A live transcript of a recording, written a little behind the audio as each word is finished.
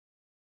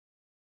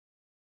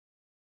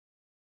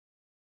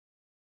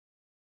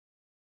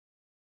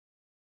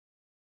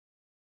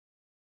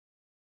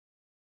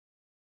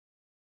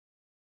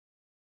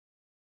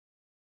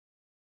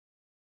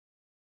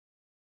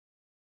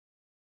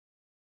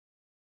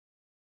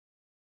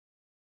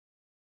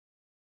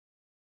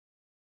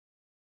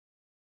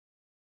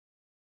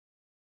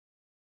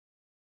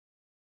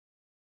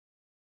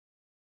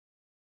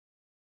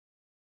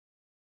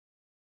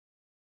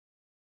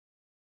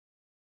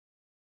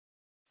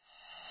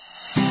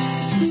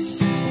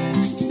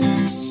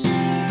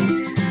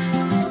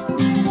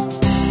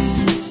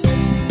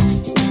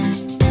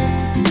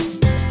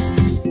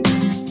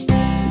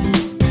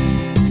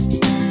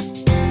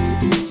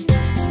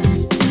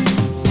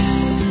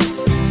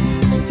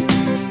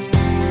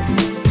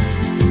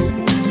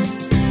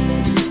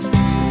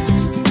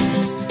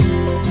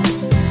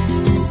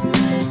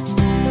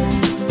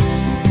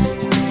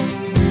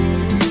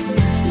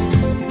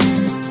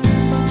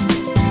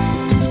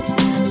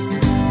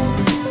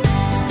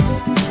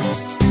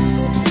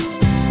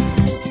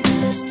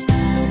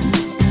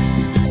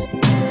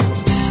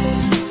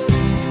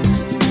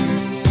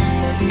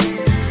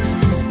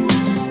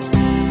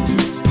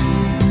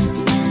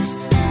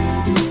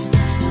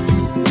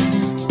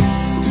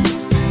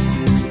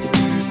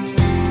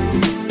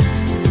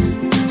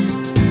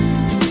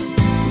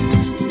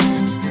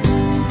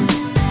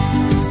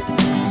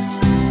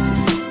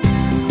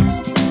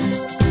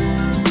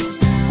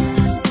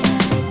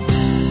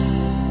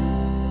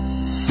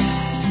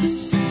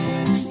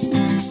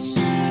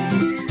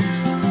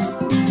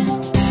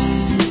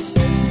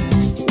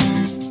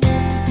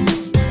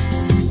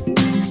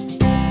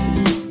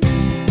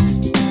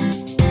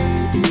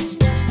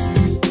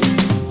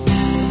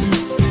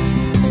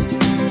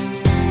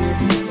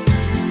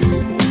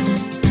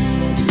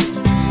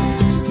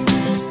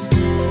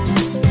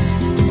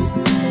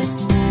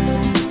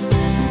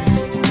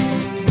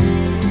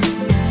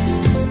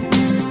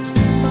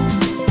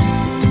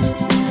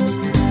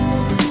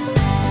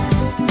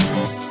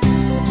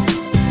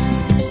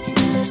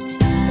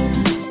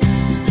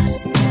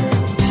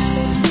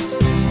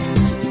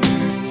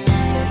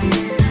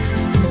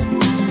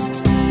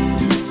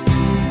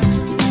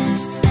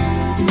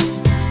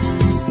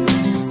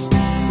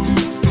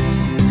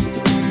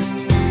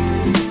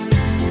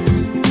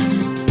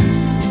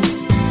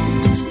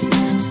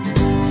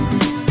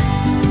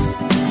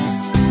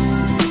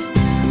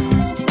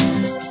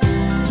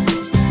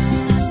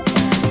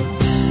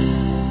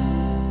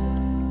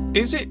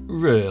Is it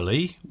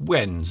really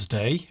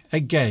Wednesday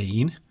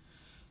again?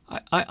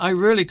 I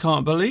really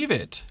can't believe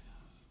it.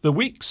 The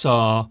weeks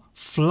are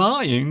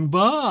flying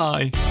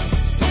by.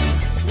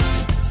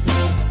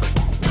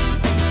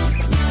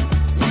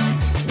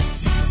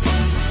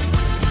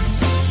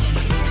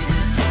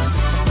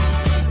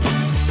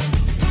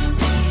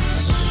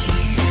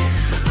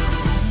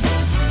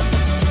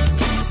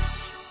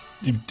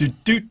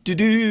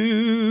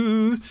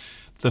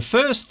 The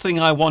first thing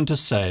I want to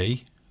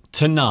say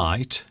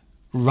tonight,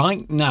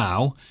 right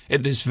now,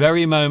 at this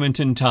very moment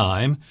in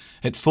time,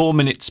 at 4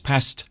 minutes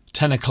past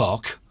 10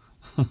 o'clock,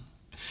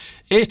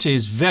 it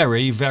is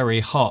very, very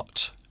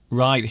hot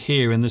right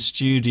here in the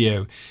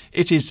studio.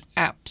 It is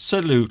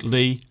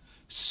absolutely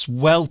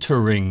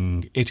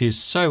sweltering. It is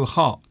so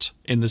hot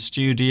in the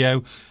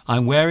studio.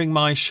 I'm wearing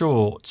my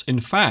shorts. In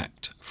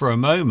fact, for a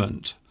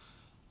moment,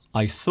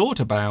 I thought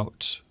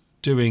about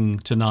doing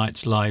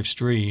tonight's live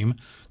stream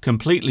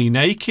completely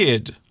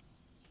naked.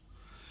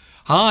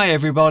 Hi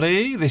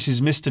everybody, this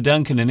is Mr.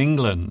 Duncan in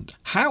England.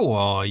 How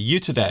are you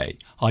today?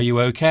 Are you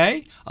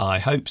okay? I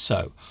hope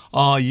so.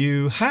 Are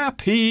you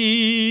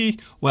happy?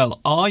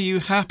 Well, are you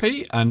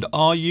happy and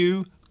are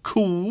you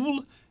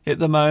cool at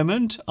the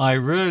moment? I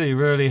really,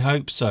 really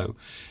hope so.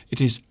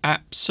 It is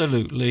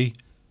absolutely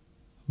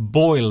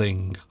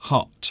boiling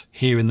hot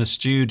here in the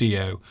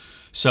studio.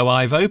 So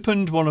I've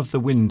opened one of the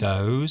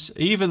windows,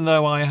 even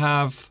though I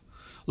have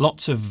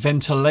lots of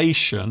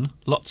ventilation,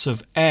 lots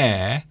of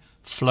air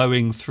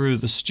flowing through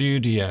the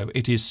studio.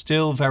 It is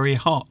still very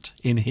hot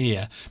in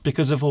here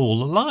because of all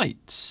the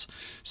lights.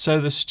 So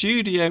the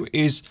studio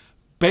is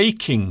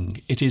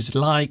baking. It is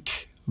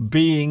like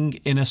being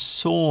in a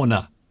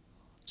sauna.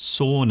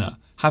 Sauna.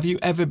 Have you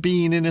ever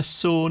been in a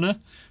sauna?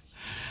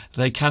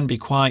 They can be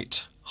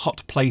quite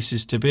hot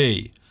places to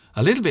be.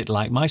 A little bit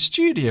like my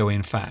studio,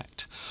 in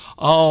fact.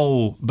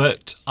 Oh,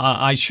 but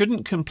I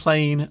shouldn't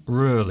complain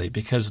really,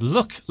 because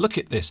look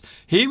at this.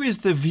 Here is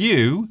the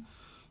view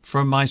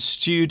from my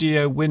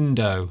studio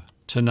window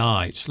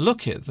tonight.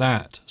 Look at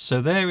that. So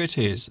there it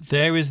is.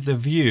 There is the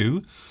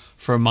view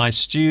from my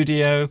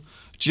studio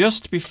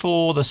just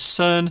before the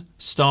sun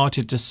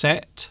started to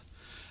set.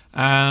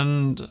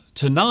 And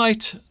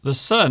tonight the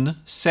sun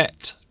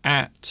set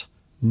at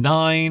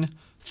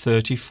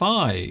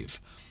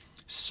 9:35.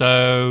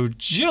 So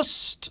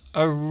just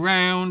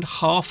around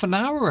half an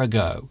hour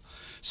ago.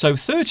 So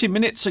 30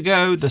 minutes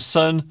ago the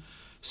sun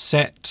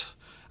set.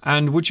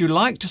 And would you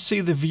like to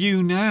see the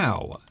view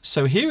now?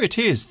 So here it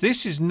is.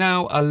 This is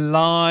now a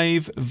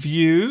live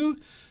view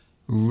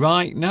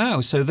right now.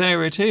 So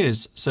there it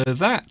is. So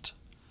that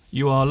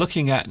you are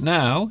looking at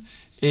now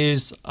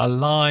is a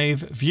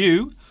live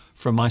view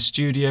from my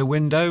studio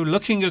window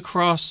looking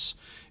across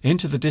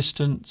into the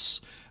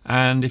distance.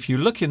 And if you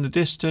look in the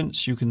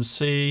distance, you can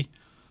see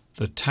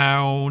the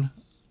town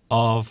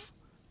of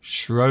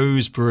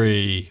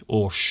Shrewsbury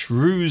or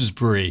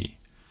Shrewsbury.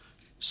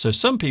 So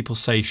some people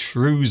say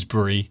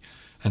Shrewsbury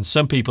and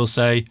some people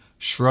say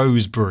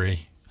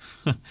Shrewsbury.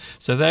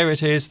 So there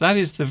it is. That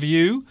is the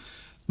view.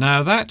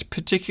 Now that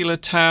particular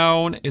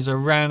town is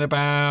around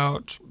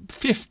about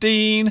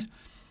 15,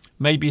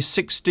 maybe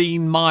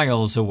 16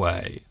 miles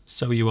away.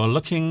 So you are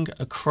looking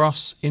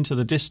across into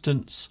the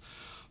distance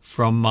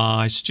from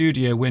my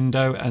studio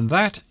window, and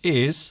that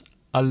is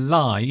a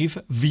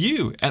live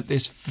view at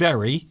this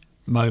very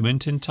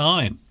moment in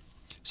time.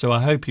 So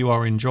I hope you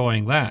are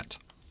enjoying that.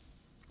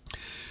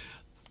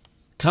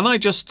 Can I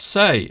just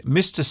say,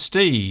 Mr.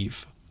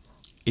 Steve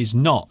is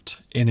not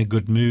in a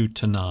good mood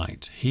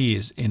tonight. He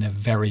is in a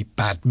very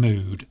bad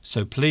mood.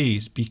 So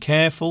please be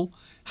careful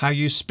how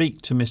you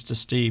speak to Mr.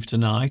 Steve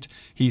tonight.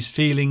 He's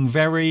feeling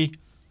very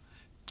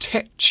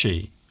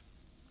tetchy.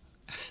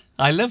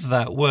 I love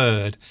that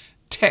word,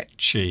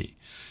 tetchy.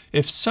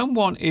 If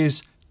someone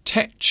is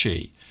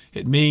tetchy,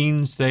 it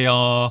means they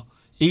are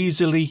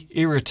easily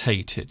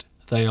irritated.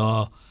 They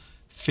are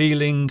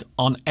feeling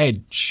on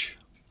edge.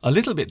 A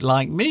little bit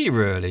like me,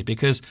 really,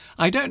 because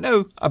I don't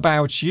know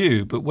about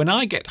you, but when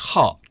I get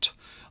hot,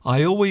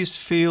 I always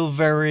feel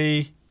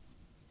very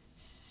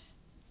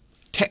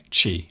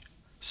tetchy.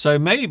 So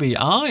maybe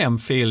I am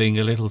feeling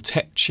a little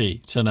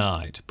tetchy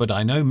tonight, but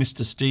I know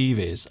Mr. Steve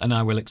is, and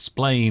I will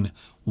explain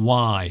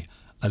why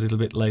a little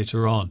bit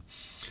later on.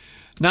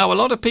 Now, a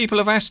lot of people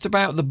have asked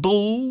about the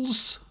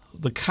bulls,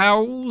 the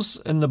cows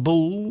and the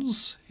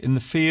bulls in the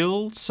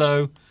field.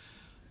 So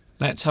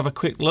let's have a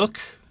quick look.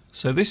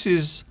 So this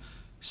is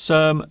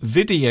some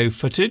video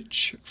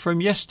footage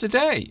from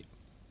yesterday.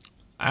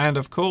 And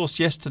of course,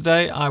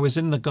 yesterday I was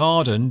in the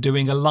garden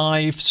doing a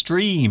live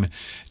stream.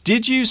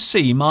 Did you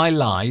see my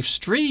live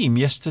stream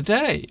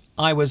yesterday?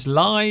 I was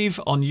live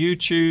on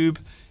YouTube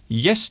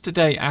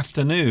yesterday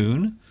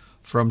afternoon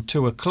from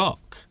 2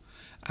 o'clock.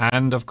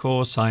 And of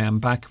course, I am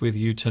back with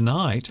you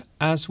tonight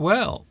as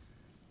well.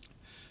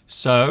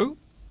 So,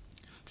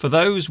 for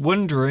those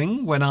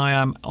wondering when I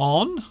am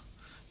on,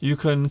 you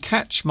can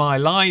catch my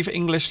live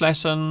English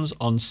lessons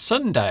on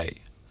Sunday,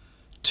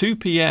 2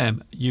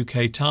 p.m.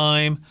 UK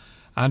time,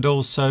 and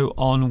also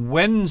on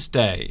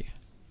Wednesday,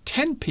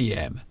 10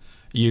 p.m.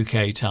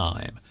 UK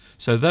time.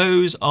 So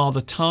those are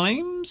the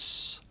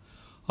times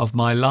of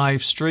my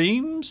live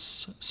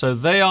streams. So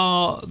they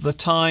are the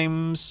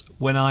times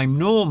when I'm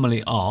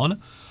normally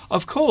on.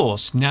 Of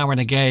course, now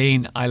and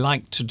again, I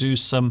like to do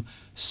some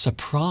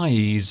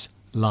surprise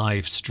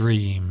live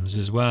streams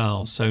as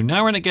well. So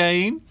now and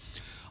again,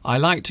 I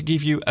like to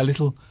give you a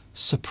little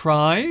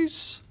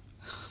surprise.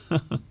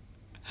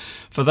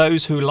 For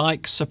those who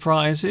like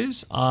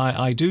surprises,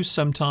 I do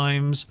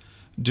sometimes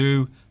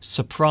do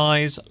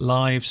surprise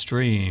live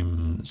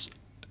streams.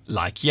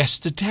 Like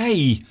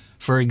yesterday,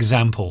 for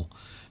example.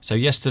 So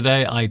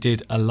yesterday I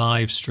did a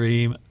live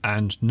stream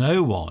and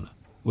no one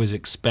was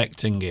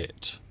expecting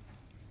it.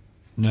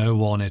 No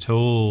one at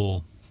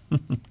all.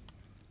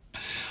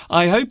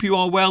 I hope you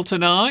are well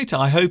tonight.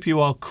 I hope you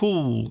are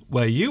cool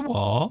where you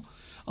are.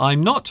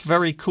 I'm not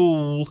very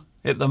cool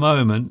at the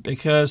moment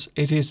because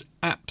it is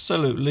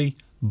absolutely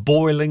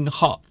boiling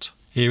hot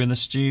here in the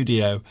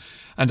studio.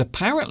 And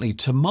apparently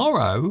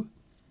tomorrow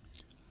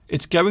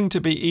it's going to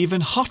be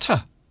even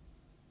hotter.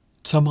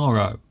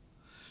 Tomorrow.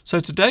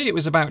 So today it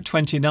was about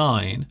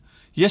 29.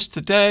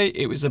 Yesterday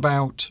it was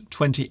about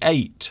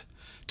 28.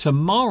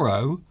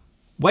 Tomorrow,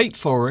 wait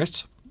for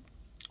it.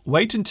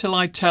 Wait until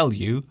I tell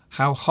you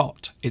how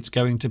hot it's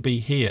going to be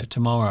here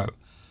tomorrow.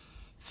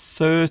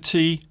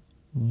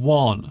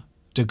 31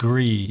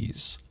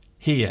 degrees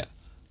here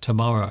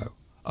tomorrow,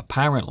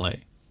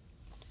 apparently.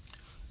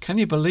 Can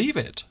you believe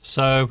it?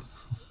 So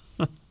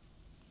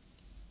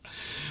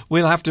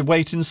we'll have to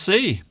wait and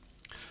see.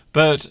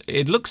 But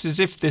it looks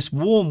as if this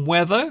warm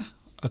weather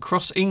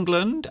across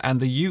England and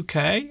the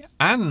UK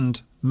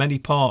and many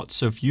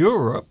parts of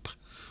Europe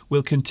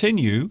will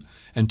continue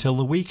until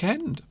the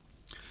weekend.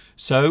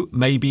 So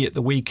maybe at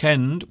the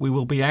weekend we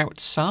will be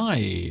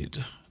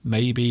outside.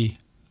 Maybe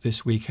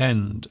this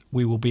weekend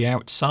we will be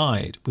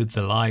outside with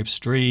the live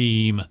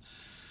stream.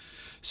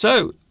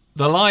 So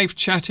the live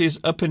chat is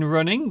up and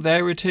running.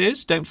 There it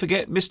is. Don't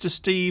forget, Mr.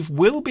 Steve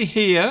will be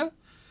here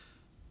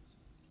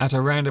at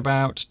around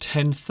about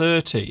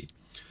 10:30.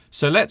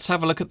 So let's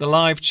have a look at the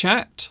live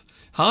chat.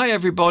 Hi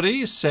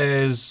everybody,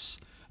 says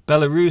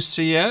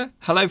Belarusia.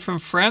 Hello from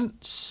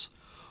France.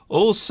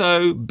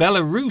 Also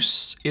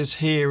Belarus is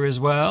here as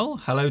well.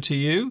 Hello to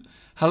you.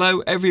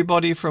 Hello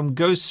everybody from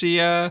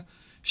Gosia,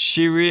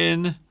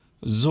 Shirin,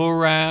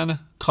 Zoran,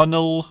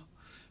 Connell,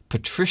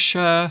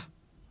 Patricia,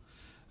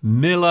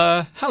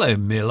 Miller. Hello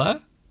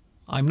Miller.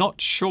 I'm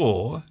not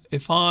sure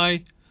if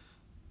I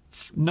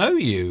know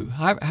you.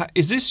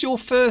 Is this your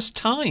first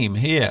time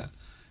here?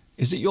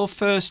 Is it your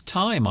first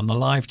time on the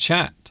live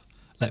chat?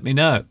 Let me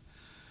know.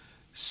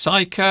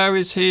 Saika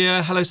is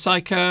here. Hello,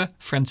 Saika.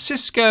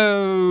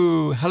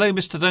 Francisco. Hello,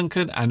 Mr.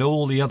 Duncan and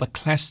all the other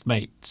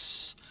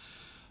classmates.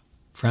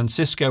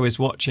 Francisco is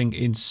watching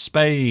in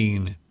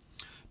Spain.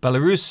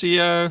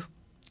 Belarusia.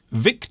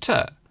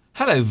 Victor.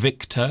 Hello,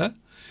 Victor.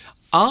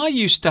 I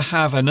used to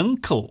have an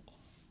uncle.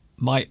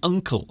 My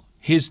uncle,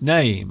 his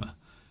name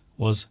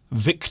was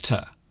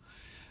Victor.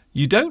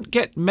 You don't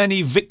get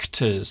many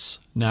Victors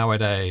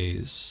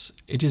nowadays.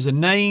 It is a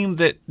name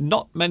that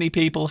not many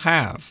people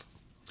have.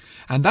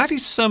 And that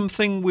is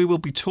something we will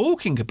be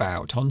talking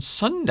about on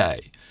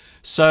Sunday.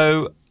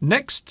 So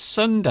next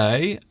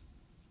Sunday,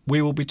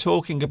 we will be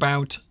talking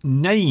about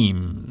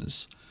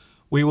names.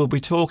 We will be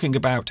talking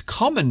about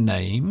common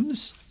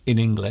names in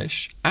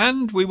English,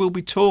 and we will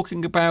be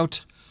talking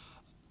about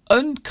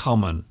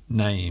uncommon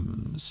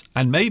names.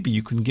 And maybe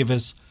you can give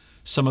us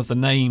some of the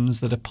names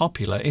that are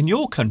popular in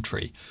your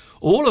country.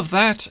 All of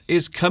that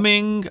is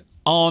coming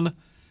on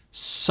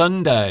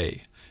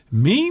Sunday.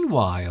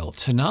 Meanwhile,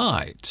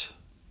 tonight,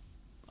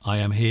 I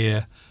am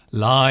here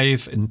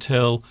live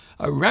until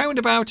around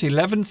about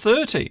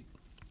 11:30.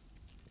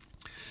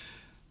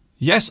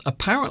 Yes,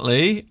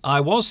 apparently, I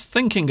was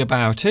thinking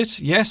about it.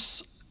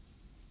 Yes,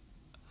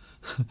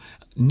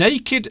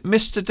 Naked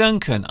Mr.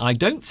 Duncan, I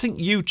don't think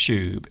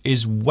YouTube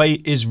is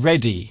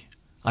ready.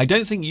 I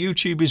don't think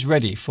YouTube is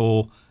ready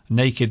for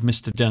Naked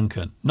Mr.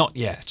 Duncan. Not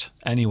yet,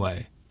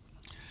 anyway.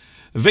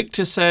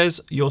 Victor says,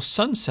 your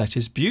sunset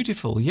is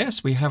beautiful.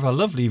 Yes, we have a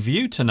lovely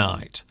view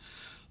tonight.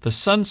 The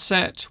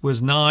sunset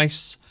was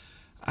nice,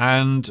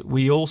 and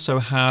we also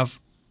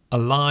have a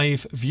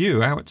live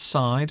view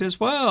outside as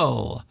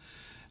well.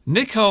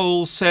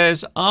 Nicole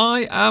says,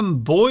 I am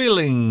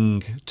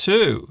boiling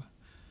too.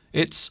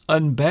 It's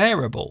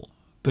unbearable,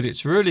 but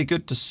it's really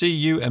good to see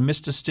you and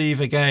Mr.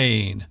 Steve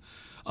again.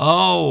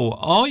 Oh,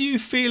 are you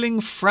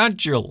feeling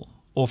fragile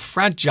or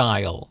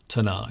fragile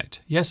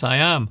tonight? Yes, I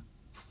am,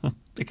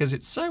 because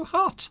it's so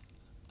hot.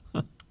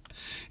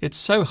 It's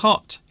so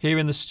hot here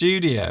in the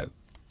studio.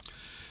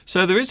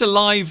 So there is a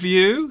live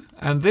view,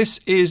 and this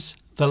is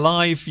the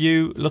live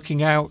view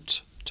looking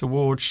out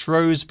towards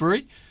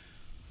Shrewsbury.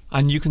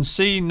 And you can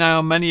see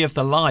now many of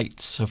the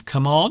lights have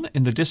come on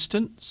in the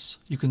distance.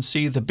 You can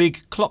see the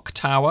big clock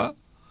tower,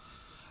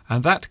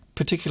 and that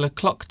particular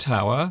clock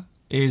tower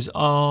is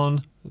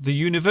on the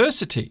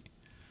university.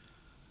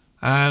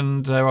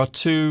 And there are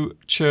two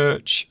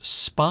church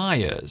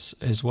spires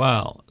as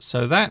well.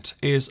 So that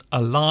is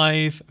a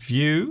live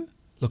view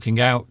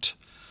looking out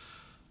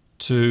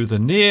to the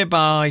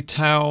nearby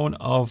town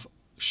of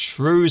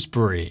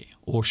Shrewsbury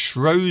or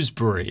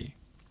Shrewsbury.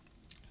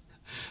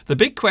 The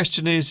big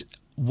question is,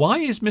 why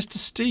is Mr.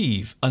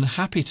 Steve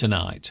unhappy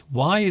tonight?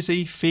 Why is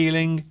he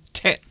feeling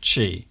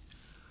tetchy?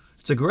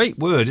 It's a great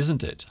word,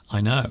 isn't it?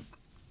 I know.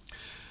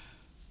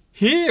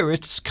 Here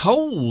it's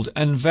cold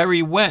and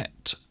very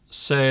wet,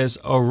 says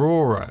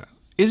Aurora.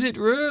 Is it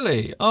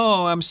really?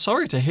 Oh, I'm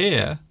sorry to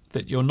hear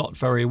that you're not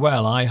very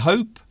well. I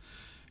hope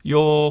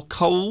your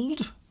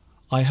cold,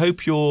 I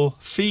hope your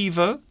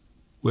fever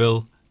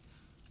will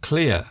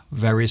clear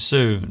very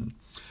soon.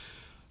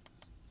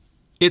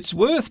 It's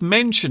worth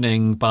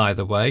mentioning, by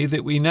the way,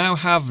 that we now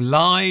have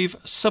live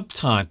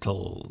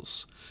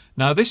subtitles.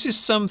 Now, this is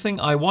something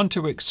I want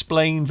to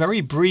explain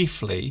very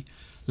briefly.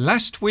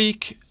 Last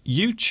week,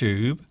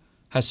 YouTube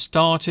has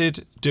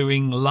started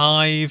doing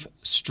live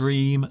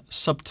stream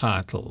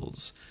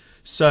subtitles.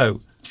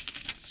 So,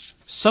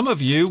 some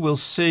of you will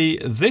see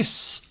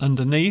this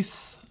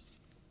underneath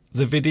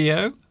the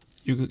video.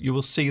 You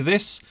will see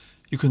this.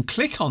 You can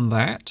click on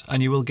that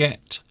and you will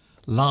get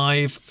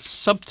live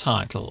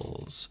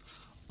subtitles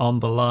on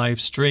the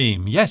live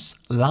stream. Yes,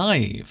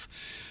 live.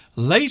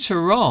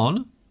 Later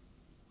on,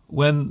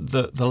 when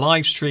the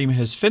live stream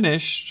has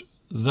finished,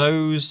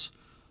 those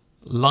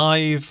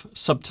live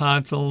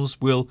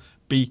subtitles will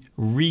be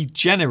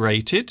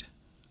regenerated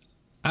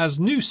as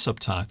new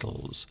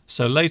subtitles.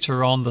 So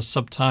later on, the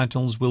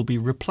subtitles will be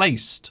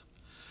replaced.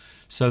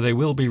 So they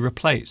will be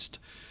replaced.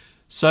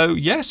 So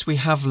yes, we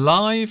have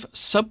live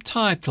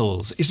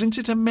subtitles. Isn't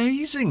it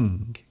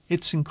amazing?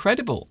 It's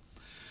incredible.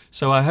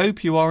 So I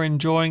hope you are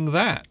enjoying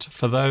that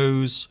for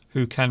those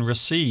who can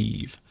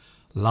receive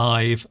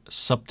live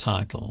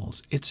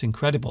subtitles. It's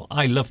incredible.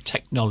 I love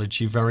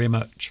technology very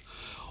much.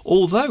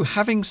 Although,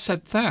 having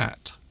said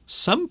that,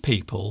 some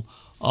people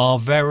are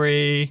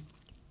very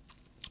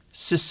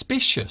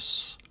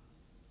suspicious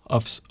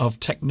of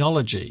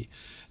technology.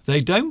 They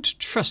don't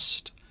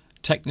trust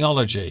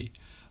technology.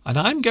 And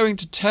I'm going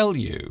to tell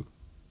you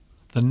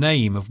the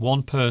name of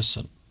one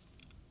person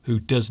who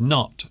does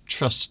not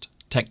trust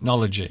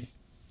technology.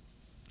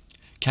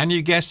 Can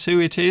you guess who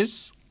it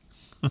is?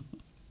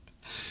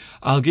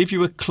 I'll give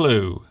you a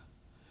clue.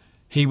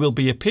 He will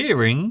be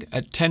appearing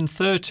at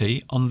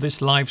 10:30 on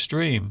this live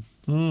stream.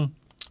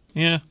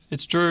 Yeah,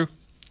 it's true.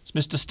 It's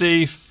Mr.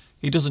 Steve.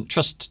 He doesn't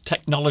trust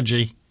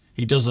technology.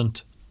 He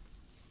doesn't.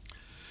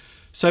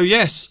 So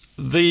yes,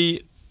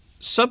 the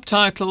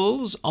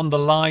subtitles on the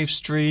live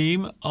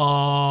stream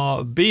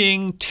are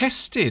being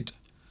tested.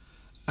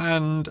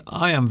 And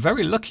I am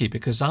very lucky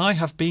because I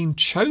have been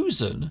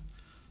chosen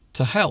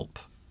to help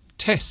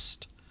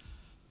test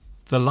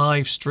the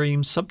live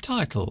stream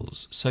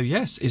subtitles. So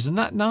yes, isn't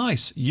that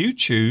nice?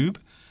 YouTube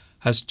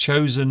has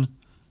chosen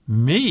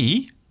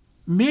me,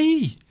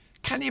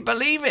 can you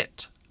believe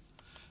it?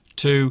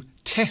 To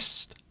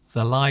test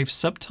the live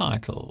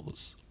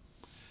subtitles.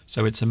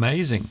 So it's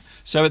amazing.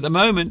 So at the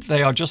moment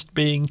they are just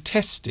being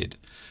tested.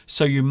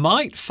 So you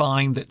might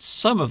find that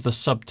some of the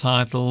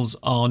subtitles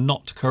are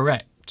not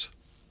correct,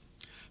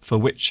 for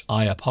which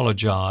I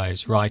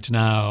apologise right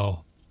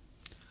now.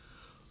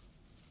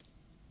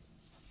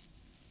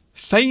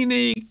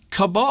 Fanny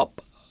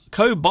Kobop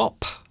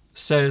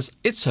says,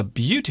 it's a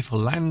beautiful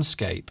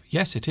landscape.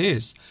 Yes, it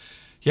is.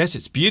 Yes,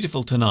 it's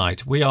beautiful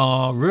tonight. We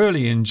are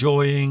really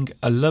enjoying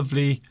a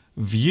lovely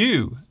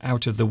view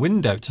out of the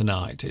window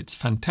tonight. It's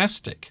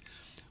fantastic.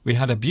 We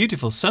had a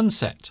beautiful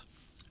sunset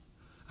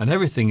and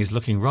everything is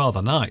looking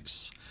rather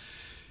nice.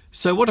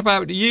 So what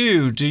about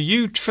you? Do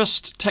you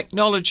trust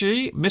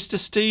technology? Mr.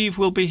 Steve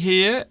will be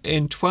here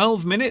in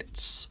 12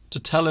 minutes to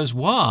tell us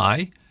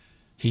why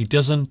he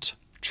doesn't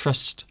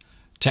trust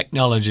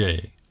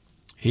technology.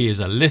 He is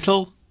a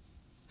little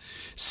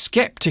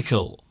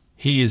skeptical.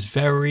 He is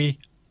very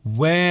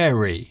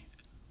wary.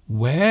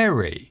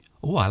 Wary.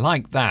 Oh, I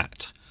like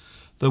that.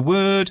 The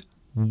word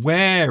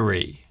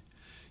wary.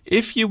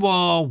 If you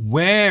are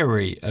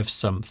wary of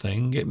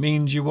something, it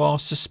means you are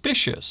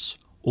suspicious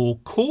or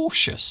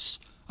cautious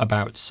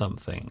about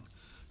something.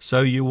 So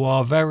you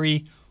are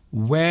very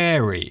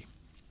wary.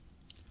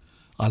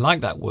 I like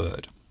that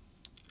word.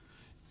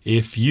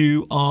 If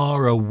you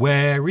are a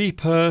wary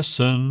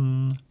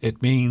person,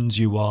 it means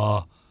you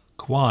are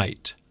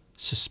quite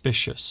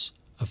suspicious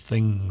of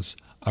things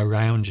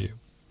around you.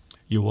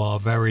 You are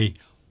very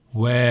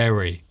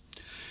wary.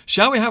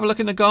 Shall we have a look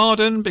in the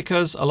garden?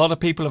 Because a lot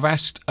of people have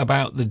asked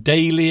about the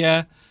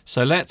dahlia.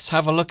 So let's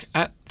have a look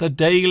at the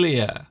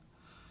dahlia.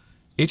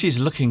 It is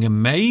looking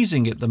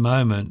amazing at the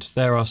moment.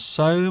 There are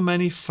so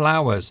many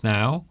flowers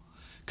now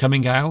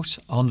coming out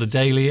on the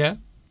dahlia.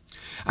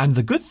 And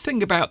the good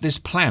thing about this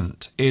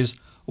plant is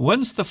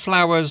once the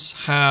flowers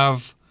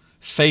have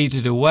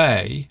faded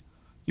away,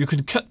 you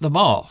can cut them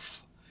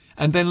off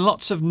and then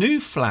lots of new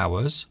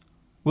flowers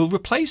will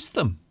replace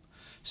them.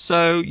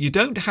 So you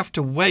don't have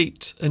to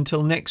wait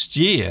until next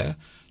year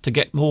to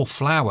get more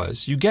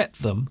flowers. You get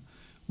them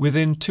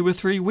within 2 or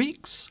 3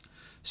 weeks.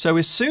 So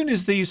as soon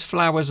as these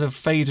flowers have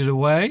faded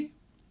away,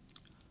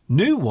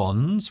 new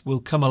ones will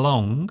come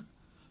along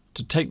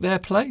to take their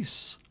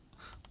place.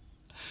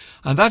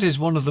 And that is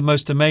one of the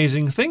most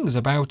amazing things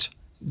about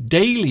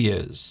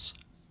dahlias.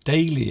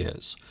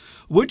 Dahlias.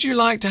 Would you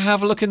like to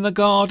have a look in the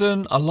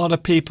garden? A lot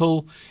of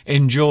people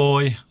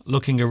enjoy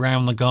looking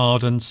around the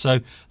garden.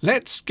 So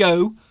let's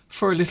go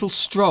for a little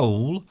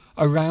stroll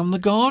around the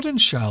garden,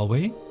 shall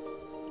we?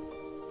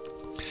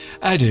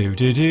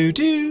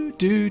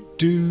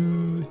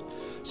 A-do-do-do-do-do-do.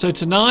 So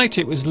tonight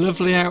it was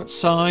lovely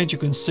outside. You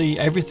can see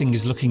everything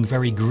is looking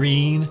very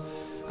green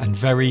and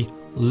very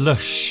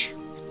lush.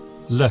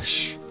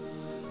 Lush.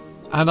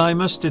 And I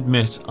must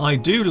admit, I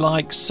do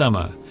like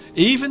summer,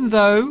 even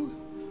though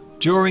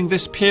during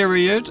this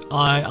period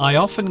I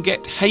often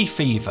get hay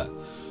fever.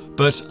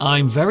 But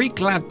I'm very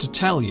glad to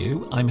tell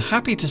you, I'm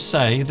happy to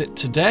say that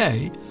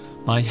today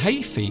my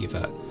hay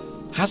fever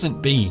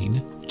hasn't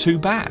been too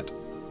bad.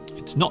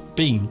 It's not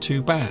been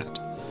too bad.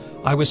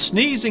 I was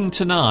sneezing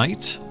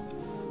tonight,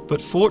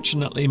 but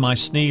fortunately my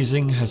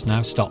sneezing has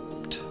now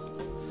stopped.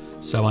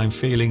 So I'm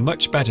feeling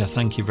much better,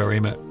 thank you very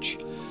much.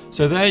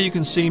 So there you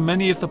can see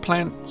many of the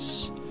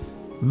plants,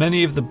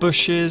 many of the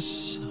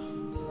bushes,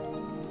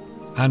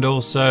 and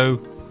also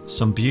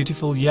some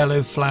beautiful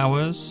yellow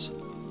flowers,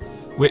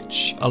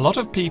 which a lot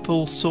of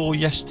people saw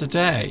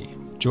yesterday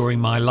during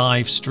my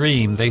live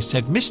stream. They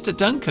said, "Mr.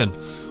 Duncan,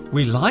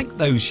 we like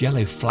those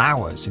yellow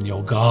flowers in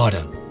your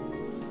garden."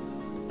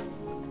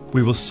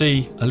 We will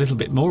see a little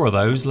bit more of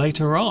those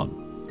later on.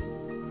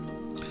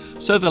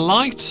 So the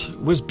light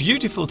was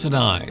beautiful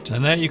tonight,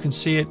 and there you can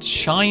see it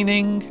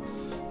shining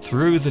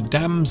through the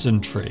damson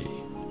tree.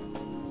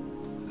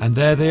 And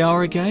there they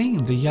are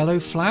again, the yellow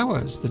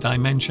flowers that I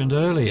mentioned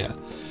earlier.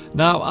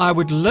 Now I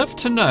would love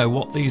to know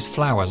what these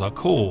flowers are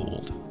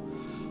called,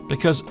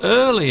 because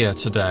earlier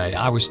today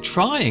I was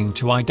trying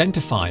to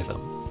identify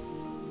them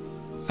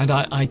and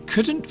I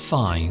couldn't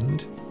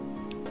find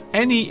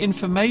any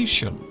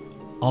information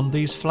on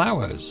these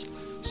flowers.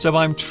 So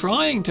I'm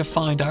trying to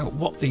find out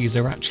what these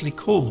are actually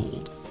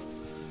called.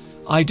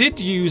 I did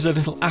use a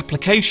little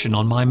application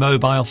on my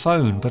mobile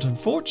phone, but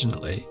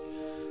unfortunately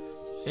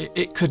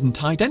it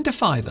couldn't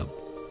identify them.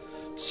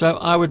 So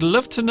I would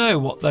love to know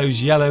what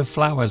those yellow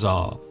flowers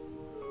are,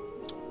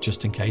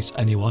 just in case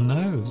anyone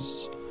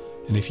knows.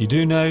 And if you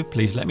do know,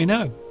 please let me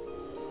know.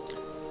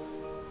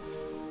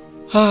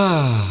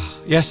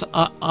 Yes,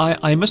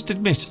 I must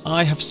admit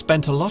I have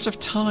spent a lot of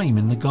time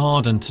in the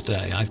garden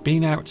today. I've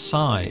been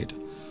outside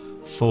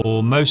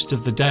for most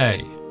of the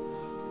day.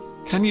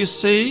 Can you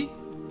see?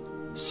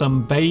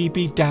 Some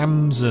baby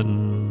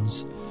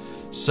damsons.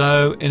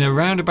 So in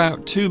around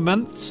about 2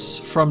 months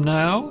from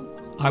now,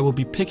 I will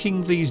be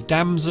picking these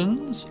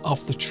damsons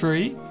off the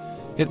tree.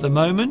 At the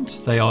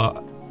moment, they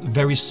are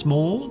very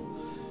small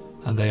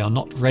and they are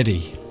not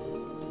ready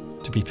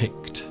to be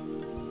picked.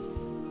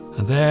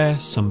 And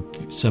there's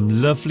some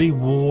lovely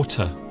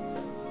water,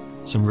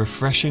 some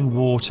refreshing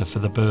water for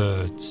the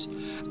birds.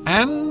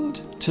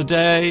 And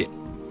today,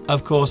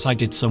 of course, I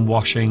did some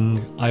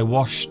washing. I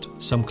washed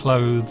some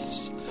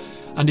clothes.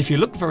 And if you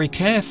look very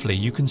carefully,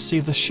 you can see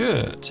the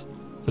shirt,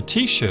 the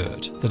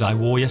t-shirt that I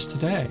wore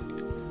yesterday.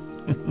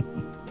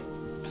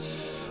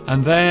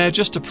 And there,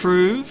 just to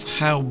prove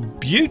how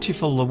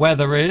beautiful the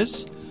weather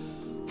is,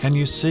 can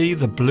you see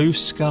the blue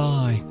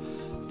sky?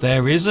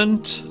 There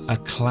isn't a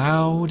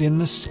cloud in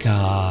the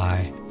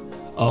sky.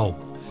 Oh,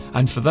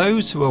 and for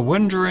those who are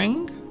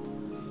wondering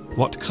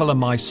what colour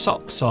my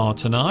socks are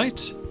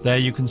tonight, there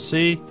you can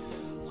see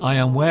I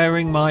am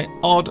wearing my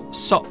odd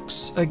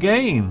socks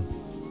again.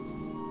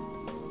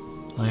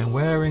 I am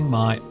wearing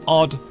my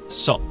odd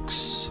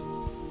socks.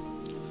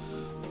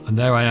 And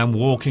there I am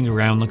walking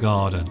around the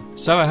garden.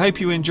 So I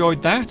hope you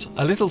enjoyed that.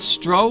 A little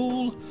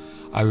stroll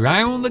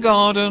around the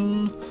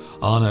garden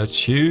on a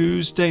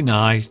Tuesday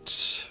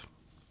night.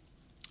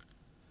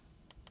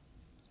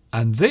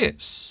 And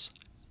this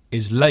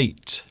is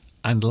Late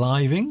and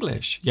Live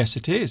English. Yes,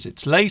 it is.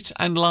 It's late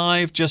and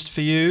live just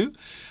for you.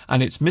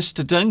 And it's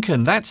Mr.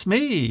 Duncan. That's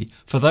me.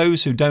 For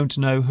those who don't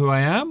know who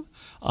I am,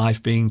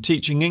 I've been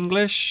teaching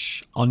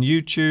English on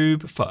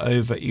YouTube for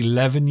over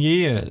 11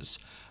 years.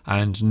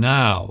 And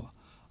now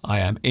I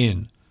am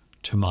in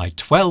to my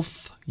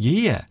 12th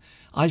year.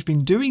 I've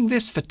been doing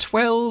this for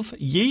 12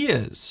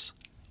 years.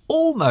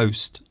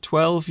 Almost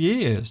 12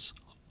 years.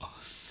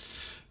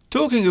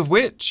 Talking of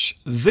which,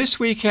 this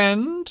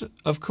weekend,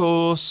 of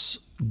course,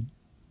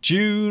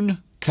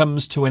 June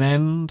comes to an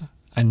end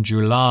and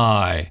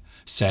July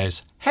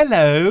says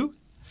hello.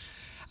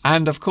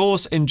 And of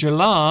course, in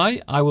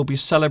July, I will be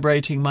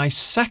celebrating my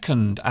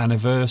 2nd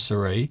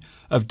anniversary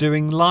of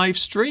doing live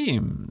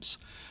streams.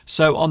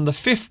 So on the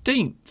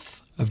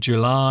 15th of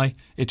July,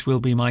 it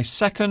will be my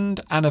 2nd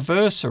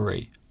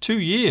anniversary, 2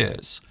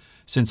 years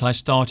since I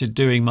started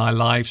doing my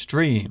live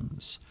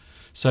streams.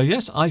 So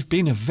yes, I've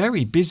been a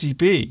very busy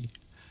bee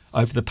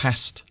over the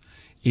past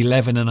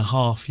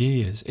 11.5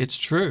 years. It's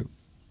true.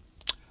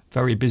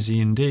 Very busy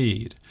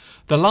indeed.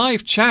 The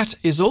live chat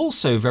is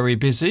also very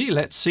busy.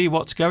 Let's see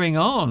what's going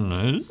on.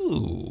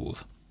 Ooh.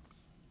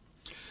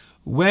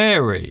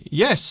 Wary.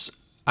 Yes,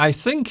 I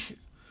think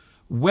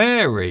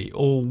wary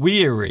or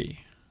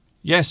weary.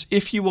 Yes,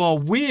 if you are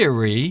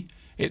weary,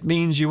 it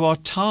means you are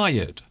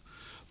tired.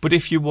 But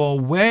if you are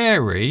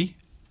wary,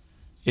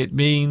 it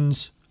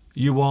means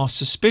you are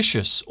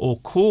suspicious or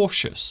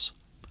cautious.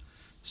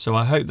 So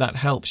I hope that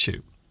helps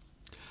you.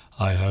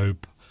 I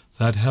hope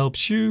that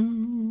helps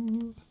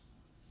you.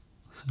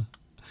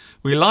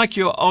 We like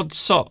your odd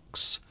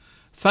socks.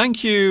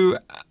 Thank you,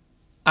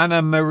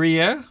 Anna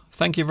Maria.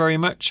 Thank you very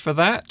much for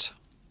that.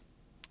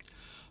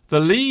 The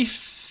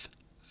leaf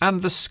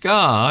and the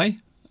sky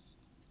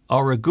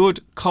are a good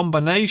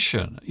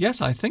combination.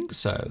 Yes, I think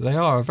so. They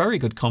are a very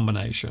good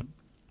combination.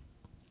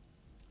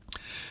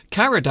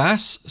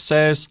 Caridas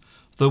says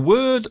the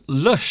word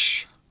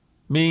lush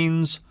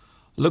means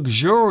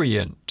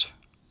luxuriant,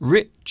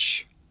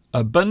 rich,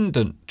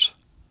 abundant,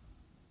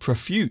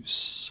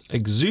 profuse,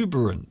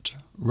 exuberant,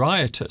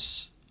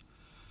 riotous,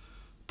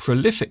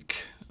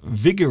 prolific,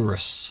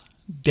 vigorous,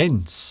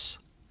 dense,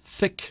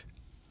 thick,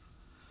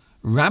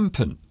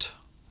 rampant,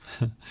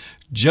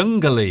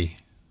 jungly.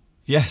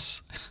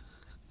 Yes,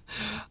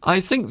 I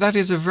think that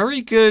is a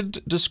very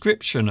good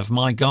description of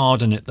my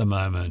garden at the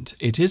moment.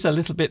 It is a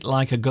little bit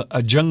like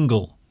a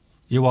jungle.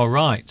 You are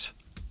right.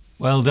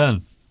 Well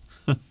done.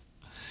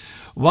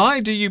 Why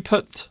do you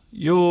put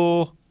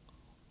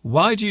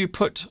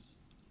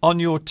on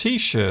your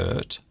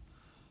t-shirt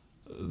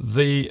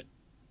the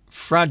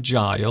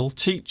fragile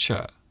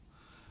teacher?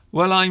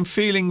 Well, I'm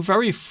feeling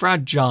very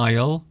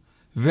fragile,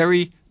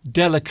 very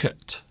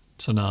delicate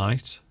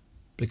tonight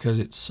because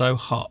it's so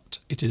hot.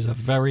 It is a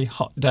very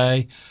hot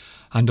day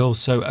and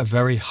also a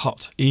very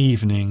hot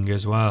evening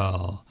as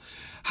well.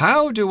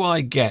 How do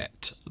I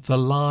get the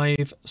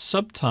live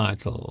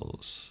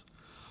subtitles?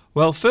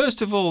 Well,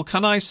 first of all,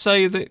 can I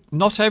say that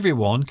not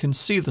everyone can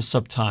see the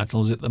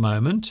subtitles at the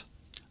moment?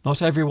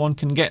 Not everyone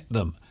can get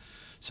them.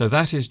 So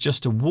that is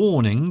just a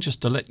warning,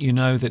 just to let you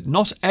know that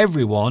not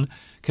everyone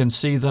can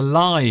see the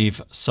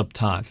live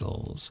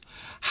subtitles.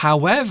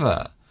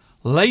 However,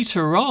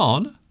 later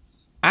on,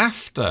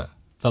 after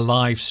the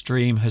live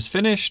stream has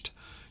finished,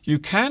 you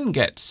can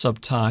get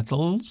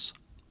subtitles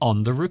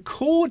on the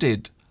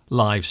recorded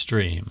live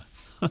stream.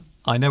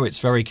 I know it's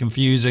very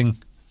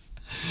confusing.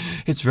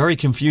 It's very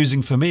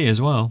confusing for me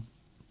as well.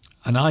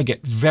 And I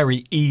get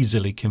very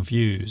easily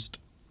confused.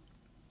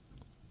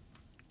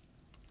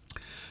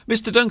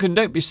 Mr. Duncan,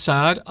 don't be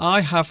sad.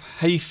 I have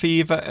hay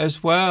fever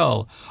as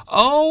well.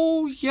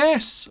 Oh,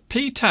 yes,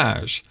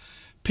 Petaj.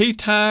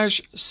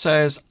 Petaj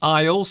says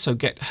I also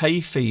get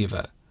hay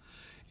fever.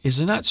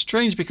 Isn't that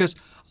strange? Because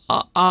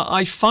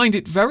I find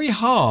it very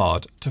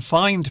hard to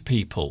find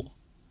people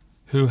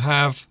who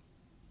have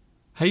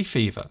hay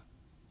fever.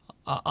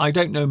 I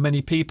don't know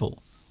many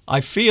people.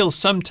 I feel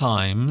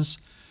sometimes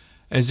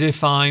as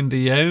if I'm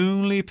the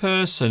only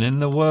person in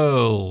the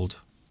world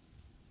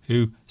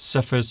who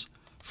suffers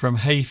from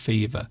hay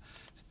fever.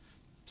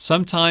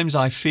 Sometimes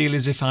I feel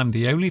as if I'm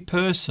the only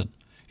person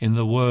in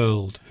the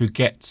world who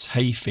gets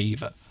hay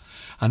fever.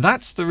 And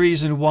that's the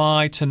reason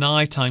why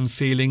tonight I'm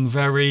feeling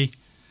very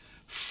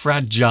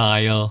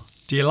fragile.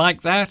 Do you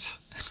like that?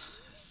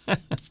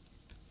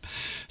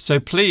 So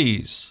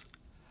please,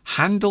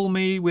 handle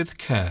me with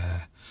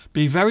care.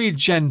 Be very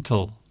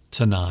gentle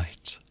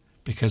tonight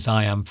because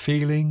I am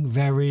feeling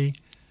very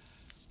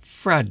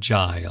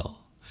fragile.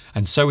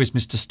 And so is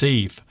Mr.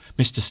 Steve.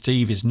 Mr.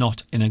 Steve is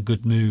not in a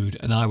good mood,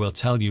 and I will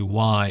tell you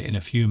why in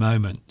a few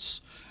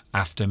moments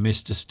after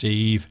Mr.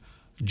 Steve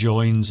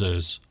joins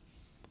us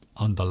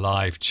on the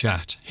live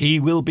chat. He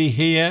will be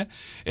here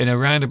in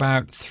around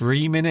about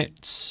 3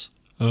 minutes.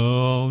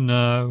 Oh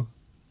no.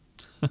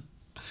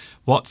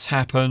 What's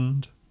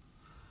happened?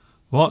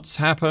 What's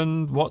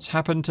happened? What's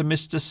happened to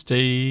Mr.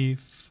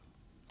 Steve?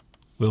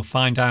 We'll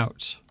find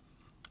out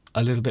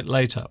a little bit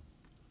later.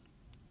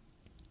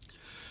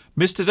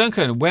 Mr.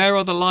 Duncan, where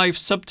are the live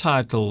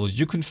subtitles?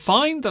 You can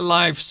find the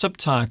live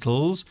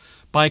subtitles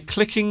by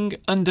clicking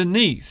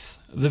underneath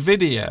the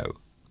video.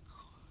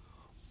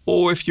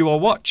 Or if you are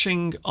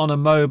watching on a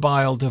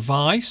mobile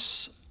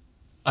device,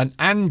 an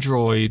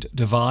Android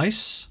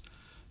device,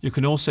 you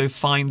can also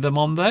find them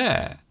on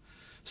there.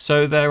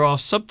 So there are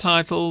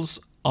subtitles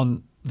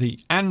on the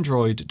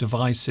Android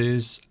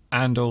devices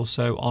and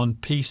also on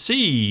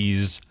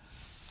PCs.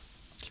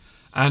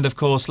 And of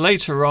course,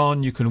 later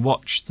on, you can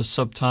watch the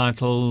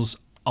subtitles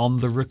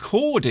on the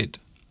recorded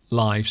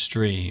live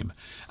stream.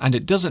 And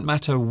it doesn't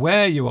matter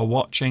where you are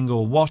watching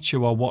or what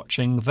you are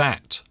watching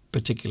that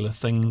particular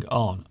thing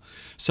on.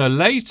 So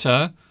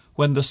later,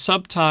 when the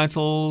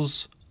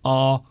subtitles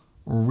are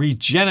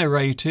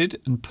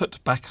regenerated and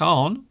put back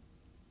on,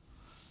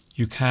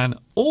 you can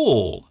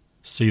all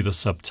see the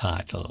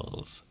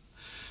subtitles.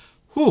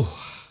 Whew.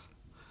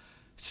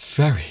 It's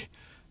very,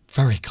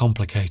 very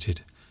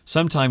complicated.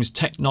 Sometimes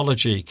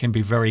technology can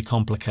be very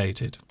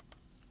complicated.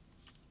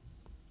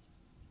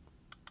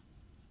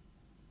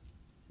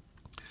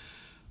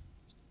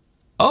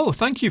 Oh,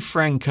 thank you,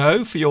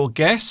 Franco, for your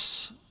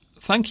guess.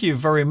 Thank you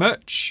very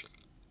much.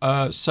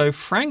 So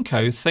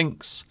Franco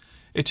thinks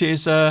it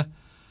is a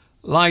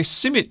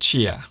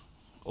lysimichia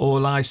or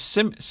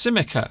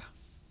lysimica.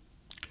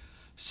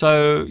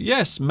 So,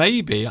 yes,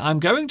 maybe I'm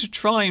going to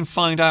try and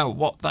find out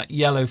what that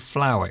yellow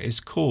flower is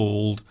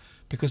called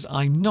because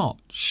I'm not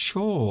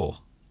sure.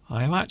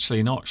 I am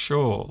actually not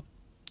sure.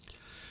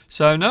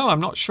 So, no, I'm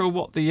not sure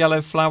what the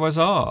yellow flowers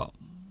are.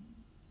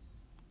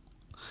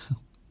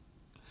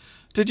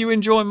 Did you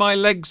enjoy my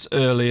legs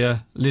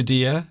earlier,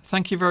 Lydia?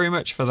 Thank you very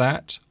much for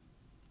that.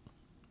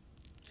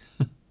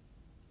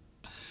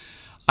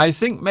 I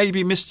think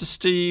maybe Mr.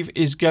 Steve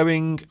is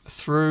going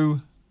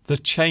through the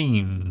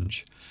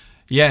change.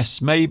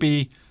 Yes,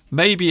 maybe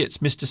it's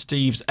Mr.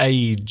 Steve's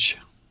age.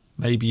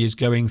 Maybe he's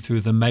going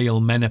through the male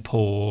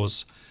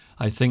menopause.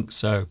 I think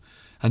so.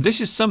 And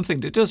this is something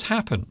that does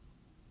happen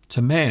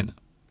to men.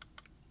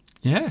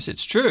 Yes,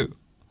 it's true.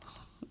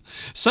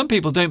 Some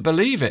people don't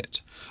believe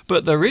it,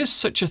 but there is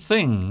such a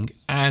thing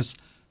as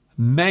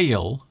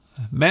male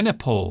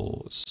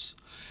menopause.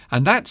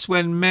 And that's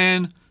when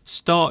men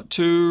start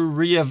to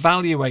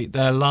reevaluate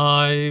their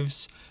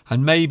lives,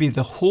 and maybe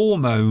the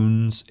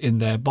hormones in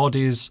their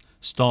bodies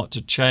start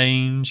to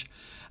change,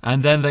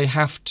 and then they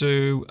have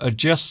to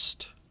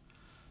adjust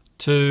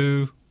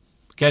to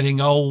getting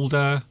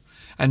older.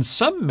 And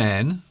some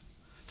men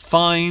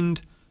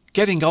find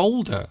getting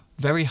older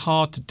very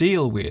hard to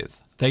deal with.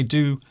 They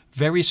do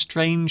very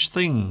strange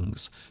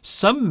things.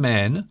 Some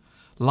men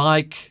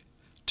like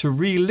to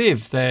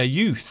relive their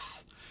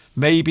youth.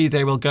 Maybe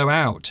they will go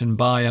out and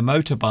buy a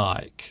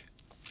motorbike.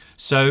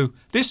 So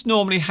this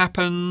normally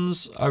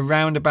happens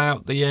around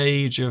about the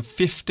age of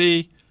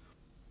 50,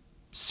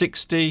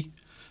 60.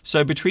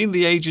 So between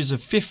the ages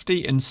of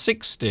 50 and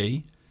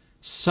 60,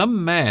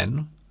 some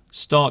men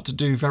start to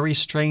do very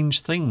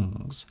strange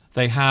things.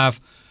 They have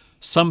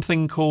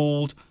something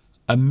called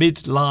a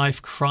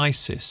midlife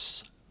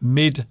crisis.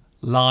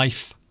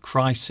 Midlife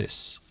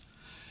crisis.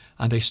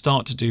 And they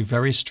start to do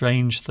very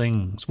strange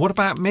things. What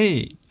about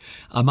me?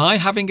 Am I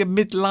having a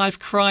midlife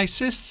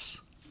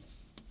crisis?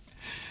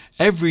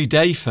 Every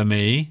day for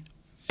me,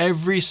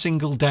 every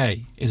single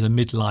day is a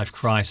midlife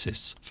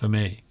crisis for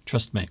me.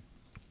 Trust me.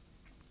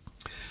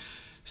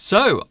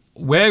 So,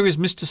 where is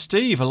Mr.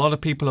 Steve? A lot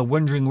of people are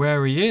wondering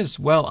where he is.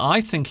 Well,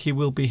 I think he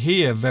will be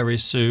here very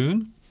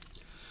soon.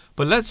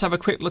 But let's have a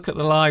quick look at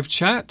the live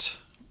chat.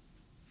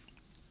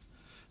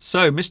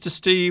 So, Mr.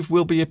 Steve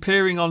will be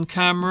appearing on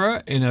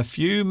camera in a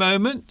few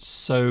moments.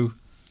 So,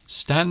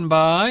 stand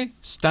by,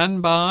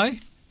 stand by.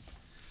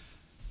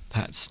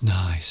 That's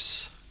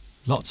nice.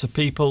 Lots of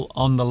people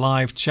on the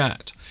live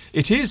chat.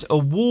 It is a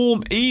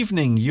warm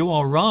evening. You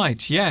are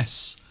right,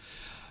 yes.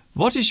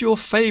 What is your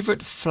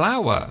favourite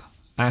flower?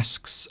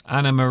 Asks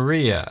Anna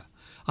Maria.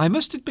 I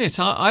must admit,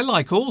 I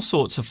like all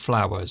sorts of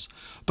flowers,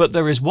 but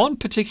there is one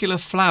particular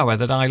flower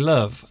that I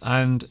love,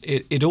 and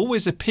it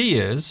always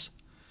appears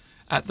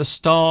at the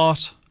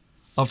start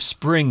of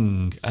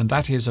spring, and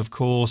that is, of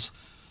course,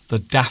 the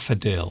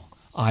daffodil.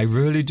 I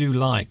really do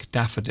like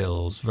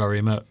daffodils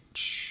very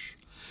much.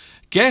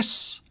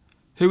 Guess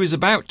who is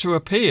about to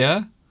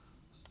appear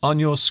on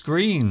your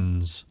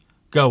screens?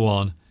 Go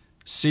on,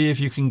 see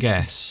if you can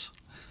guess.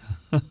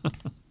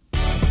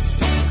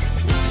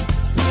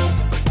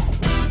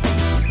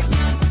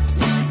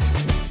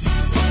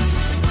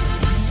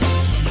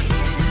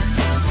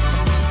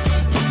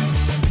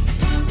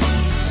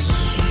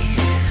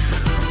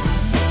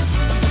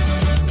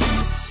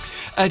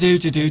 Do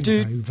do do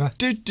do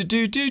do do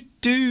do do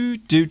do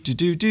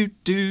do do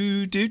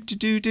do do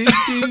do do do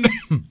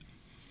do.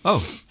 Oh,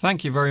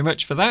 thank you very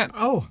much for that.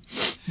 Oh,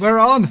 we're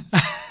on.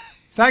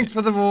 Thanks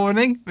for the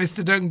warning,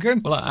 Mr.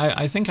 Duncan. Well,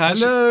 I think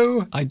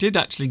I did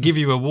actually give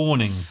you a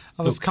warning.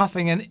 I was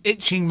coughing and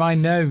itching my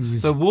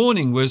nose. The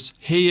warning was,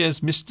 here's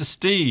Mr.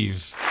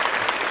 Steve.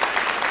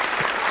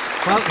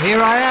 Well,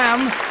 here I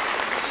am.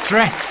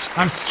 Stressed.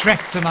 I'm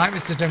stressed tonight,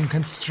 Mr.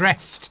 Duncan.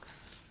 Stressed.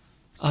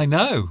 I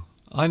know.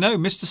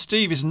 Mr.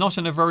 Steve is not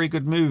in a very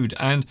good mood,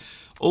 and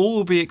all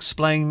will be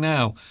explained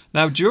now.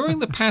 Now, during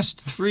the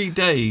past 3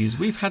 days,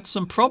 we've had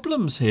some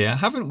problems here,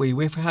 haven't we?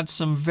 We've had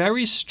some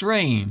very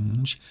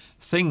strange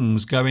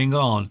things going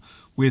on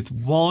with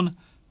one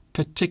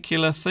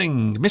particular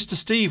thing. Mr.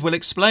 Steve will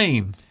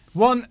explain.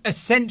 One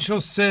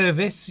essential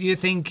service, you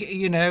think,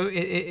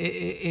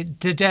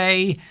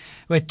 today,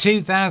 we're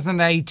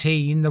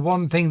 2018, the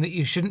one thing that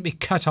you shouldn't be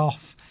cut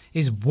off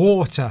is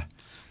water.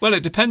 Well,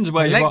 it depends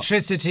where you are.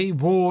 Electricity,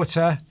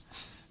 water,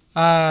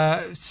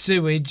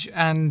 sewage,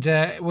 and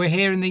we're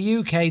here in the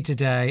UK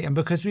today, and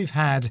because we've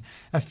had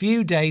a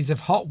few days of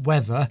hot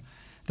weather,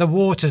 the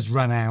water's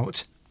run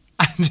out.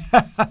 And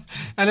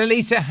at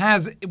least it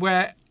has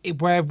where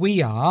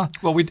we are.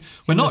 Well, we're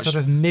not sort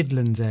of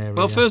Midlands area.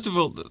 Well, first of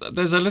all,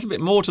 there's a little bit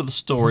more to the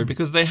story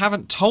because they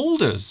haven't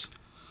told us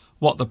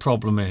what the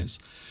problem is.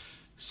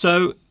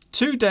 So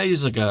 2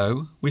 days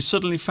ago, we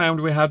suddenly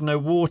found we had no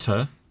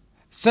water.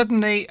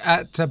 Suddenly,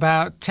 at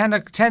about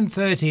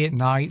 10:30 at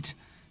night,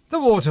 the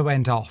water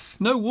went off.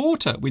 No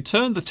water. We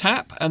turned the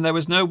tap and there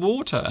was no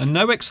water and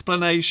no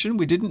explanation.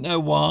 We didn't know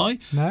why.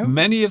 No.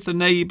 Many of the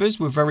neighbours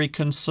were very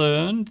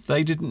concerned.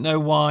 They didn't know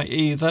why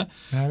either.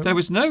 No. There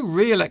was no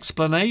real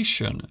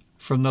explanation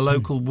from the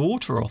local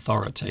water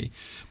authority.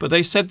 But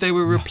they said they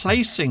were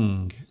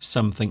replacing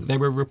something. They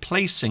were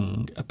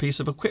replacing a piece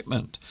of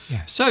equipment.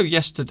 Yes. So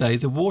yesterday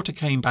the water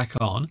came back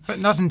on. But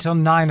not until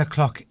 9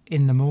 o'clock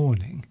in the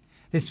morning.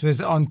 This was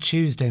on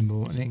Tuesday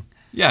morning.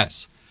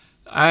 Yes.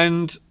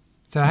 And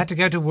so I had to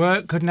go to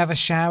work, couldn't have a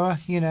shower,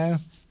 you know.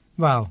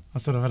 Well, I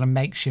sort of had a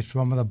makeshift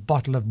one with a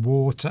bottle of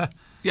water.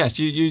 yes,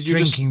 you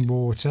Drinking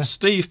water.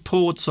 Steve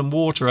poured some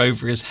water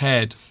over his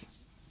head.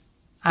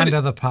 And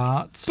other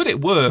parts. But it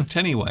worked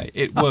anyway.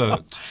 It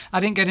worked. I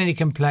didn't get any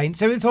complaints.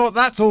 So we thought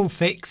that's all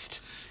fixed.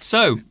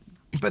 So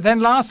But then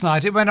last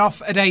night it went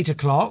off at 8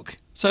 o'clock.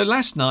 So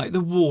last night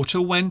the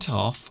water went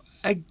off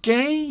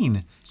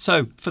again.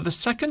 So for the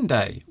second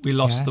day we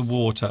lost Yes. the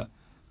water.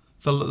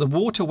 The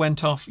water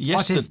went off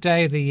yesterday. Hottest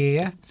day of the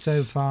year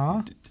so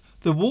far.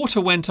 The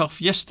water went off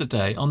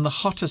yesterday on the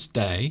hottest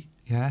day.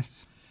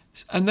 Yes.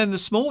 And then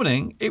this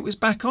morning it was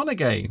back on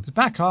again. It's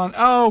back on.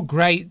 Oh,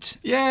 great.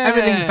 Yeah.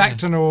 Everything's back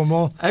to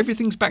normal.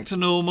 Everything's back to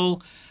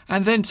normal.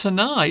 And then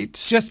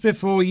tonight, Just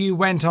before you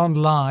went on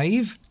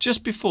live.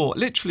 just before,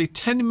 literally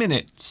 10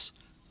 minutes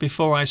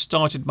before I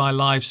started my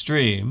live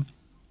stream,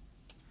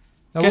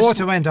 The Guess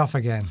water went off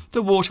again.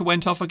 the water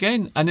went off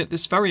again. And at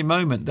this very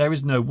moment, there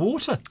is no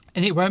water.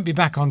 And it won't be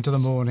back on till the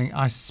morning,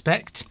 I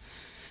suspect.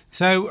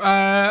 So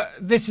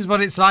this is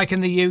what it's like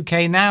in the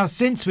UK now.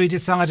 Since we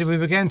decided we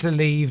were going to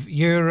leave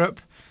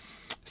Europe,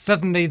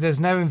 suddenly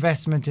there's no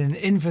investment in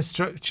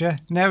infrastructure,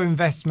 no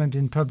investment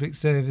in public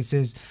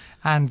services,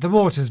 and the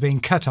water's been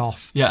cut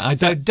off. Yeah,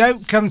 So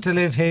don't come to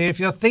live here. If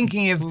you're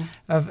thinking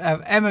of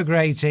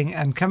emigrating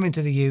and coming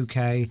to the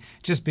UK,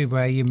 just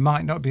beware, you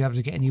might not be able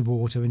to get any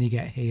water when you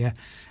get here.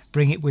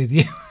 Bring it with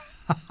you.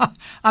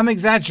 I'm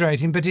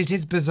exaggerating, but it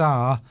is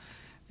bizarre.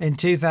 In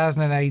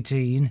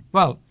 2018,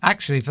 well,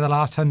 actually for the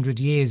last 100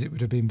 years it would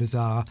have been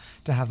bizarre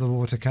to have the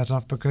water cut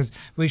off, because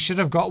we should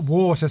have got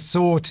water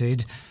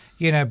sorted,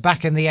 you know,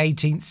 back in the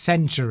 18th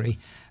century.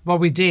 Well,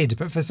 we did,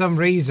 but for some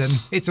reason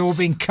it's all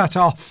been cut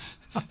off.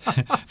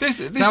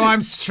 So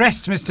I'm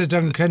stressed, Mr.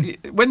 Duncan.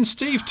 When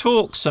Steve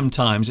talks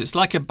sometimes, it's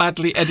like a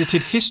badly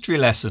edited history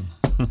lesson.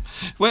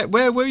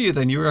 Where were you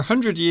then? You were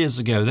 100 years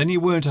ago. Then you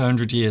weren't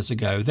 100 years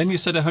ago. Then you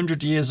said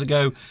 100 years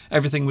ago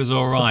everything was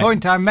all right. The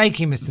point I'm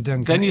making, Mr.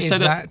 Duncan, Then you is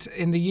said that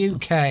in the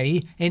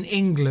UK, in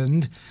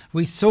England,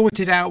 we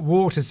sorted out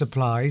water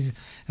supplies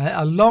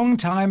a long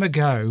time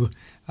ago,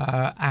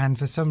 and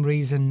for some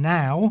reason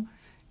now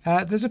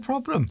there's a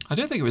problem. I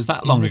don't think it was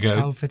that long in the ago.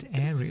 Telford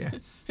area.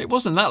 It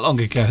wasn't that long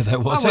ago, though,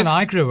 was Well, it? when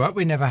I grew up,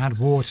 we never had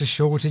water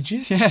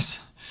shortages. Yes.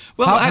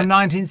 Well, Apart from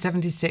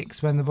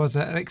 1976, when there was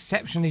an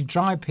exceptionally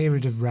dry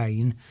period of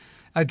rain,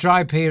 a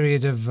dry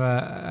period of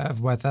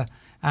weather,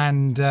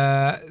 and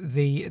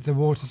the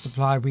water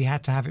supply, we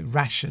had to have it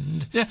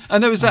rationed. yeah,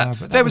 and there was that.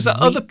 But There was that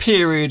other weeks.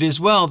 period as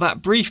well.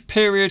 That brief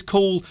period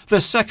called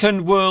the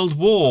Second World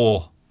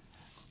War.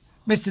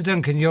 Mr.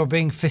 Duncan, you're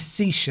being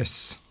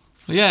facetious.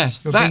 Yes,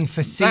 You're being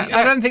facetious.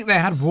 I don't think they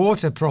had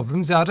water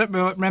problems. I don't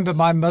remember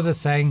my mother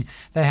saying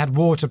they had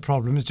water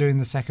problems during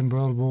the Second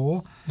World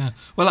War. Yeah.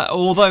 Well,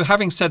 although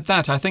having said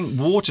that, I think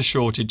water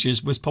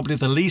shortages was probably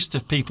the least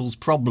of people's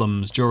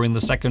problems during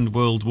the Second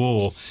World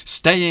War.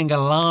 Staying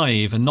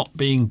alive and not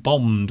being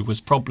bombed was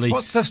probably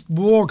What's the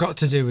war got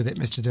to do with it,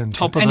 Mr. Duncan?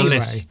 top of the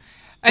list.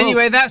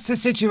 Anyway, that's the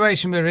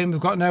situation we're in. We've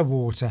got no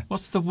water.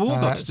 What's the war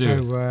got to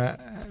do? So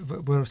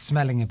we're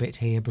smelling a bit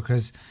here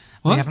because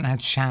What? we haven't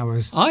had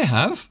showers. I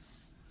have.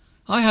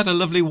 I had a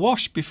lovely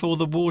wash before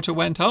the water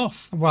went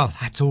off. Well,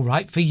 that's all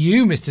right for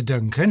you, Mr.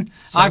 Duncan.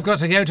 I've got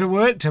to go to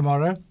work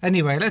tomorrow.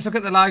 Anyway, let's look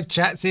at the live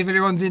chat, see if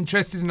anyone's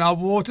interested in our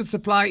water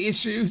supply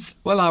issues.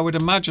 Well, I would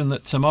imagine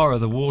that tomorrow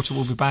the water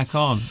will be back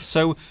on.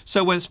 So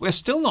we're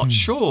still not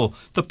sure.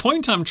 The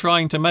point I'm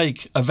trying to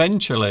make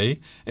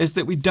eventually is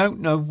that we don't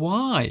know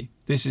why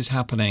this is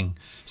happening.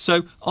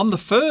 So on the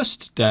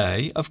first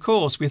day, of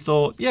course, we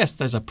thought, yes,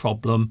 there's a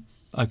problem.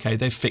 Okay,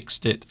 they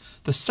fixed it.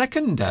 The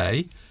second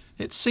day,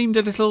 it seemed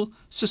a little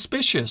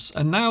suspicious.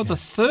 And now the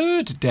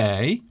third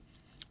day,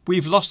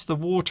 we've lost the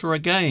water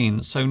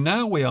again. So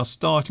now we are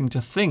starting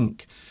to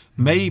think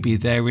maybe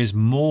there is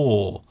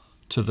more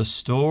to the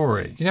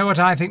story. You know what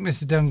I think,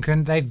 Mr.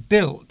 Duncan? They've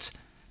built,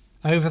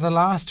 over the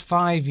last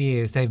 5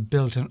 years, they've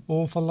built an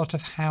awful lot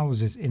of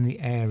houses in the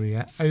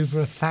area, over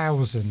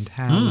 1,000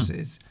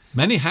 houses.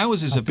 Many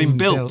houses have been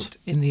built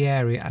in the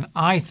area. And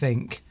I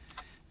think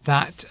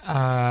that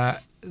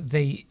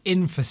the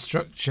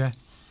infrastructure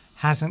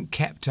hasn't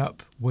kept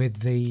up with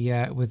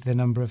the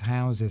number of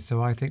houses.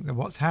 So I think that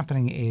what's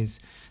happening is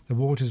the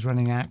water's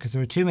running out because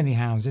there are too many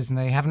houses and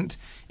they haven't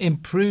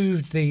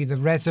improved the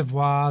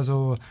reservoirs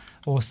or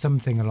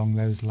something along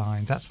those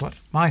lines. That's what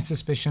my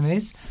suspicion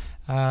is,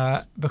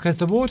 because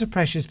the water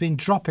pressure's been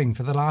dropping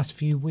for the last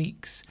few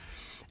weeks.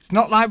 It's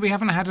not like we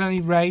haven't had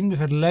any rain. We've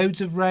had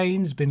loads of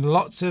rain. There's been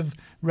lots of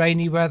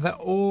rainy weather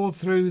all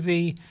through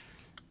the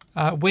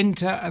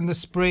winter and the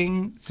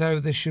spring, so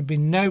there should be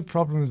no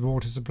problem with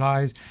water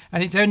supplies.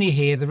 And it's only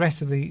here, the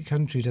rest of the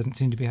country doesn't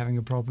seem to be having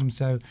a problem.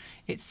 So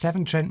it's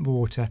Severn Trent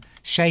Water.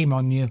 Shame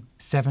on you,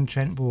 Severn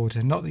Trent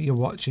Water. Not that you're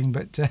watching,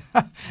 but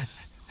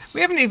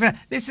We haven't even.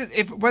 This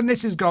is when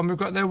this is gone, we've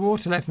got no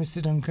water left,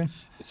 Mr. Duncan.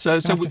 So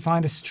We have to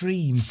find a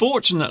stream.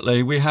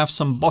 fortunately, we have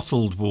some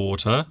bottled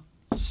water.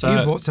 So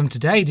You bought some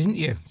today, didn't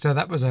you? So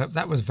that was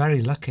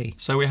very lucky.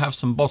 So we have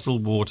some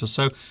bottled water.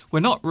 So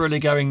we're not really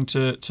going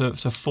to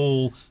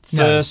fall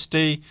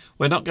thirsty.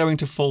 We're not going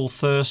to fall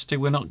thirsty.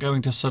 We're not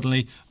going to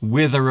suddenly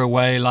wither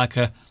away like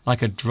a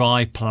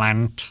dry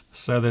plant.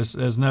 So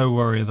there's no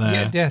worry there.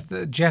 Yeah, yes.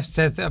 Jeff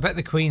says that I bet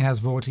the Queen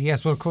has water.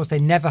 Yes, well, of course, they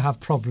never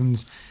have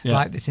problems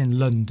like this in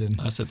London.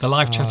 That's it. The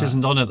live chat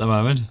isn't on at the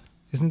moment.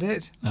 Isn't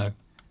it? No.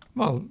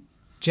 Well,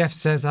 Jeff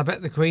says, I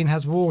bet the Queen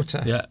has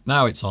water. Yeah,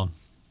 now it's on.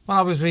 Well,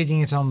 I was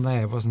reading it on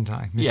there, wasn't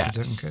I, Mr.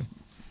 Yes. Duncan?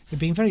 You're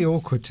being very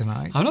awkward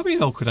tonight. I'm not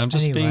being awkward. I'm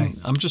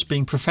just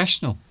being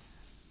professional.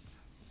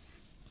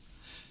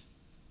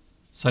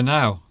 So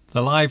now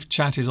the live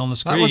chat is on the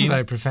screen. That wasn't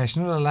very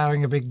professional,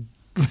 allowing a big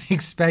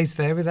space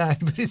there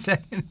without anybody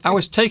saying. I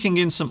was taking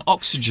in some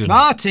oxygen.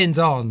 Martin's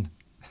on.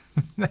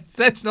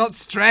 Let's not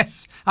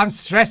stress. I'm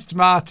stressed,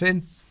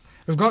 Martin.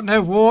 We've got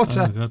no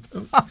water. Oh,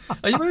 God.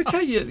 Are you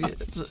okay?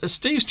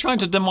 Steve's trying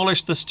to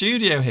demolish the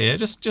studio here.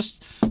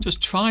 Just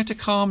try to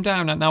calm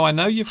down. Now I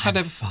know you've had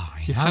a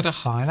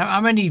fine.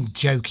 I'm only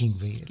joking,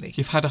 really.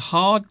 You've had a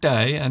hard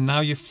day, and now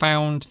you've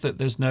found that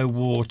there's no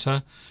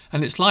water,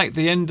 and it's like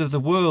the end of the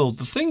world.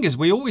 The thing is,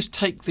 we always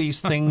take these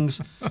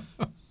things.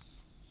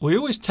 We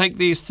always take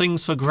these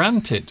things for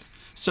granted.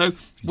 So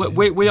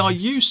we are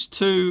used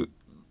to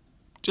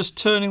just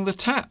turning the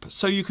tap.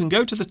 So you can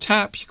go to the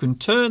tap, you can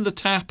turn the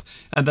tap,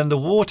 and then the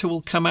water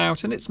will come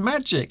out, and it's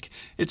magic.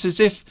 It's as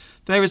if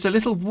there is a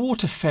little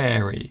water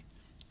fairy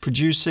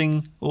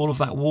producing all of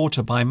that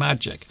water by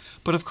magic.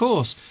 But of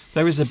course,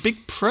 there is a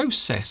big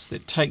process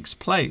that takes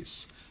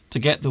place to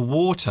get the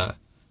water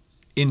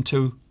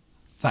into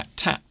that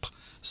tap.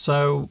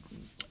 So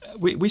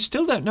we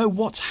still don't know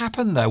what's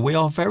happened there. We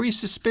are very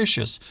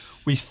suspicious.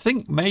 We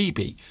think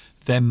maybe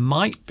there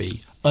might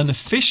be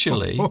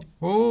unofficially...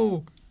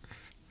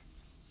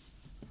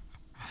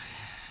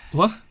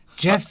 What?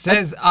 Jeff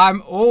says,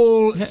 I'm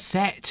all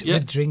set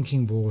with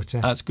drinking water.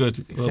 That's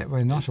good. Except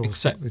we're not all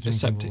set with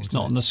drinking water. It's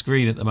not on the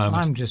screen at the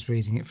moment. I'm just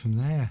reading it from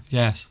there.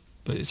 Yes,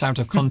 but it's out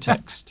of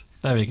context.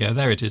 There we go.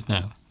 There it is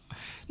now.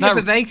 Yeah,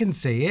 but they can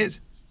see it.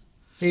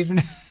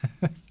 Even,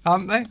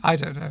 aren't they? I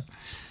don't know.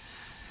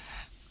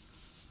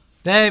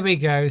 There we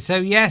go. So,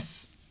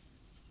 yes.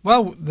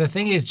 Well, the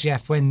thing is,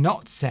 Jeff, we're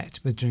not set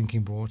with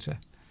drinking water.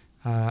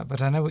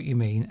 But I know what you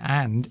mean,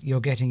 and you're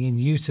getting in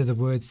use of the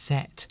word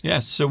set.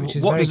 Yes, so which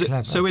is what very does it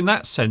clever. so in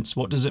that sense,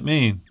 what does it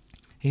mean?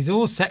 He's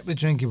all set with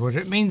drinking water.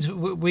 It means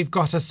we've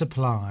got a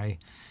supply.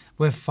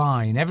 We're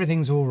fine.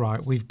 Everything's all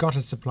right. We've got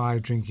a supply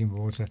of drinking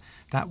water.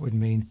 That would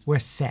mean we're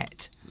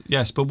set.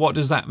 Yes, but what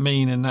does that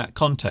mean in that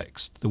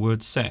context, the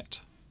word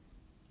set?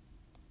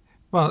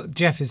 Well,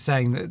 Jeff is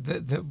saying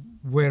that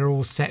we're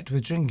all set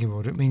with drinking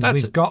water. It means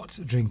we've got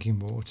drinking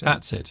water.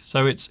 That's it.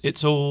 So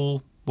it's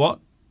all what?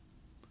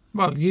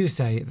 Well, you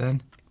say it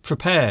then.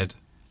 Prepared.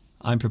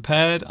 I'm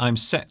prepared. I'm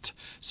set.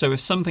 So if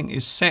something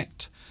is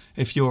set,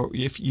 if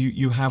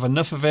you have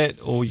enough of it,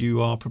 or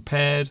you are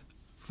prepared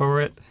for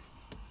it,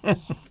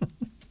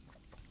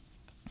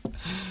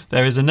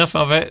 there is enough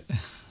of it.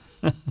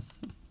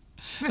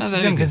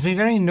 Mr. Duncan's been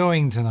very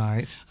annoying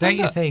tonight, don't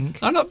you think?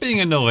 I'm not being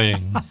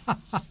annoying.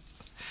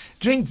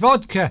 Drink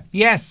vodka.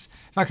 Yes.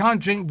 If I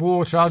can't drink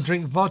water, I'll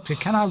drink vodka.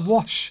 Can I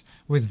wash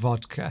with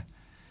vodka?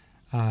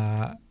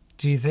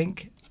 Do you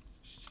think?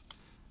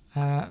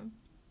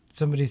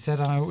 Somebody said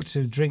I ought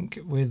to drink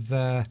with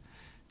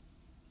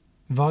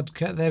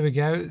vodka. There we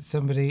go.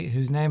 Somebody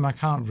whose name I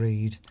can't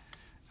read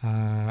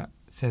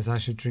says I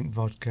should drink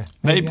vodka.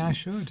 Maybe I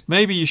should.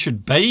 Maybe you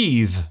should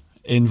bathe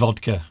in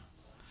vodka,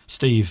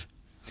 Steve.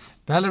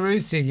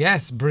 Belarusia,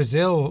 yes.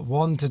 Brazil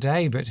won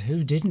today, but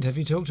who didn't? Have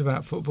you talked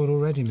about football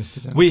already, Mr.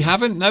 Duncan? We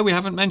haven't. No, we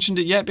haven't mentioned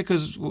it yet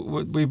because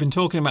we've been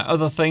talking about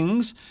other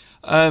things.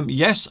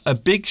 Yes, a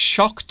big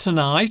shock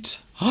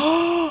tonight.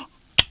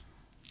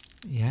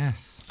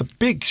 Yes. A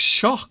big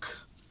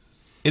shock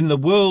in the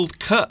World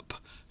Cup.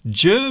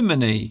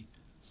 Germany,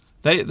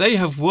 they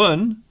have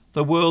won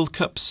the World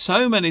Cup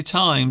so many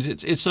times.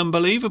 It's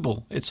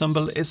unbelievable. It's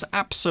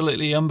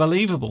absolutely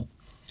unbelievable.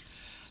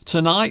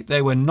 Tonight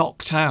they were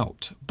knocked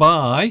out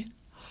by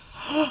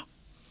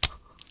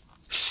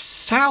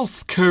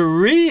South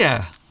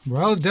Korea.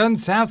 Well done,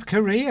 South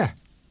Korea.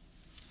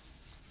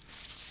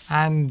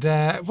 And,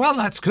 well,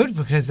 that's good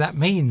because that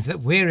means that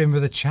we're in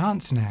with a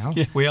chance now.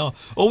 Yeah, we are.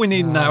 All we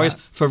need now is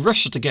for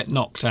Russia to get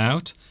knocked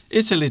out,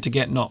 Italy to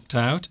get knocked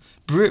out,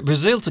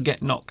 Brazil to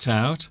get knocked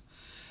out,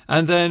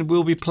 and then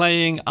we'll be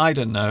playing, I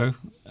don't know,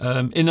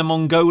 Inner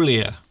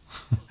Mongolia.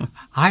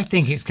 I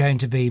think it's going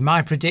to be,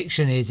 my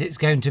prediction is it's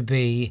going to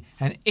be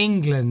an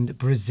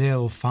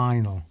England-Brazil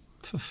final.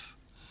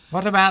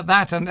 What about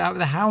that? And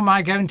how am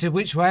I going to,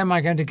 which way am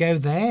I going to go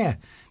there?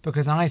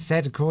 Because I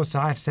said, of course,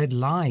 I've said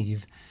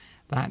live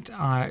that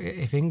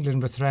if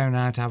England were thrown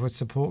out, I would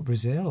support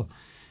Brazil.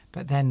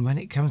 But then when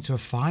it comes to a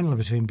final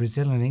between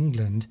Brazil and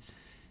England,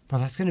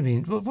 well, that's going to be...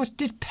 What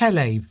did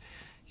Pele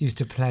used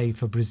to play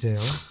for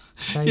Brazil.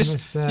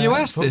 Yes,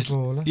 Famous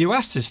footballer. You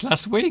asked this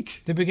last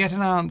week. Did we get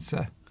an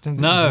answer? Don't think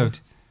No. we did.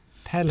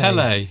 Pele.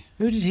 Pele.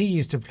 Who did he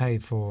used to play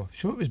for?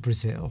 Sure, it was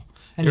Brazil.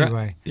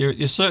 Anyway.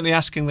 You're certainly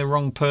asking the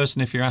wrong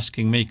person if you're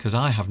asking me, because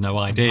I have no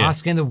idea.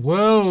 Asking the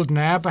world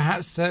now,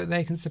 perhaps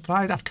they can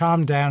supply us. I've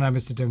calmed down now,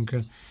 Mr.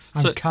 Duncan.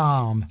 I'm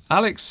calm.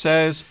 Alex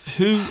says,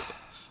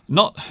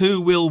 not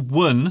who will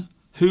win,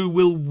 who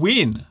will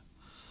win.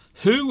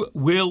 Who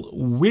will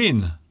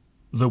win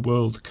the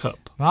World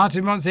Cup?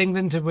 Martin wants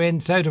England to win,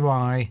 so do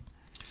I.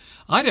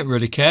 I don't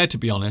really care, to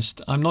be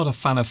honest. I'm not a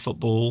fan of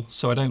football,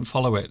 so I don't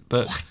follow it.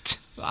 But What?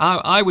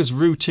 I was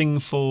rooting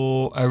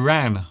for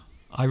Iran.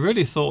 I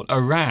really thought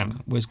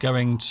Iran was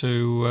going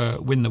to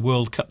win the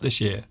World Cup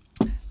this year.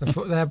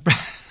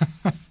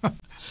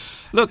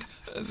 Look,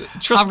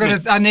 trust me.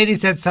 I nearly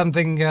said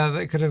something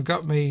that could have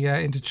got me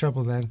into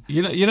trouble then.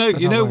 You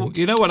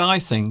know what I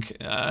think,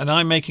 and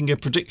I'm making a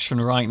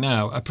prediction right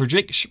now. A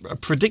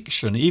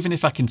prediction. Even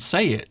if I can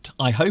say it,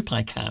 I hope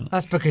I can.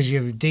 That's because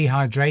you're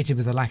dehydrated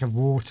with a lack of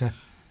water.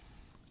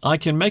 I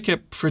can make a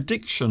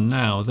prediction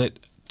now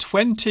that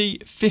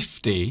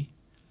 2050,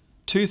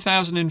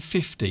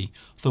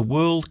 the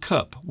World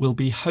Cup will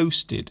be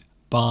hosted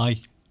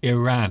by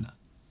Iran.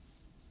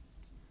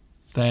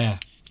 There.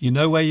 You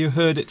know where you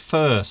heard it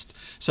first.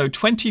 So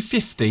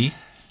 2050,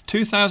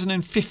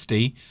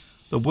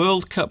 the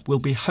World Cup will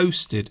be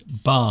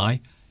hosted by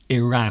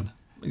Iran.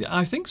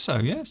 I think so,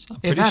 yes.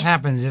 If that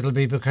happens, it'll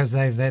be because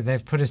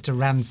they've put us to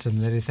ransom,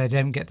 that if they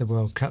don't get the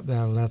World Cup,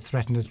 they'll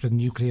threaten us with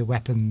nuclear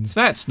weapons.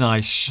 That's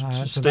nice, So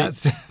Steve.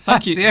 that's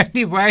the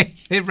only way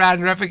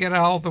Iran are ever going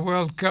to hold the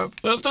World Cup.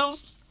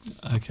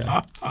 Okay.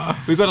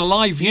 We've got a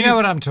live view. You know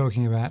what I'm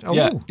talking about. Oh.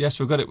 Yeah, yes,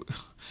 we've got it.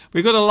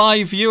 We've got a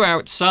live view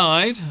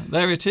outside.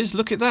 There it is.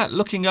 Look at that.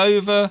 Looking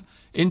over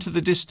into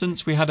the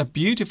distance. We had a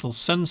beautiful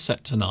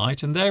sunset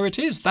tonight, and there it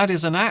is. That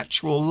is an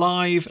actual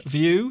live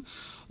view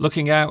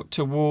looking out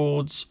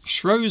towards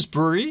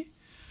Shrewsbury,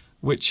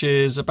 which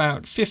is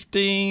about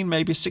 15,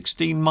 maybe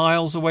 16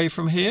 miles away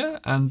from here.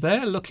 And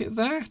there, look at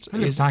that. It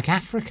looks like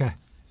Africa.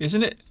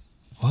 Isn't it?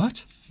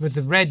 What? With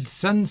the red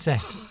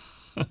sunset.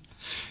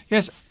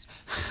 Yes.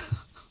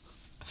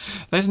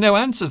 There's no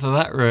answer to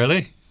that,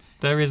 really.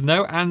 There is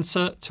no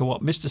answer to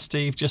what Mr.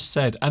 Steve just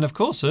said. And of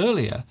course,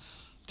 earlier,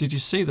 did you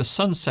see the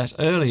sunset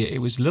earlier?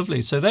 It was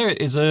lovely. So there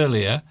it is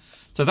earlier.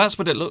 So that's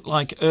what it looked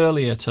like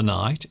earlier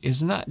tonight.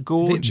 Isn't that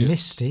gorgeous? It's a bit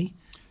misty.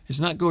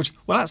 Isn't that gorgeous?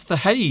 Well, that's the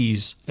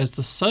haze as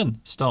the sun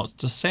starts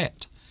to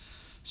set.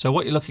 So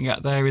what you're looking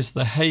at there is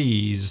the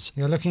haze.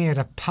 You're looking at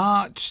a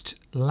parched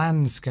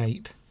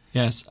landscape.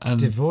 Yes. And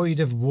devoid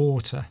of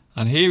water.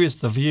 And here is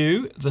the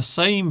view, the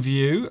same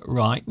view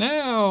right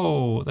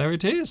now. There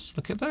it is.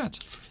 Look at that.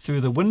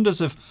 Through the wonders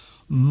of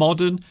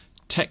modern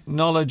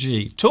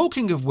technology.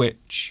 Talking of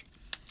which,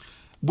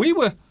 we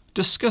were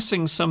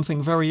discussing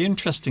something very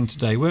interesting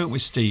today, weren't we,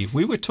 Steve?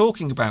 We were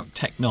talking about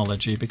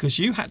technology because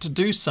you had to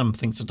do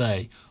something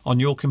today on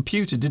your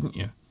computer, didn't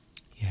you?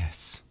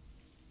 Yes.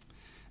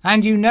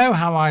 And you know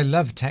how I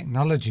love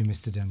technology,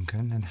 Mr.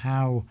 Duncan, and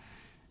how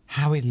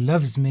it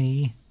loves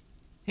me.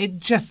 It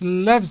just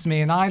loves me,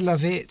 and I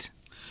love it.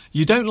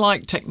 You don't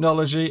like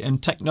technology,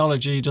 and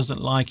technology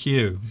doesn't like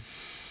you.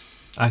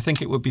 I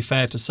think it would be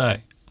fair to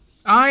say.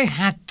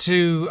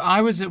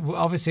 I was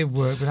obviously at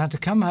work, but I had to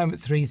come home at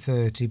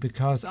 3:30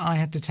 because I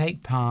had to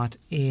take part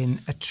in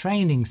a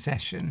training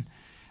session,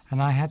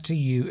 and I had to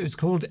use, it was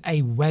called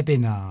a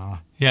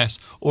webinar. Yes,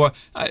 or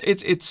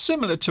it's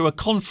similar to a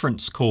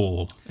conference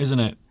call, isn't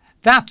it?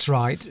 That's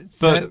right.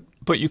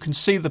 But you can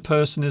see the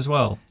person as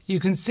well. You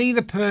can see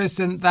the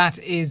person that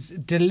is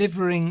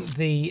delivering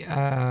the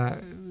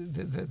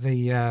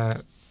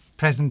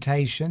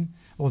presentation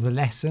or the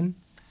lesson,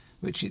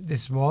 which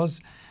this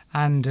was,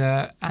 and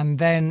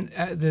then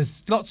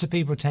there's lots of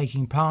people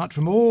taking part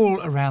from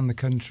all around the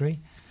country,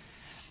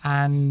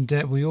 and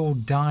we all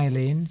dial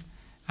in,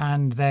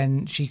 and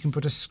then she can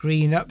put a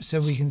screen up so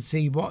we can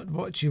see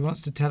what she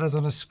wants to tell us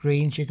on a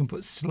screen. She can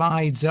put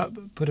slides up,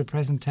 put a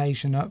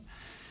presentation up.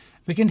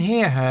 We can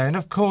hear her, and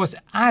of course,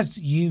 as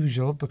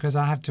usual, because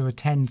I have to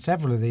attend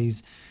several of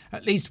these,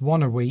 at least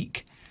one a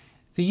week,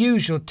 the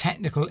usual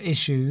technical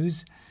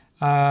issues.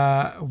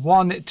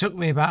 One, it took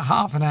me about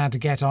half an hour to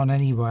get on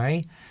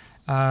anyway,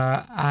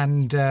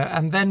 and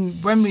then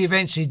when we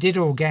eventually did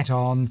all get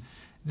on,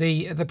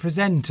 the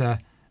presenter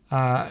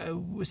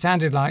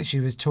sounded like she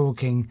was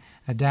talking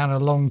down a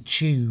long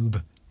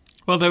tube.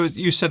 Well,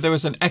 you said there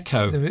was an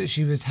echo.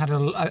 She had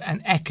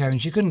an echo,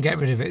 and she couldn't get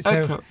rid of it.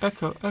 So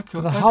echo.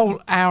 For the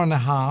whole hour and a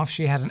half,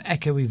 she had an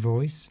echoey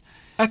voice.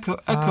 Echo.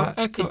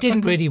 It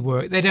didn't really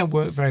work. They don't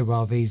work very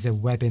well, these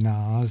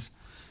webinars.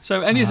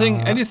 So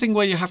anything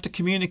where you have to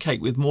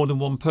communicate with more than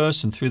one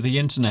person through the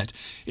internet,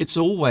 it's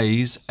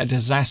always a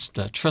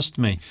disaster, trust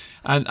me.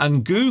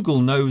 And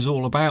Google knows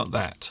all about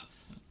that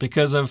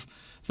because of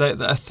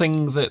a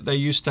thing that they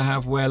used to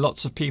have where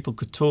lots of people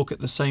could talk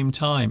at the same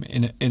time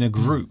in a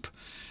group.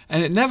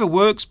 And it never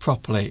works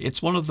properly.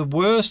 It's one of the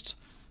worst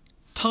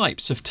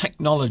types of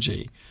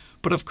technology.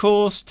 But of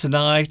course,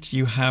 tonight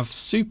you have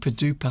super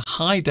duper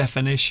high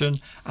definition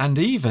and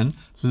even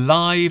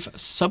live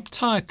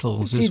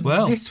subtitles as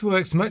well. This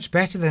works much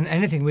better than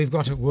anything we've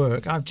got at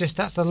work.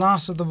 That's the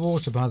last of the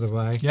water, by the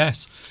way.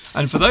 Yes.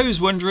 And for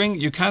those wondering,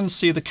 you can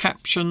see the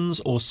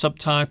captions or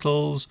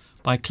subtitles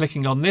by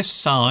clicking on this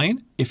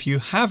sign if you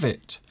have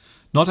it.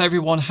 Not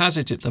everyone has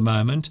it at the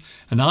moment,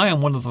 and I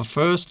am one of the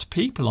first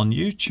people on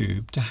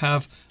YouTube to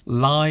have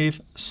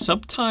live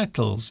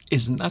subtitles.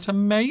 Isn't that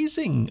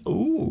amazing?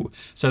 Ooh.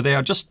 So they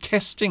are just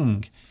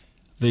testing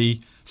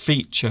the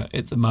feature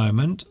at the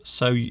moment.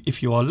 So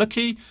if you are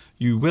lucky,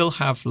 you will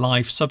have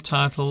live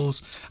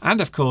subtitles.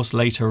 And of course,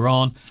 later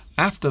on,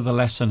 after the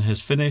lesson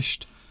has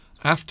finished,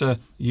 after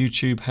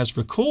YouTube has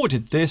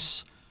recorded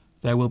this,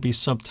 there will be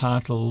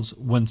subtitles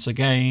once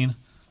again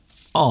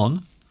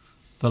on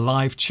the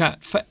live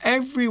chat for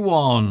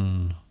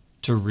everyone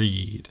to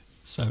read.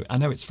 So I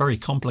know it's very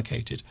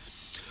complicated,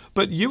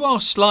 but you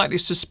are slightly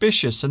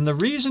suspicious, and the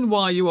reason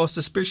why you are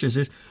suspicious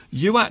is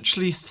you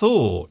actually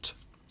thought,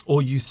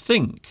 or you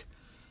think,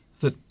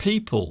 that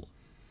people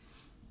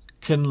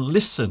can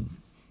listen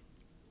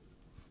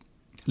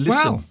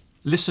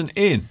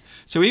in.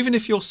 So even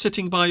if you're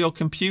sitting by your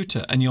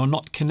computer and you're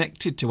not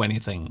connected to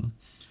anything,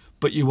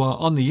 but you are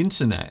on the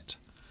internet,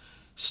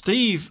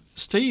 Steve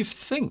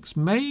thinks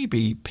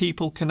maybe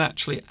people can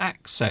actually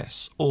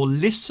access or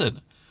listen,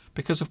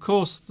 because of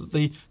course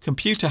the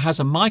computer has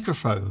a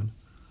microphone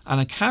and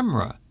a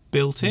camera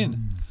built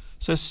in.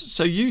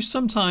 So you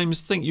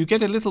sometimes think, you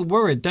get a little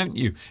worried, don't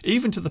you?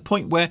 Even to the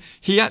point where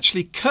he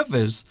actually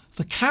covers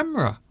the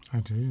camera.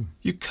 I do.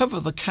 You cover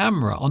the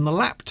camera on the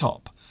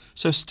laptop.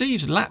 So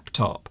Steve's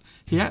laptop,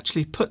 he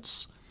actually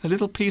puts a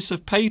little piece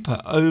of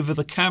paper over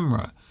the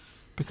camera,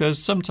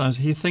 because sometimes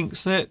he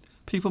thinks that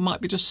people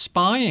might be just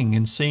spying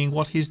and seeing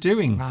what he's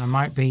doing. I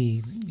might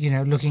be,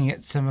 looking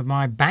at some of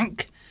my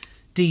bank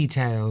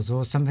details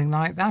or something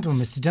like that, or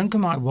Mr.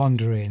 Duncan might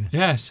wander in.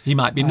 Yes, he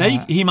might be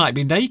he might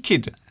be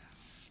naked.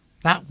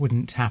 That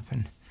wouldn't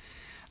happen.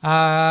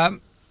 So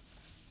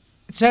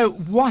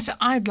what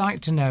I'd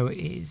like to know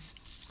is,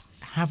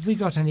 have we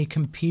got any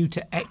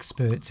computer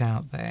experts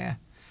out there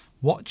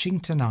watching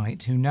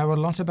tonight who know a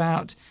lot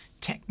about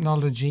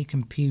technology,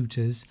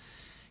 computers?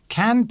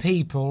 Can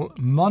people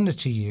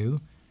monitor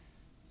you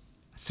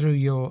through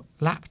your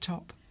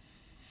laptop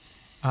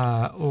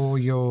or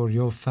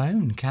your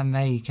phone? Can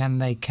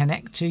they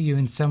connect to you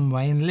in some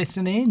way and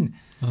listen in?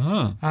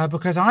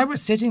 Because I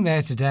was sitting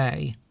there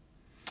today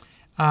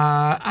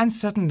and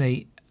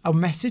suddenly a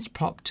message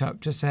popped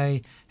up to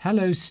say,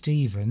 "Hello,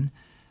 Stephen.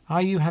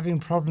 Are you having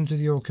problems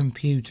with your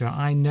computer?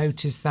 I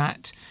noticed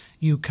that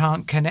you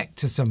can't connect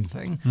to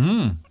something."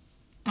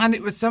 And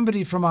it was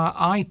somebody from our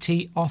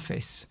IT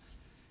office.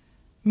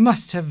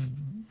 Must have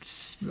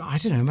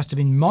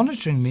been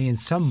monitoring me in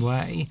some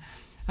way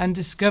and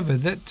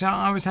discovered that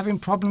I was having a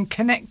problem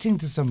connecting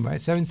to somewhere.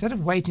 So instead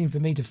of waiting for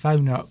me to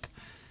phone up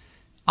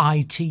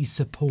IT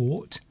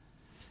support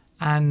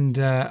and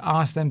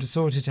ask them to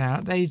sort it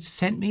out, they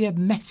sent me a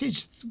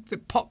message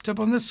that popped up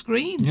on the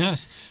screen.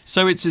 Yes.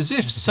 So it's as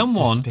if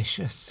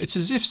Suspicious. it's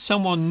as if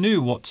someone knew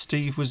what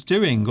Steve was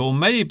doing, or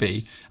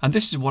maybe, and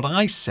this is what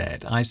I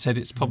said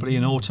it's probably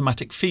an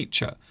automatic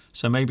feature.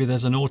 So maybe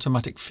there's an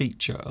automatic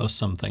feature or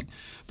something.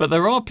 But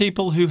there are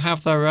people who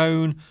have their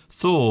own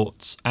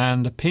thoughts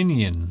and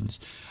opinions.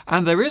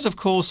 And there is, of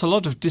course, a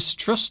lot of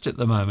distrust at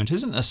the moment,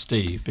 isn't there,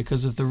 Steve?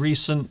 Because of the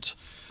recent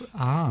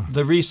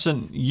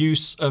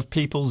use of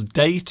people's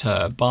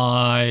data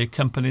by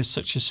companies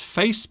such as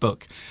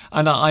Facebook.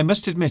 And I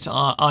must admit,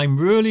 I'm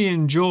really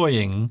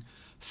enjoying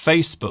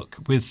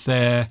Facebook with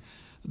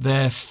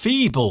their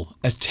feeble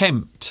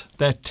attempt,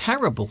 their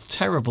terrible,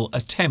 terrible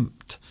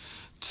attempt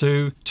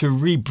to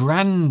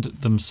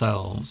rebrand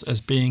themselves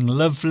as being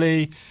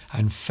lovely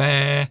and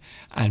fair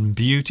and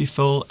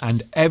beautiful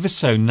and ever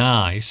so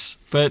nice.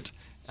 But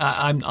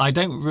I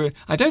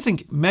don't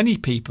think many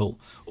people,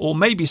 or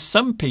maybe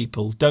some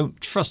people, don't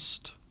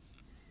trust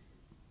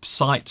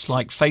sites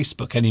like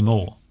Facebook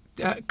anymore.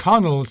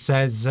 Connell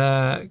says,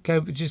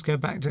 go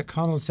back to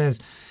Connell says,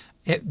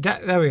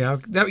 there we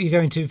are. You're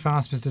going too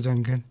fast, Mr.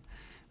 Duncan.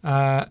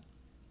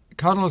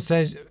 Connell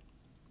says,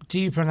 do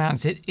you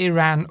pronounce it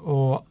Iran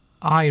or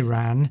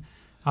Iran?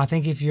 I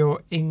think if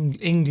you're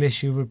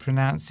English, you would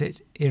pronounce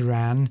it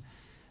Iran.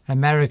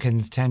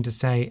 Americans tend to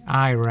say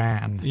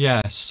Iran.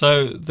 Yes,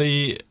 so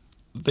the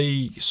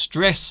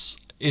stress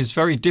is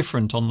very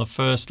different on the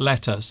first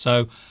letter.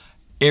 So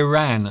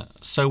Iran.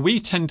 So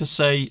we tend to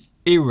say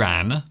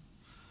Iran.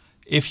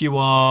 If you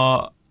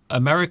are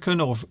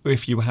American, or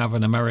if you have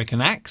an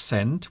American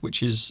accent,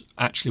 which is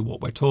actually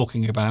what we're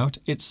talking about,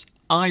 it's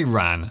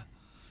Iran.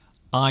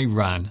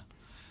 Iran.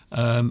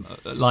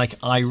 Like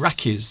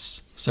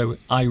Iraqis. So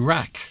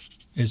Iraq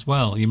as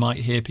well. You might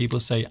hear people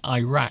say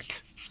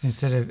Iraq.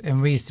 Instead of,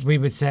 and we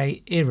would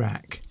say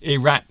Iraq.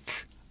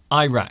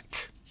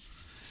 Iraq.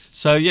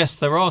 So yes,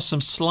 there are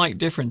some slight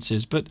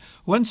differences, but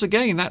once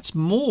again, that's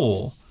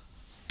more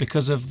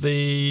because of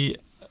the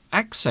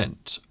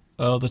accent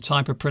or the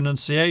type of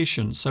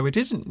pronunciation. So it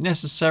isn't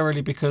necessarily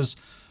because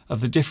of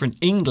the different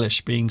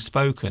English being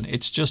spoken.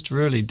 It's just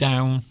really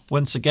down,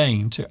 once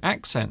again, to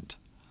accent.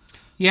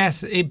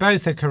 Yes,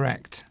 both are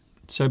correct.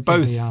 So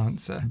both, is the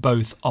answer.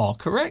 Both are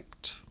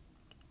correct.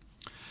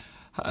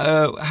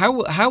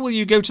 How will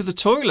you go to the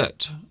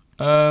toilet?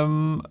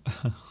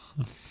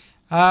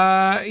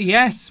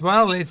 Yes,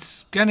 well,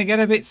 it's going to get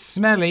a bit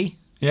smelly.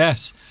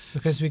 Yes.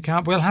 Because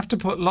we'll have to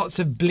put lots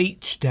of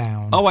bleach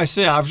down. Oh, I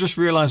see. I've just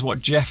realised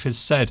what Jeff has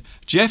said.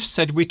 Jeff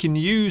said we can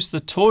use the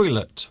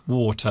toilet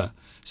water.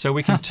 So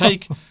we can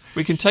take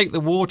the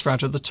water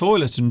out of the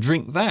toilet and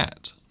drink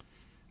that.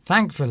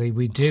 Thankfully,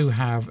 we do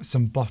have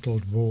some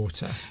bottled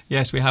water.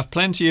 Yes, we have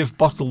plenty of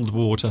bottled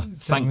water.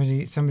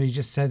 Somebody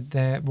just said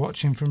they're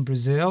watching from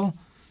Brazil.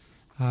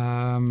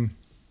 Oh,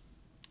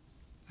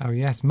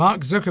 yes.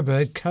 Mark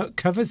Zuckerberg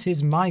covers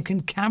his mic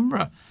and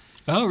camera.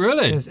 Oh,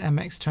 really? It says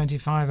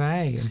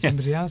MX25A, and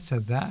somebody else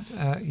said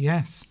that.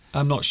 Yes.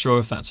 I'm not sure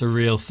if that's a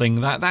real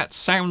thing. That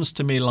sounds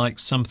to me like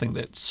something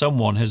that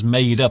someone has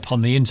made up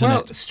on the internet.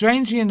 Well,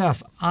 strangely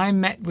enough, I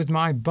met with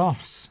my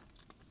boss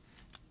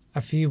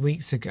a few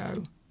weeks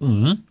ago,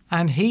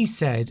 and he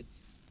said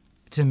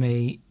to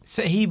me,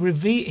 so he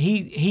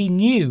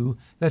knew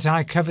that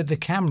I covered the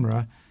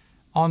camera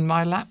on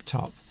my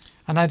laptop,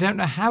 and I don't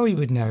know how he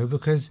would know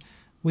because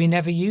we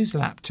never use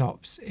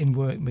laptops in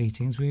work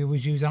meetings. We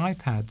always use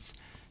iPads.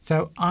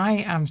 So I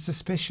am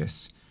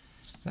suspicious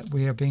that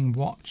we are being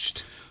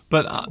watched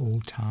at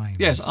all times.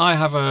 Yes, I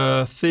have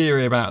a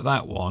theory about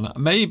that one.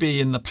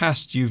 Maybe in the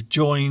past you've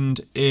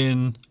joined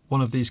in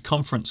one of these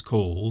conference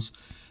calls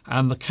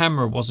and the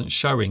camera wasn't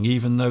showing,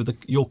 even though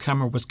your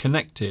camera was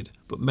connected,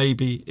 but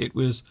maybe it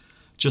was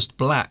just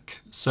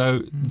black.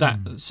 So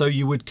so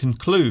you would come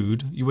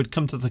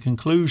to the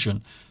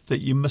conclusion that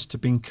you must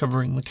have been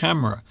covering the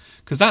camera,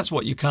 because that's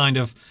what you kind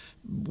of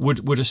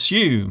would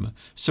assume.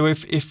 So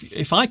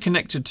if I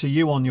connected to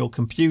you on your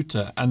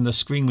computer and the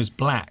screen was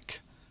black,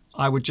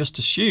 I would just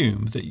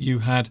assume that you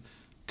had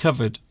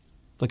covered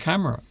the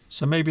camera.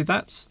 So maybe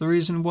that's the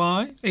reason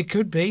why. It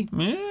could be.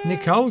 Yeah.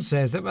 Nicole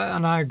says that,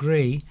 and I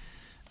agree,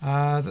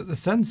 that the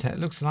sunset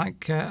looks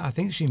like, I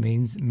think she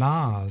means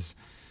Mars.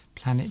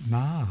 Planet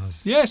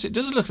Mars. Yes, it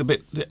does look a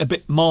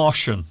bit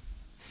Martian.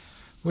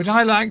 Would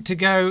I like to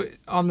go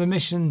on the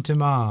mission to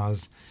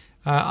Mars?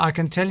 I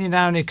can tell you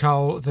now,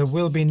 Nicole, there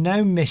will be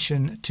no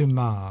mission to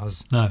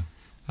Mars. No.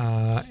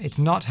 It's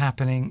not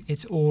happening.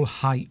 It's all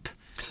hype.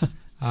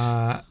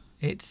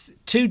 It's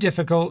too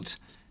difficult.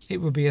 It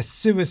would be a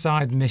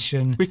suicide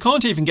mission. We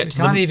can't even get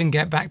even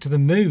get back to the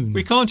moon.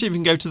 We can't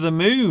even go to the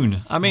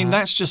moon. I mean,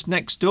 that's just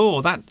next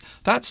door.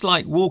 That's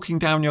like walking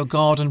down your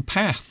garden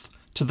path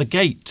to the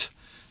gate.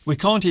 We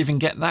can't even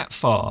get that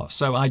far.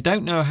 So I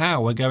don't know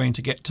how we're going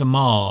to get to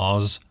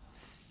Mars.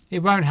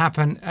 It won't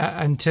happen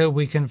until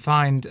we can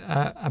find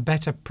a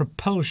better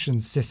propulsion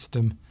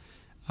system.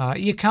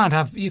 You can't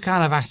have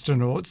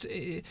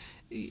astronauts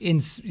in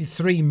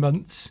 3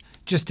 months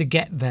just to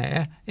get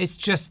there. It's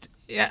just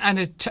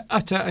an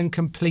utter and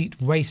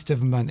complete waste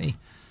of money.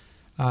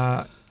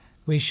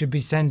 We should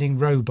be sending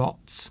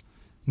robots,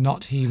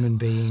 not human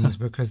beings,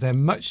 because they're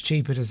much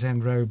cheaper to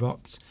send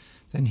robots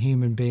than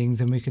human beings,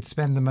 and we could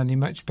spend the money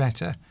much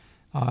better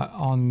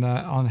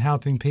on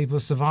helping people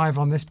survive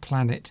on this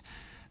planet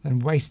than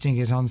wasting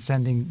it on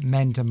sending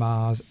men to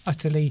Mars.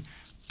 Utterly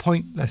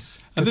pointless.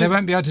 But they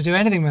won't be able to do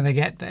anything when they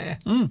get there.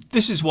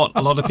 This is what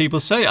a lot of people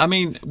say. I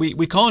mean,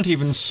 we can't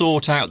even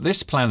sort out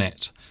this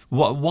planet.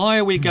 Why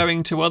are we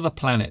going to other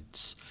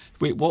planets?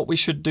 What we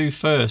should do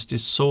first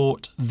is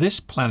sort this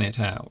planet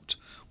out.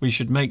 We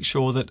should make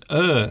sure that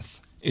Earth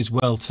is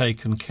well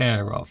taken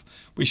care of.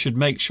 We should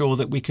make sure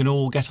that we can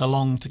all get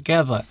along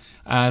together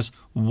as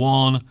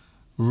one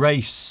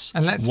race,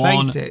 and let's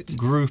one face it,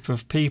 group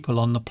of people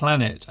on the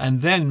planet.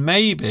 And then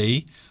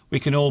maybe we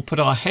can all put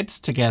our heads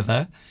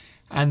together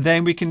and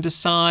then we can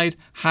decide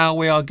how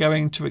we are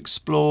going to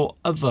explore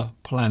other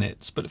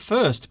planets. But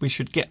first we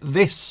should get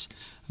this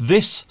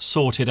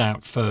sorted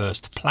out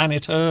first,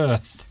 planet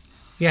Earth.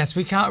 Yes,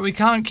 we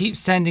can't keep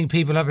sending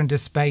people up into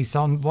space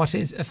on what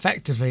is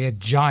effectively a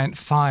giant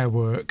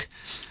firework.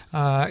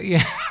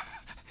 Yeah,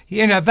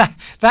 you know,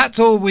 that's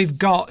all we've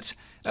got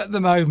at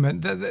the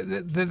moment.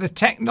 The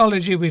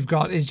technology we've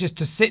got is just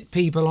to sit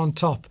people on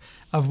top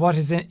of what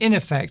is in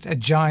effect a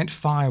giant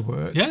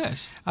firework.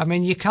 Yes. I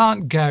mean, you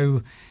can't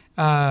go.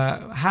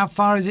 How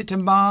far is it to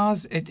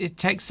Mars? It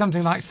takes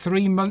something like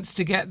 3 months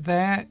to get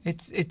there.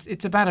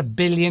 It's about 1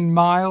 billion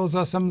miles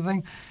or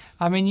something.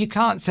 I mean, you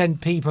can't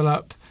send people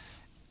up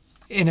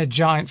in a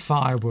giant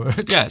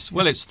firework. Yes,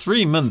 well, it's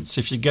 3 months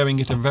if you're going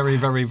at a very,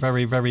 very,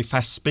 very, very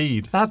fast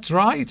speed. That's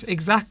right,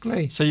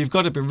 exactly. So you've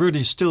got to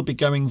really still be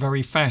going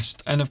very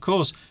fast. And of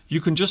course,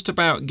 you can just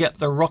about get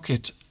the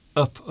rocket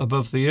up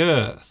above the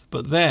Earth,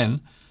 but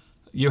then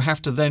you have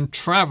to then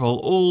travel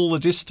all the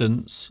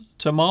distance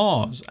to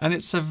Mars. And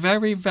it's a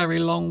very, very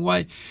long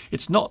way.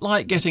 It's not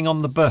like getting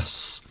on the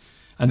bus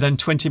and then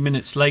 20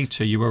 minutes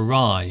later you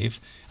arrive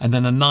and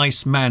then a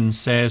nice man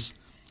says,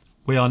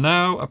 "We are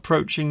now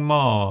approaching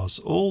Mars.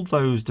 All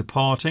those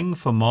departing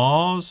for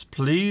Mars,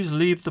 please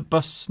leave the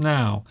bus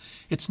now."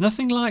 It's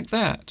nothing like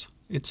that.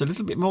 It's a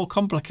little bit more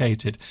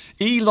complicated.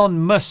 Elon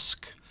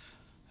Musk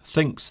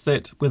thinks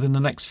that within the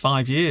next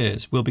 5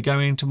 years we'll be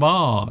going to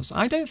Mars.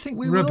 I don't think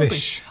we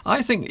Rubbish. will be.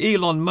 I think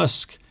Elon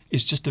Musk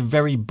is just a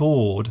very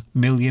bored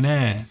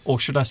millionaire, or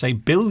should I say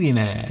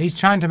billionaire. He's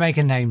trying to make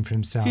a name for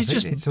himself.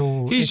 It's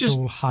all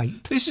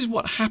hype. This is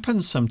what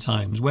happens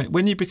sometimes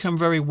when you become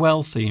very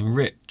wealthy and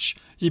rich.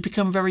 You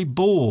become very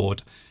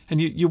bored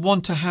and you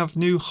want to have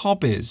new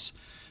hobbies.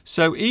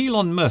 So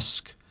Elon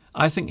Musk,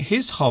 I think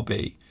his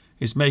hobby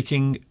is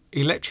making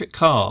electric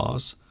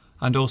cars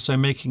and also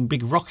making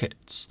big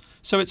rockets.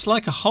 So it's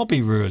like a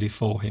hobby really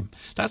for him.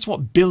 That's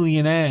what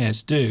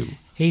billionaires do.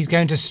 He's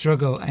going to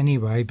struggle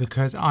anyway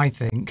because I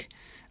think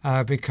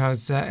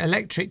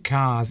electric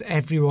cars,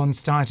 everyone's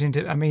starting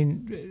to. I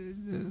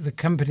mean, the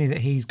company that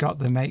he's got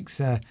that makes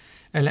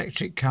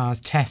electric cars,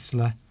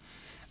 Tesla,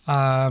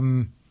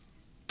 aren't.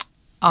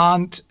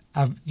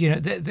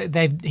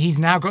 He's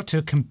now got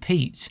to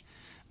compete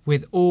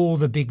with all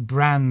the big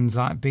brands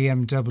like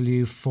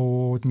BMW,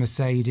 Ford,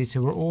 Mercedes,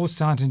 who are all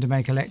starting to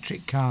make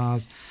electric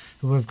cars,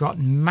 who have got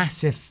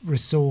massive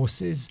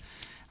resources.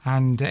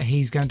 And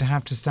he's going to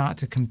have to start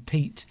to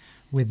compete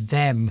with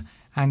them.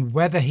 And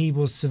whether he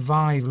will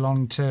survive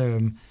long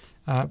term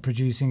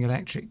producing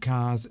electric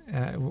cars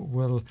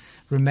will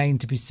remain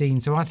to be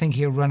seen. So I think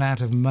he'll run out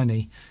of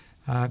money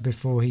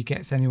before he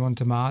gets anyone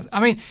to Mars.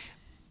 I mean,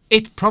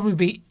 it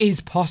probably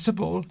is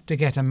possible to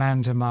get a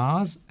man to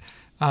Mars.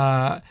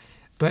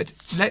 But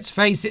let's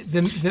face it,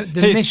 the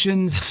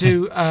missions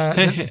to...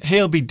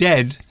 he'll be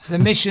dead. The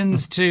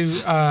missions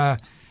to...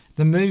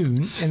 the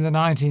moon in the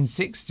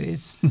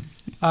 1960s,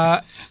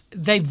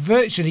 they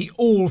virtually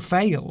all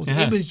failed.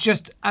 Yes. It was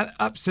just an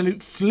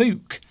absolute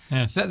fluke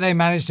that they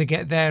managed to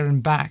get there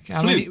and back.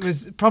 I mean, it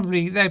was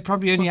they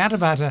probably only had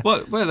about a...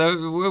 Well,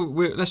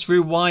 let's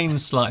rewind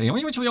slightly.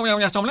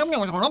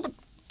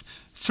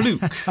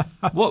 Fluke.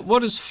 What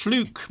does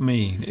fluke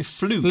mean? If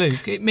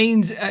fluke, it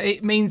means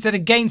that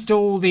against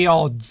all the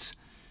odds,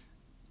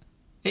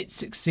 it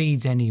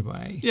succeeds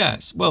anyway.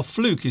 Yes. Well,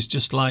 fluke is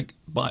just like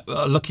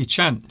a lucky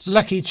chance.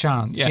 Lucky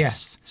chance.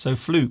 Yes. So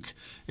fluke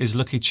is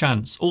lucky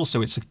chance.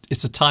 Also,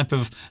 it's a type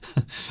of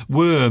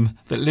worm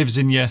that lives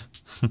in your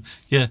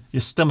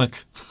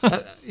stomach.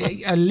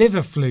 A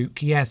liver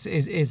fluke, yes,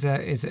 is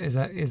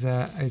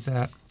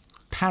a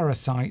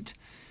parasite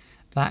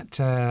that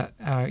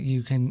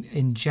you can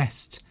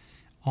ingest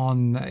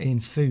in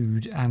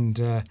food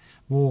and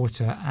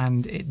water,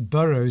 and it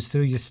burrows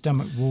through your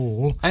stomach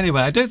wall. Anyway,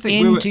 I don't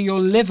think into your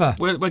liver.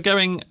 We're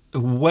going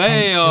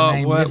way Hence the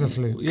name liver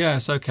fluke.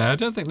 Yes, okay. I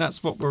don't think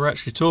that's what we're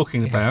actually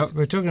talking about.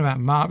 We're talking about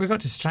Mars. We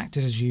got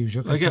distracted as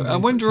usual. Okay, I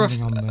wonder if,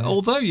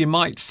 although you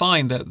might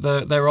find that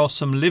there are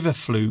some liver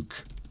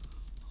fluke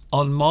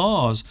on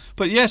Mars,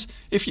 but yes,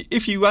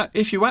 if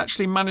you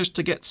actually managed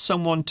to get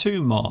someone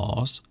to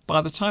Mars,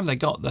 by the time they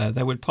got there,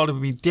 they would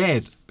probably be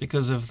dead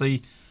because of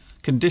the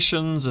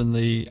conditions and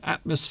the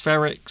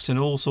atmospherics and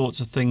all sorts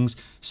of things.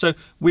 So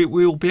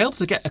we'll be able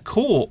to get a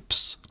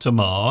corpse to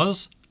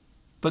Mars,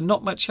 but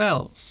not much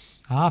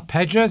else.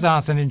 Pedro's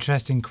asked an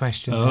interesting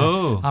question.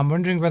 Oh. I'm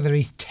wondering whether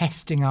he's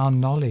testing our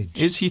knowledge.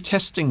 Is he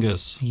testing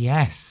us?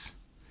 Yes.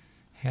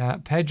 Yeah,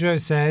 Pedro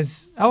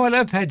says, oh,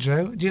 hello,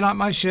 Pedro. Do you like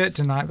my shirt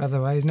tonight, by the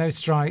way? There's no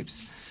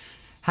stripes.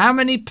 How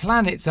many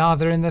planets are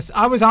there in this?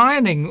 I was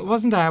ironing,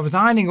 wasn't I? I was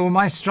ironing all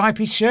my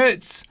stripy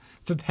shirts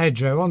for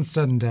Pedro on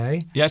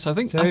Sunday. Yes, I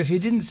think so. If you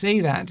didn't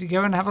see that, you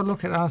go and have a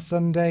look at our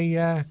Sunday.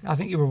 I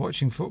think you were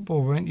watching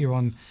football, weren't you,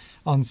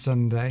 on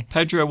Sunday?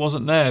 Pedro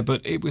wasn't there,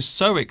 but it was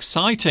so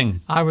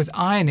exciting. I was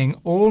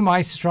ironing all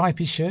my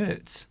stripy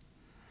shirts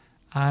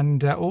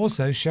and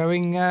also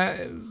showing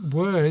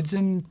words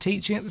and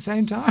teaching at the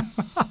same time.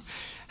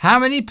 How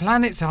many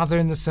planets are there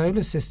in the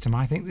solar system?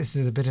 I think this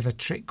is a bit of a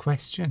trick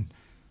question.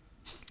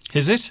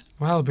 Is it?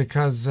 Well,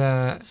 because...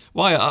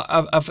 Why?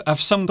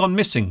 Have some gone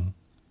missing?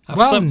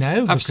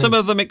 Have some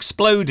of them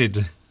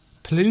exploded?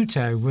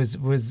 Pluto was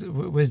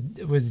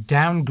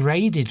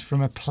downgraded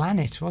from a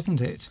planet,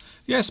 wasn't it?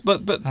 Yes,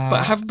 but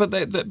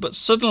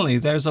suddenly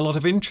there's a lot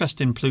of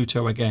interest in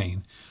Pluto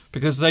again,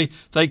 because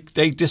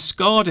they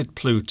discarded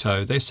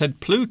Pluto. They said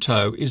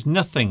Pluto is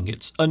nothing;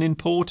 it's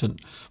unimportant.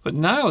 But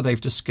now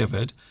they've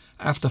discovered,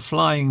 after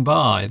flying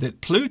by,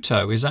 that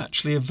Pluto is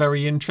actually a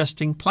very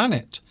interesting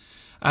planet,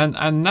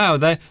 and now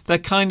they're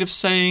kind of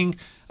saying,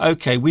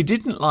 okay, we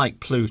didn't like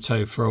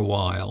Pluto for a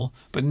while,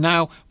 but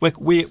now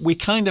we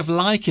kind of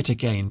like it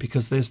again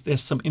because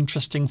there's some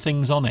interesting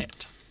things on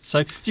it.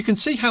 So you can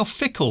see how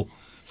fickle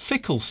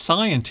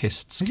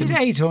scientists can... Is it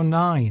 8 or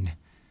 9?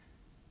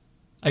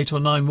 8 or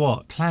 9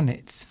 what?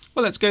 Planets.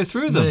 Well, let's go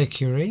through them.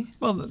 Mercury.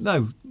 Well,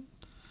 no.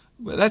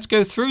 Let's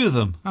go through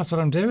them. That's what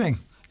I'm doing.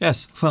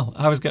 Yes. Well,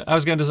 I was going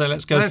to say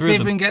let's go through them. Let's see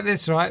if we can get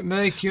this right.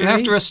 Mercury. We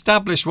have to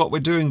establish what we're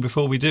doing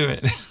before we do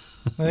it.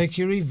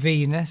 Mercury,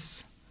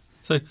 Venus.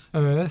 So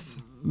Earth,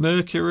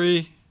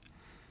 Mercury,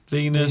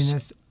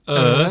 Venus,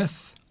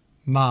 Earth,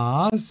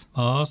 Mars.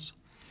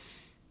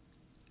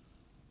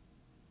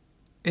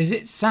 Is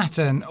it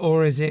Saturn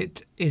or is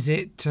it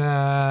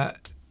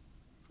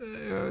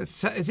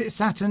Is it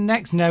Saturn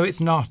next? No, it's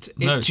not. It's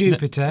No, it's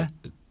Jupiter.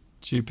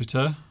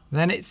 Jupiter.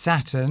 Then it's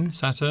Saturn.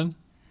 Saturn.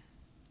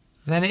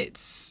 Then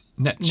it's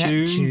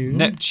Neptune.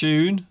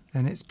 Neptune.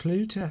 Then it's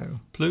Pluto.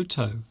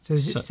 Pluto. So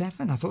is it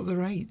 7? I thought there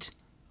were 8.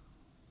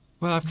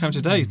 Well, I've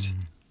counted 8.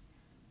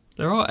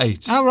 There are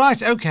 8. Oh,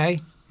 right.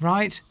 Okay.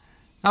 Right.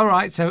 All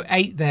right. So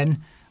 8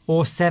 then,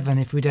 or 7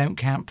 if we don't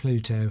count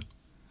Pluto.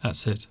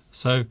 That's it.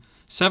 So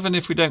 7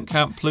 if we don't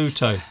count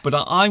Pluto. But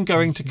I'm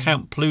going to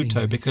count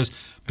Pluto because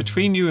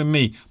between you and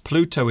me,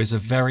 Pluto is a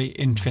very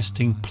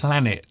interesting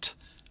planet.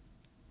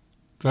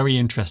 Very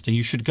interesting.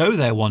 You should go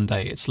there one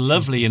day. It's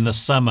lovely in the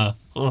summer.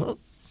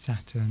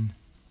 Saturn.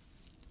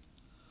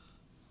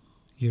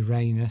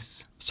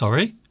 Uranus.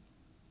 Sorry?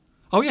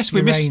 Oh, yes,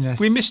 we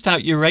missed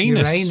out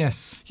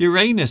Uranus.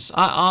 Uranus.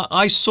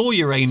 I saw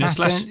Uranus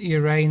Saturn,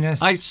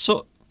 Uranus. I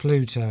saw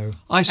Pluto.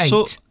 I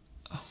saw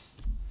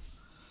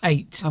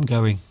 8. I'm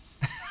going.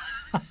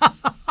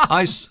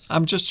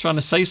 I'm just trying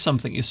to say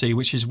something, you see,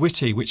 which is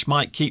witty, which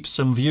might keep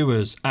some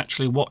viewers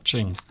actually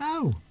watching.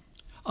 Oh.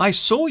 I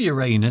saw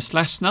Uranus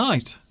last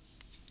night.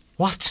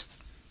 What?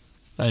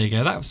 There you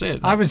go. That was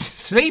it. I was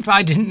asleep.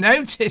 I didn't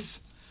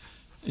notice.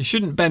 You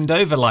shouldn't bend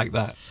over like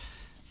that.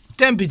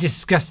 Don't be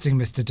disgusting,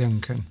 Mr.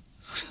 Duncan.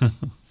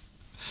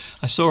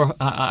 I saw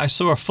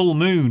a full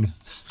moon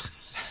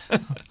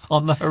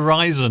on the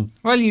horizon.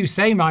 Well, you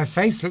say my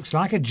face looks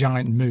like a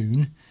giant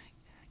moon.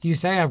 You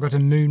say I've got a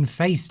moon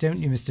face, don't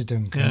you, Mr.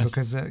 Duncan? Yes.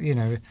 Because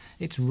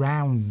it's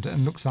round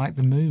and looks like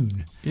the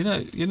moon. You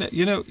know.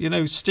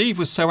 Steve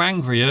was so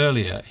angry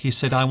earlier. He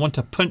said, "I want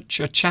to punch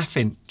a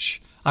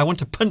chaffinch. I want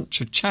to punch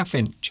a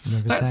chaffinch."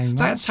 Saying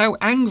that. That's how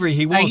angry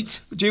he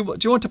was. 8. Do you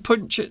want to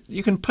punch it?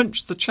 You can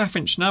punch the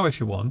chaffinch now if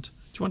you want.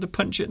 Do you want to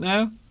punch it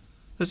now?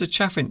 There's a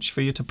chaffinch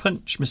for you to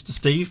punch, Mr.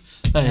 Steve.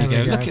 There you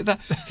go. Look at that.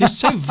 He's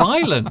so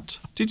violent.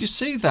 Did you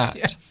see that?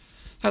 Yes.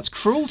 That's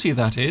cruelty,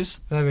 that is.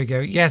 There we go.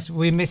 Yes,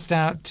 we missed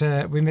out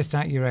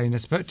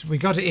Uranus, but we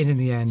got it in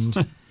the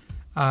end.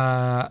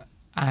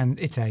 And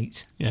it's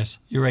 8. Yes,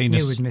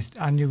 Uranus.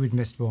 I knew we'd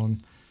missed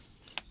one.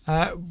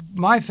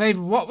 My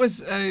favourite, what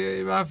was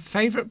our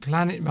favourite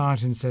planet,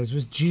 Martin says,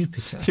 was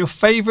Jupiter. Your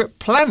favourite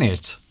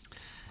planet?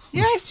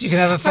 Yes, you can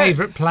have a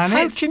favourite planet.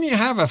 How can you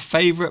have a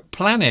favourite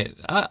planet?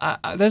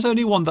 There's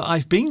only one that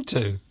I've been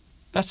to.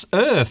 That's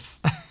Earth.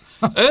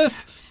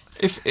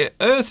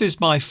 Earth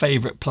is my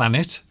favourite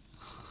planet.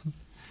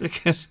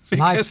 because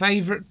my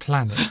favourite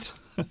planet.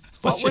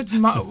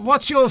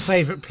 What's your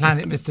favourite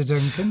planet, Mr.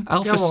 Duncan?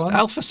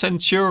 Alpha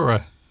Centauri.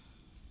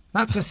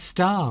 That's a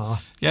star.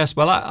 Yes,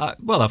 well,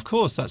 well, of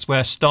course, that's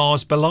where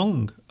stars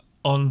belong,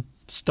 on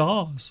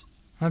stars.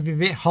 That'd be a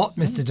bit hot,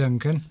 Mr.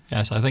 Duncan.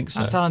 Yes, I think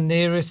so. That's our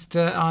nearest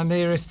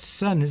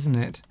sun, isn't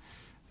it?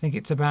 I think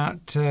it's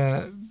about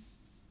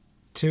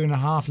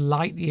 2.5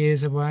 light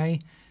years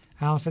away.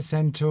 Alpha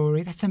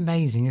Centauri. That's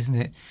amazing, isn't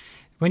it?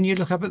 When you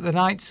look up at the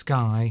night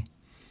sky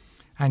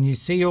and you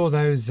see all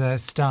those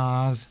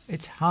stars,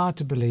 it's hard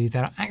to believe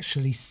they're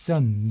actually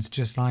suns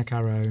just like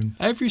our own.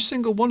 Every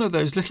single one of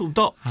those little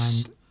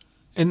dots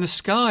in the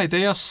sky,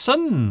 they are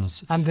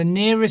suns. And the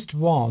nearest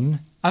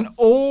one, and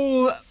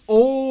all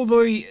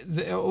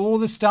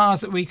the stars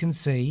that we can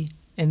see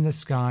in the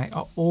sky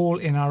are all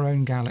in our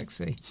own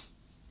galaxy.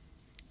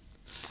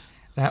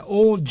 They're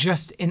all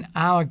just in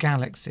our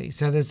galaxy.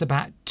 So there's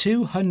about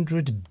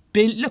 200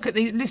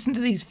 billion. Listen to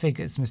these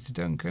figures, Mr.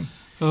 Duncan.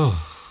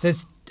 Oh.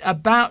 There's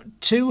about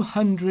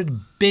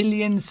 200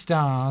 billion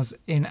stars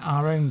in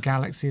our own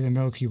galaxy, the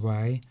Milky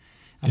Way.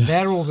 And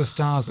they're all the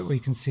stars that we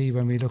can see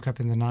when we look up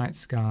in the night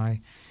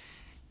sky.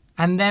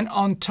 And then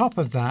on top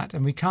of that,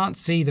 and we can't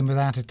see them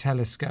without a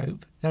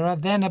telescope, there are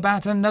then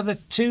about another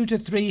 200 to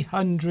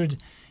 300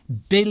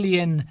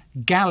 billion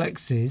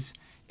galaxies,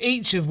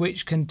 each of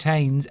which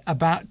contains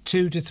about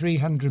 200 to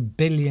 300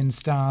 billion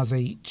stars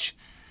each,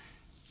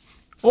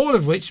 all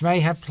of which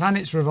may have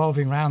planets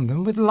revolving around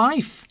them with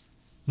life.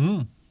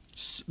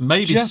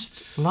 Maybe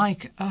just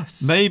like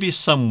us. Maybe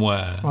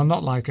somewhere. Well,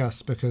 not like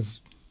us,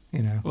 because,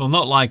 you know. Well,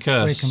 not like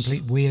us. We're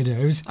complete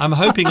weirdos. I'm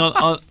hoping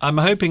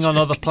on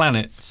other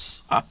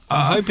planets. I'm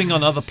hoping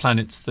on other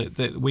planets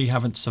that we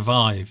haven't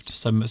survived.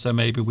 So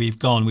maybe we've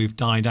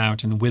died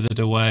out and withered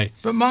away.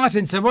 But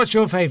Martin, so what's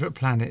your favourite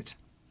planet?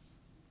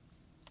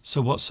 So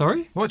what,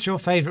 sorry? What's your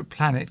favourite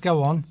planet?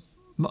 Go on.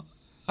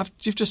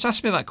 You've just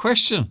asked me that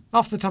question.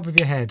 Off the top of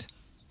your head.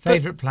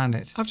 Favourite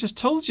planet. I've just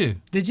told you.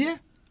 Did you?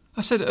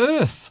 I said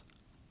Earth.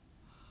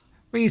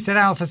 Well, you said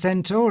Alpha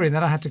Centauri, and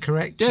then I had to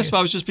correct you. Yes, but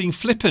I was just being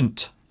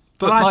flippant.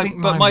 But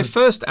well, my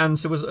first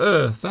answer was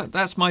Earth.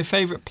 That's my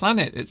favourite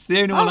planet. It's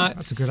the only one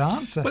that's a good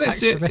answer. Well,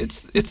 it's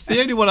the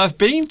only one I've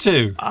been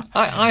to.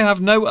 I have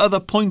no other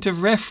point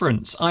of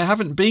reference. I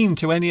haven't been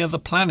to any other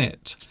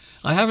planet.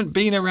 I haven't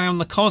been around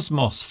the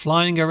cosmos,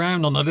 flying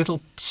around on a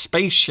little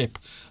spaceship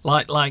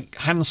like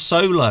Han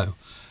Solo.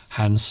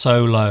 Han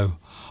Solo.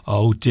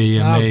 Oh,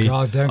 dear me. Oh,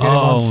 God, don't get him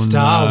on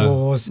Star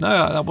Wars.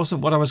 No, that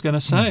wasn't what I was going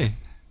to say.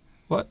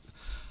 What?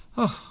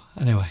 Oh,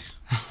 anyway.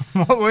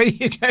 What were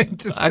you going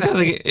to say? I don't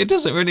think it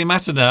doesn't really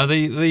matter now.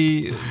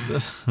 The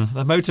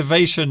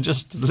motivation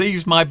just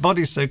leaves my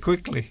body so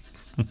quickly.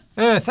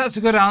 Earth, that's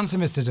a good answer,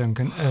 Mr.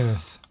 Duncan.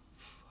 Earth.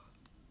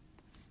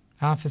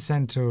 Alpha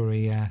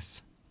Centauri,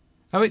 yes.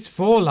 Oh, it's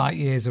 4 light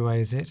years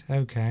away, is it?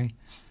 Okay.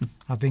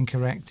 I've been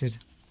corrected.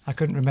 I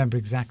couldn't remember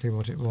exactly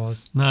what it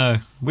was. No,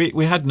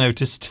 we had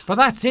noticed. But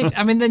that's it.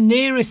 I mean, the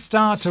nearest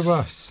star to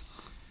us,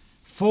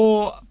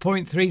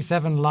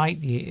 4.37 light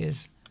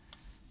years.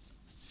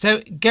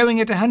 So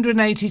going at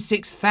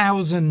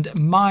 186,000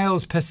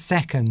 miles per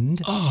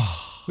second,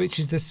 which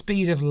is the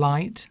speed of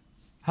light,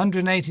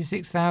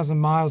 186,000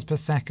 miles per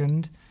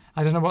second.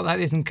 I don't know what that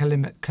is in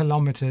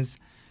kilometres.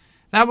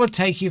 That will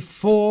take you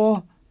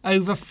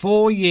over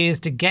 4 years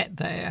to get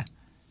there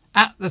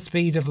at the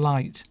speed of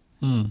light.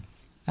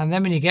 And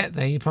then when you get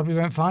there, you probably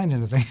won't find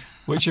anything.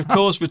 Which, of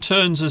course,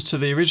 returns us to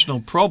the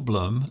original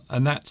problem,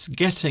 and that's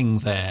getting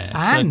there.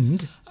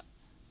 And,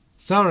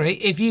 sorry,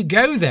 if you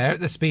go there at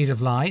the speed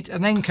of light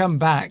and then come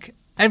back,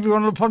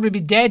 everyone will probably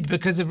be dead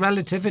because of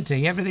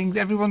relativity.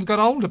 Everyone's got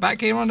older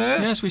back here on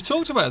Earth. Yes, we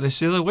talked about this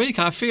the other week.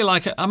 I feel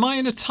like, am I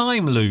in a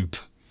time loop?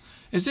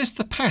 Is this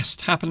the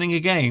past happening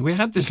again? We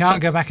had this. You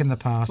can't go back in the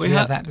past. We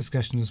had that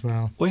discussion as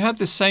well. We had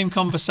this same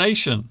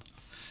conversation.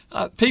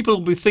 People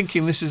will be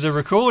thinking this is a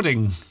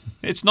recording.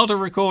 It's not a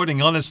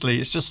recording, honestly.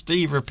 It's just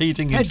Steve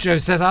repeating it. Pedro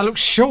says I look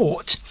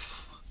short.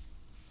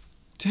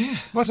 Dear.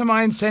 What am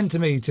I in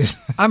centimetres?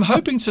 I'm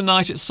hoping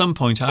tonight at some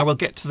point I will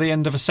get to the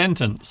end of a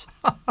sentence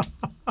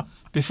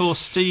before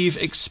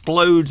Steve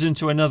explodes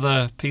into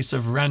another piece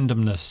of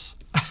randomness.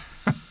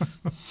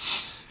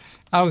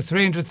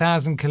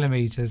 300,000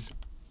 kilometres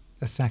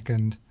a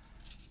second.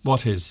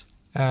 What is?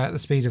 The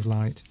speed of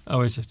light.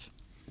 Oh, is it?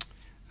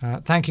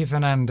 Thank you,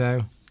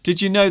 Fernando. Did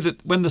you know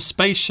that when the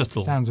space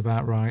shuttle... Sounds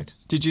about right.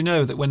 Did you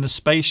know that when the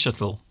space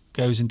shuttle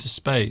goes into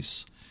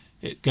space,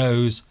 it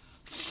goes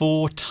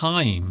 4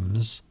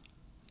 times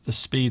the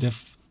speed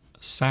of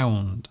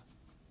sound?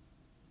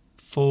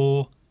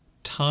 4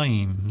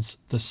 times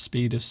the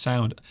speed of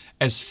sound.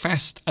 As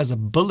fast as a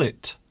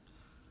bullet.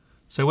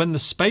 So when the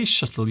space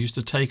shuttle used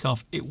to take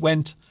off, it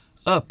went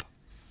up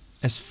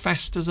as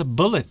fast as a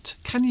bullet.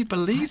 Can you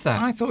believe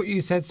that? I thought you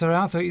said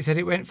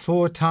it went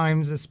 4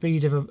 times the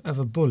speed of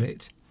a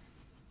bullet.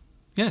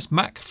 Yes,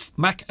 Mach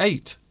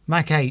 8.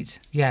 Mach 8,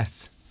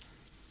 yes.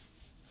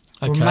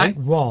 Okay. Well, Mach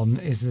 1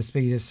 is the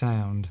speed of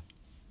sound.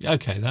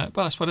 Okay,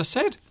 that's what I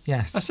said.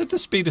 Yes. I said the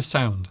speed of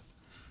sound.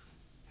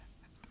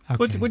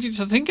 Okay. What did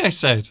you think I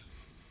said?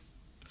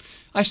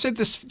 I said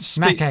the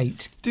speed... Mach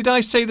 8. Did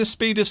I say the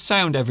speed of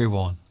sound,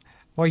 everyone?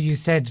 Well, you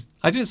said...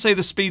 I didn't say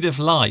the speed of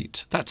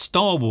light. That's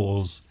Star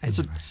Wars.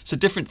 Anyway. It's a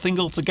different thing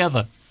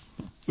altogether.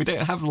 We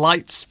don't have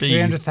light speed.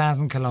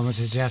 300,000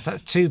 kilometres, yes.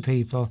 That's 2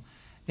 people.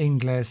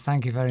 Ingles,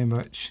 thank you very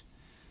much.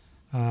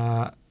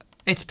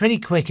 It's pretty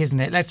quick,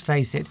 isn't it? Let's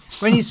face it.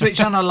 When you switch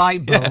on a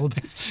light bulb...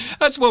 Yeah,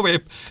 that's what we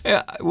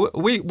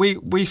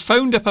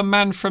phoned up a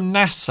man from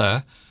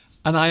NASA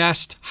and I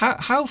asked,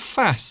 how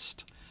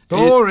fast...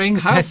 Boring,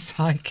 says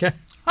Psycho.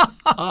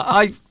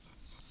 Are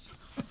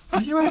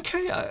you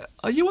okay?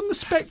 Are you on the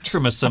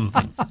spectrum or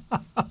something?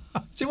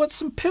 Do you want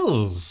some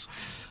pills?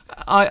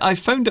 I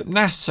phoned up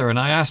NASA and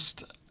I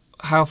asked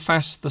how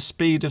fast the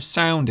speed of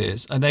sound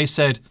is, and they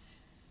said,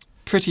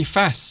 pretty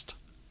fast.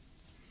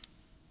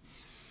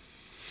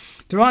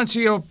 To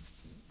answer your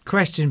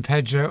question,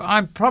 Pedro,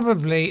 I'm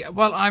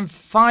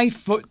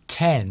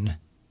 5'10".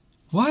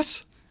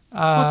 What?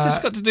 What's this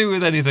got to do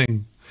with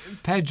anything?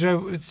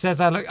 Pedro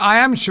says I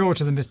am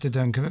shorter than Mr.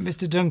 Duncan, but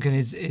Mr. Duncan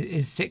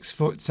is 6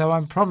 foot, so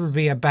I'm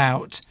probably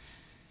about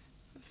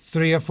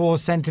 3 or 4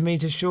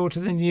 centimetres shorter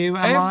than you,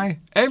 am I?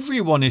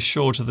 Everyone is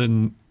shorter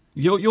than...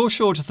 You're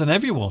shorter than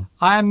everyone.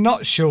 I am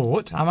not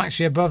short. I'm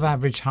actually above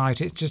average height.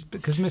 It's just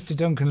because Mr.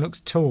 Duncan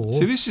looks tall.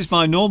 See, this is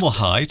my normal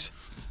height.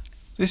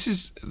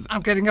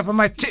 I'm getting up on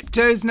my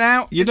tiptoes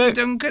now, Mr.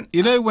 Duncan.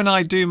 You know, when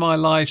I do my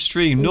live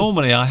stream,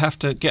 normally I have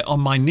to get on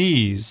my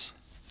knees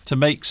to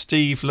make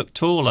Steve look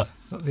taller.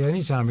 Not the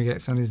only time he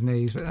gets on his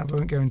knees, but I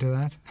won't go into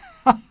that.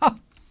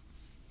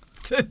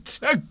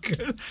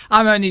 Duncan,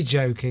 I'm only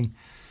joking.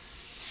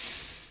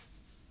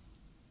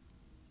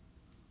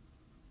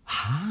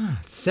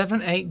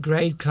 7-8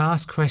 grade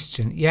class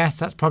question. Yes,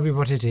 that's probably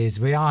what it is.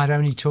 We are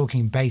only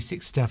talking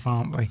basic stuff,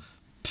 aren't we?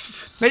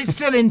 But it's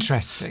still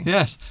interesting.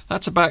 Yes,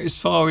 that's about as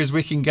far as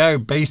we can go,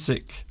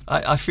 basic.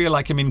 I feel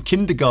like I'm in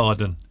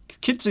kindergarten.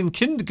 Kids in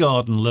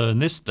kindergarten learn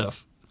this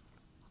stuff.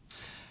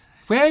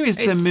 Where is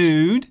the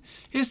moon?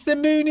 Is the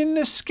moon in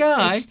the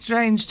sky? It's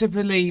strange to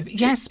believe.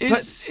 Yes,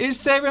 but...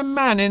 Is there a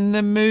man in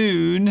the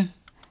moon?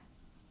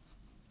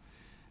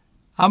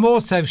 I'm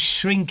also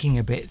shrinking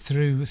a bit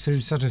through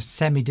sort of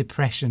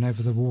semi-depression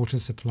over the water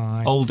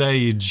supply. Old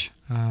age.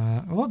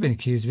 I've been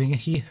accused of being a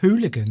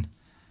hooligan.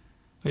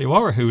 You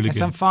are a hooligan.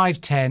 Yes, I'm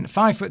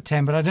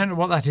 5'10", but I don't know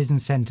what that is in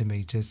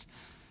centimetres.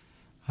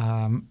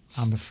 I'm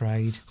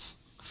afraid.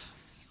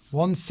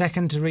 1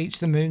 second to reach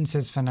the moon,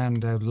 says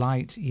Fernando.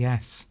 Light,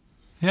 yes.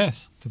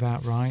 Yes. That's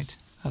about right.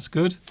 That's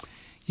good.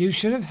 You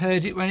should have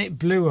heard it when it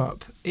blew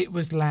up. It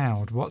was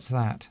loud. What's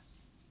that?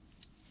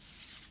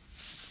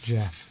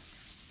 Jeff.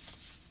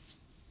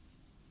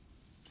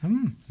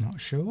 Not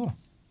sure.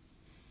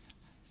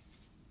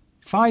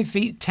 5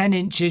 feet 10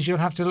 inches. You'll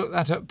have to look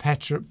that up,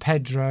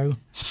 Pedro.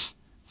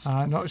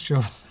 Not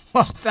sure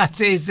what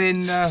that is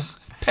in...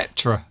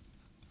 Petra.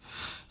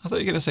 I thought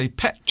you were going to say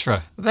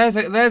Petra.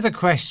 There's a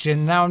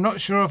question. Now, I'm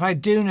not sure if I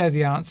do know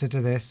the answer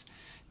to this.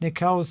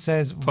 Nicole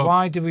says,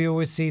 why do we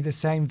always see the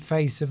same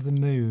face of the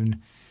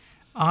moon?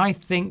 I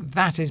think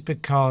that is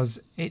because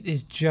it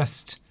is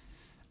just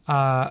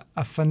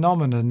a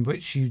phenomenon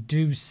which you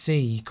do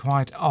see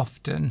quite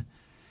often,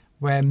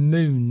 where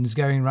moons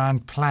going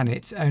around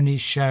planets only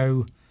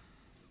show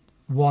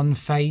one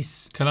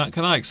face. Can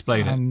I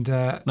explain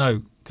it?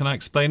 No. Can I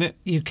explain it?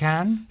 You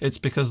can. It's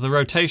because the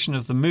rotation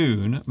of the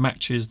moon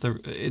matches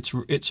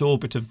its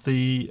orbit of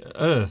the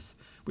Earth,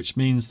 which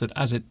means that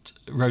as it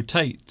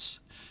rotates,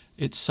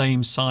 its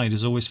same side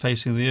is always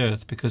facing the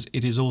Earth because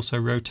it is also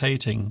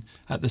rotating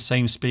at the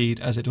same speed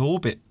as it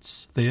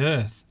orbits the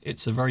Earth.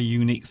 It's a very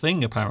unique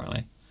thing,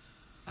 apparently.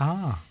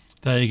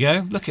 There you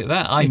go. Look at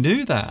that. I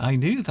knew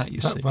that,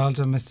 you see. Well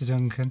done, Mr.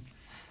 Duncan.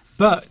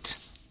 But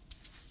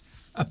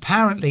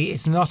apparently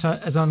it's not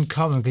as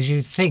uncommon because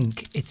you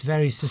think it's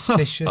very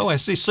suspicious. Oh, I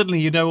see. Suddenly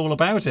you know all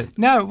about it.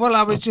 No, well,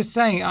 I was just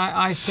saying,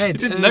 I said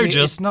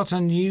it's not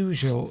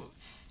unusual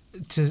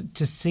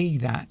to see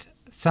that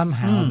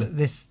somehow, that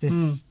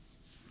this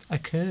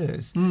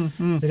occurs.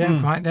 They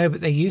don't quite know,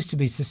 but they used to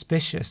be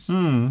suspicious.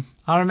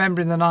 I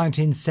remember in the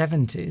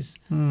 1970s,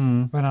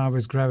 when I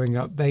was growing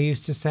up, they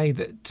used to say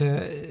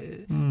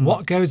that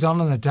what goes on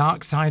the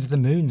dark side of the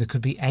moon, there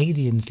could be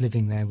aliens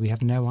living there. We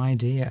have no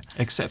idea.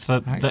 Except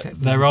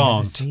there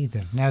aren't. See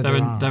them. No, there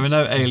aren't. There are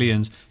no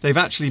aliens. They've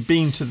actually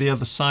been to the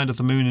other side of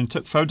the moon and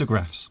took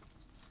photographs.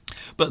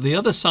 But the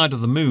other side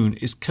of the moon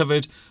is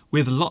covered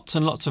with lots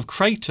and lots of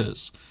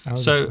craters.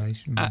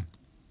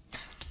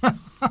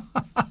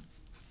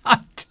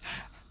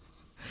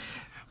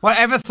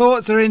 Whatever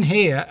thoughts are in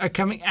here are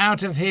coming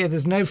out of here.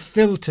 There's no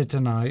filter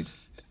tonight.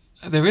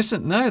 There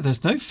isn't. No,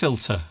 there's no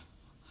filter.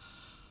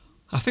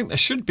 I think there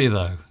should be,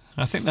 though.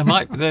 I think there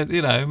might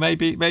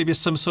be, maybe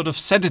some sort of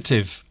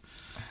sedative.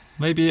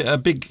 Maybe a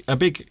big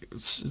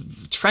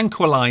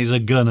tranquilizer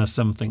gun or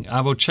something.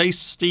 I will chase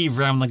Steve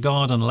round the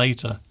garden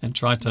later and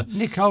try to...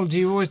 Nicole, do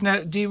you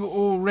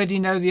already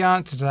know the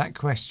answer to that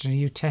question? Are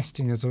you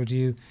testing us, or do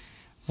you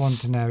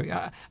want to know?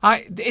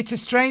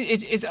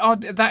 It's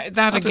odd.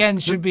 That again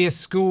should be a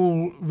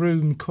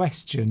schoolroom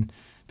question,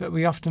 but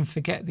we often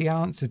forget the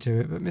answer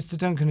to it. But Mr.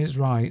 Duncan is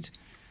right.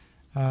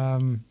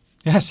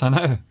 Yes, I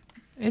know.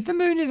 The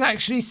moon is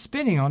actually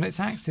spinning on its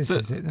axis,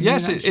 is it?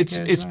 Yes,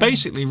 it's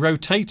basically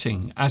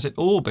rotating as it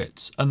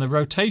orbits, and the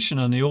rotation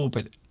on the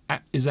orbit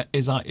is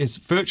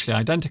virtually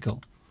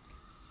identical.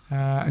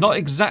 Not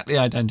exactly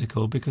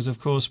identical, because of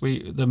course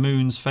the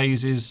moon's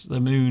phases. The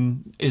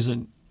moon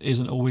isn't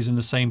always in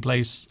the same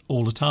place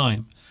all the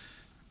time.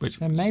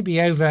 So maybe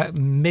over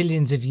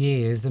millions of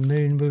years,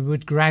 we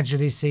would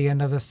gradually see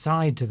another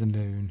side to the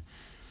moon.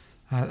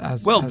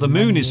 The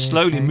moon is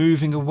slowly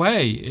moving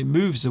away. It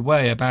moves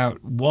away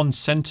about 1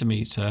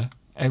 centimetre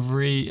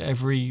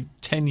every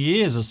 10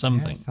 years or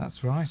something. Yes,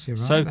 that's right. You're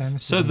right there, Mr.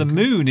 So the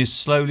moon is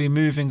slowly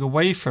moving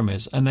away from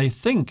us, and they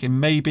think in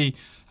maybe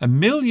 1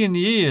 million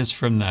years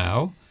from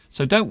now,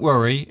 so don't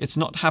worry, it's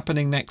not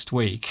happening next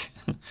week,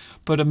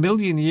 but 1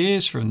 million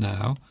years from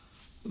now,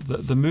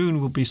 the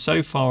moon will be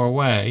so far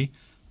away,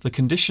 the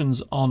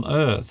conditions on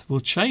Earth will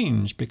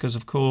change because,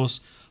 of course,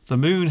 the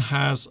moon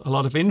has a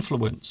lot of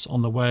influence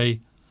on the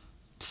way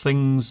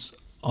things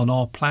on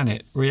our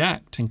planet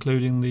react,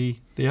 including the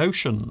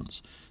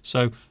oceans.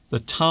 So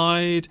the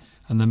tide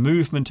and the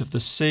movement of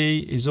the sea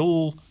is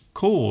all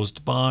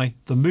caused by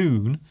the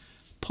moon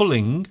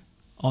pulling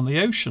on the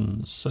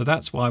oceans. So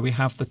that's why we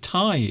have the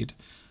tide.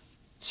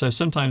 So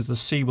sometimes the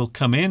sea will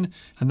come in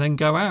and then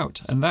go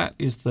out, and that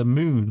is the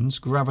moon's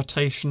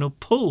gravitational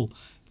pull,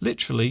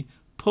 literally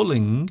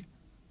pulling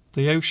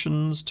the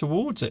oceans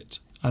towards it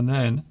and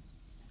then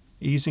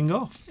easing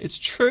off. It's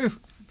true.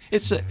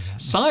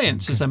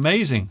 Science is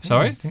amazing. Yeah,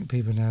 Sorry? I think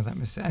people know that,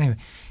 Mr. Anyway,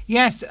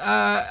 yes.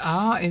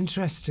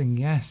 Interesting.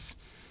 Yes.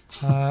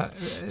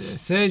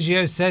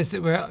 Sergio says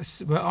that we're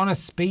on a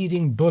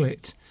speeding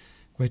bullet.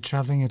 We're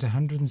travelling at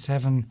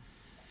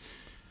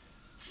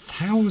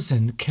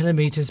 107,000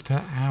 kilometres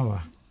per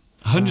hour.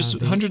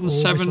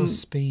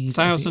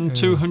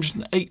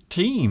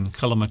 107,218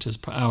 kilometres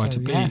per hour,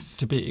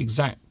 to be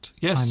exact.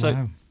 Yes,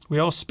 so we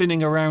are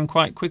spinning around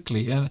quite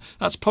quickly, and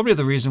that's probably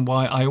the reason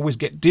why I always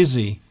get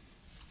dizzy.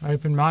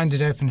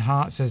 Open-minded, open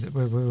heart says that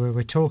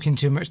we're talking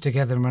too much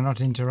together and we're not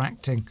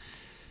interacting.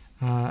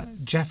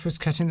 Jeff was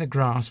cutting the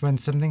grass when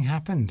something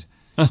happened.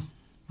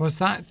 Was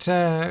that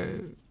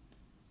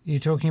you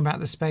talking about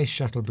the space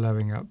shuttle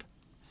blowing up?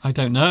 I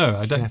don't know.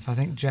 I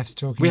think Jeff's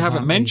talking. We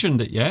haven't mentioned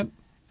it yet.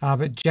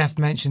 But Jeff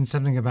mentioned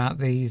something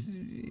about a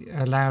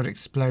loud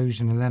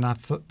explosion, and then I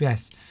thought,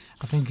 yes,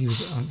 I think he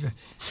was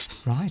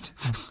right.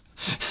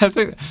 I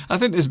think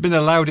there's been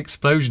a loud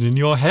explosion in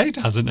your head,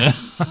 hasn't there?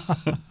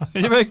 Are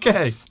you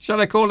okay?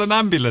 Shall I call an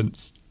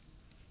ambulance?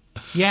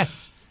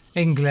 Yes,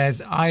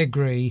 Ingles, I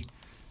agree.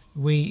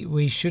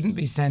 we shouldn't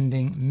be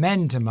sending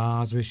men to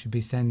Mars. We should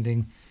be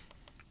sending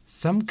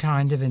some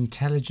kind of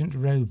intelligent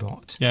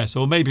robot. Yes,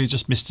 or maybe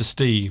just Mr.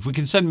 Steve. We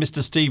can send Mr.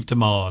 Steve to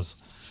Mars.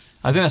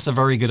 I think that's a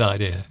very good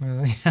idea.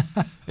 Well, yeah.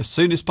 As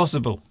soon as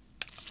possible.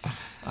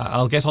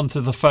 I'll get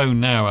onto the phone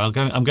now.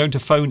 I'm going to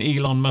phone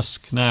Elon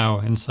Musk now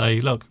and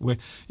say, look,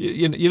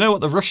 you know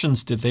what the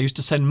Russians did? They used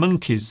to send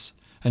monkeys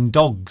and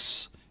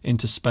dogs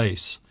into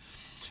space.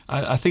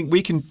 I think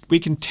we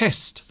can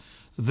test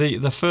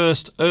the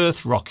first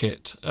Earth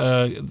rocket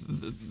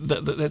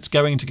that's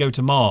going to go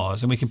to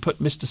Mars, and we can put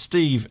Mr.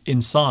 Steve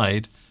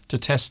inside to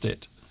test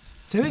it.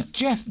 So is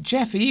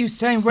Jeff, are you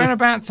saying,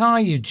 whereabouts are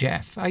you,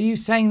 Jeff? Are you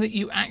saying that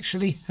you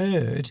actually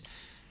heard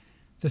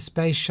the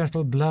space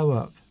shuttle blow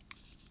up?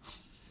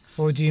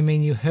 Or do you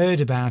mean you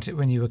heard about it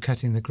when you were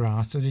cutting the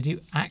grass? Or did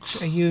you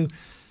actually, are you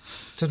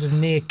sort of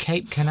near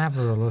Cape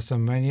Canaveral or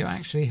somewhere and you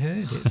actually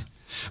heard it?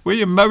 Were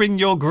you mowing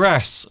your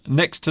grass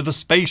next to the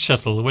space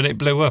shuttle when it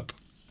blew up?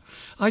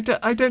 I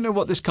don't know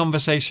what this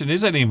conversation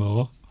is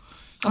anymore.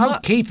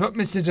 Keep up,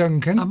 Mr.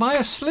 Duncan. Am I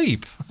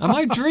asleep? Am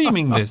I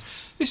dreaming this?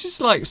 This is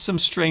like some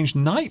strange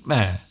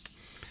nightmare.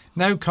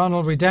 No,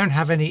 Connell, we don't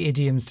have any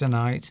idioms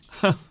tonight.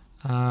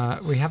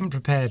 We haven't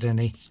prepared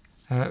any.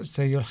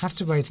 So you'll have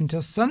to wait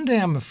until Sunday,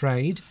 I'm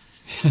afraid,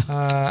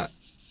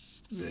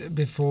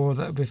 before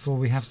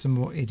we have some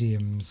more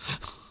idioms.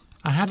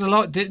 I had a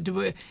lot.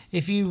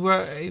 If you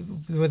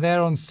were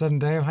there on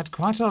Sunday, I had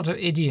quite a lot of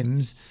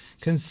idioms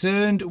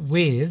concerned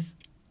with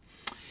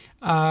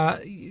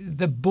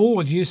the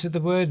ball, use of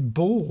the word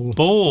ball.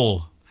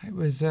 Ball. It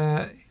was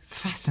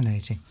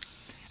fascinating.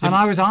 And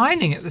I was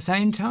ironing at the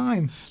same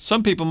time.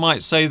 Some people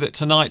might say that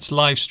tonight's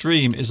live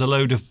stream is a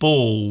load of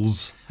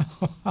balls.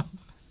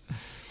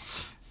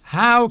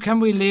 How can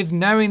we live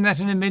knowing that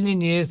in a million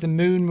years the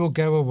moon will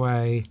go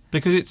away?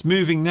 Because it's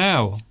moving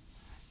now.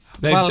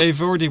 They've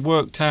already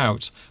worked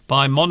out,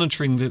 by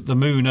monitoring the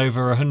moon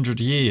over 100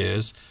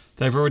 years,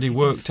 they've already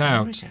worked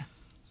out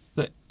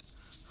that...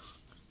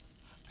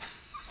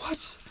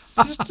 What?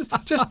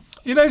 just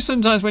you know,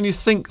 sometimes when you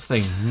think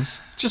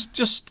things,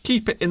 just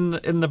keep it in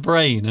the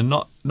brain and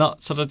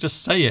not sort of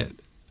just say it.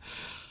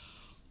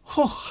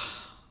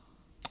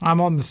 I'm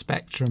on the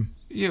spectrum.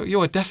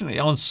 You are definitely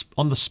on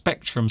the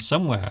spectrum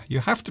somewhere. You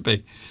have to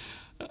be.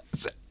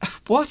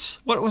 What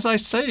was I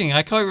saying?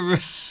 I can't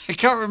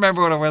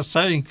remember what I was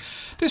saying.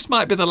 This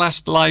might be the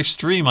last live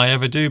stream I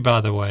ever do,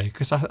 by the way,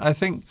 because I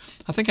think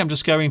I'm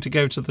just going to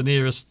go to the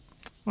nearest.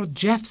 Well,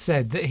 Jeff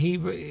said that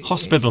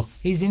hospital.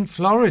 He's in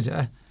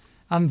Florida,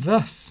 and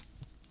thus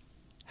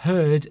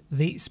heard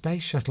the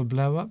space shuttle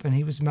blow up, and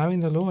he was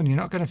mowing the lawn. You're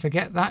not going to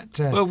forget that.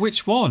 Well,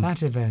 which one?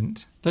 That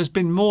event. There's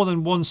been more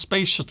than one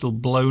space shuttle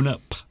blown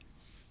up.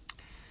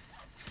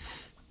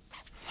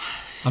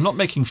 I'm not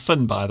making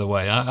fun, by the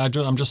way.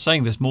 I'm just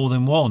saying there's more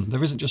than one.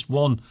 There isn't just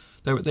one.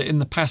 In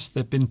the past,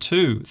 there have been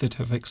two that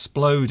have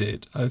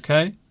exploded,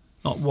 okay?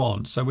 Not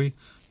one. So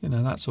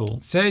that's all.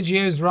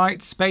 Sergio's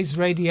right. Space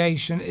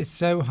radiation is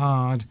so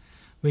hard,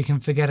 we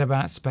can forget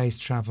about space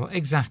travel.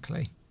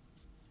 Exactly.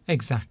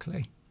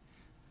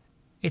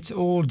 It's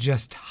all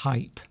just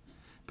hype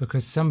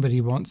because somebody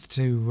wants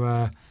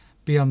to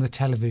be on the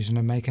television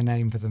and make a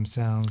name for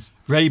themselves.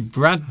 Ray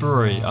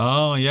Bradbury.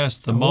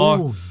 Yes.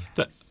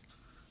 Yes.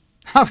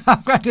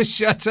 I'm going to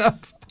shut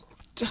up.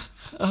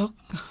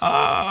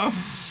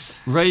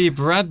 Ray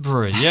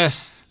Bradbury,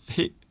 yes.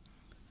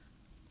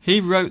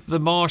 He wrote the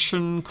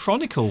Martian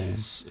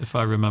Chronicles, if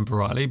I remember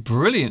rightly.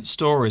 Brilliant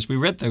stories. We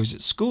read those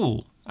at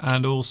school.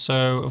 And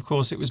also, of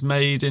course, it was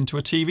made into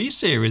a TV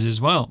series as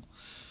well.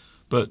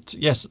 But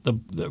yes, the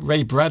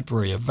Ray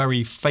Bradbury, a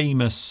very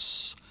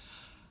famous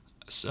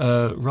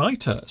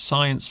writer,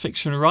 science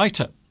fiction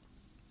writer.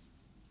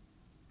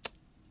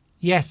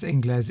 Yes,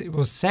 Ingles, it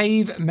will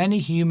save many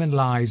human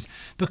lives.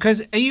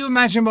 Because you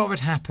imagine what would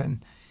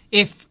happen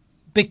if,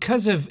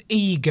 because of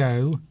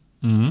ego,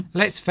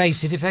 let's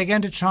face it, if they're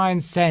going to try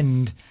and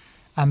send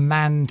a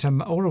man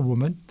or a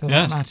woman, for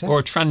that matter, or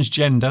a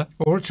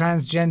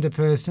transgender,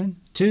 person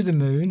to the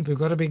moon, we've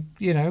got to be,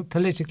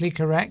 politically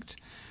correct.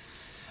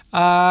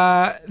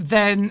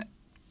 And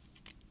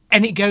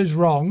it goes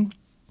wrong,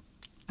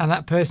 and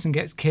that person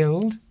gets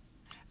killed.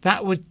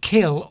 That would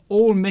kill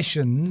all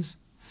missions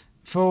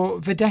for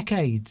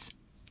decades,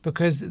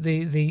 because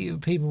the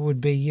people would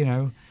be,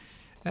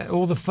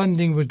 all the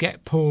funding would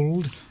get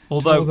pulled, all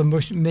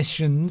the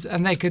missions,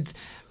 and they could,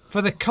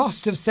 for the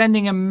cost of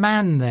sending a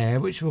man there,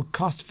 which will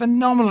cost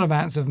phenomenal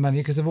amounts of money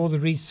because of all the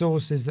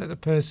resources that a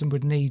person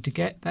would need to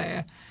get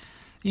there,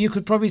 you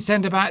could probably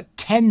send about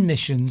 10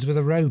 missions with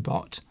a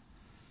robot.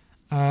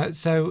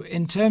 So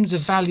in terms of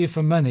value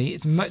for money,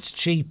 it's much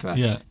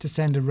cheaper to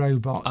send a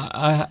robot.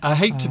 I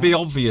hate to be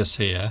obvious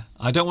here.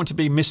 I don't want to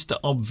be Mr.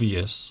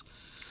 Obvious.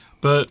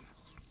 But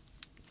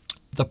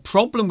the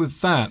problem with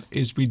that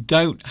is we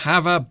don't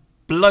have a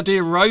bloody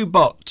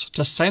robot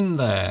to send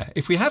there.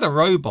 If we had a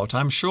robot,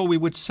 I'm sure we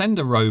would send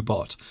a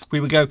robot. We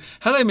would go,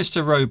 hello,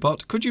 Mr.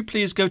 Robot, could you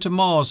please go to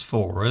Mars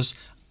for us?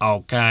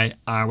 Okay,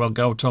 I will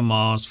go to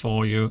Mars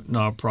for you,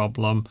 no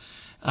problem.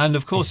 And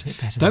of course,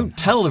 don't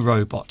tell the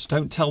robot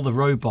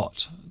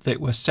that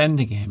we're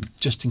sending him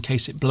just in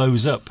case it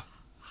blows up,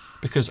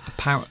 because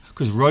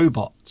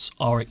robots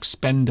are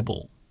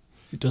expendable.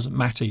 It doesn't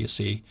matter, you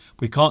see.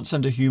 We can't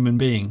send a human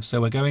being, so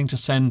we're going to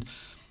send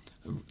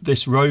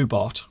this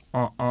robot.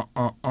 We're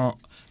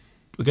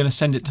going to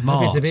send it to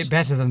Mars. It's a bit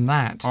better than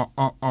that.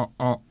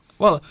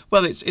 Well,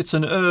 it's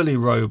an early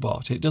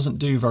robot. It doesn't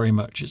do very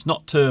much. It's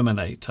not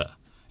Terminator.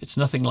 It's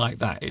nothing like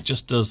that. It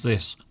just does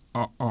this.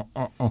 Do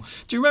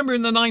you remember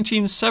in the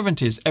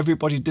 1970s,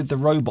 everybody did the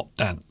robot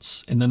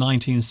dance in the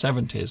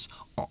 1970s?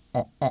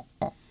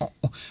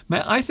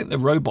 Man, I think the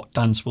robot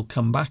dance will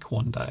come back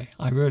one day.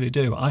 I really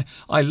do.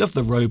 I love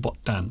the robot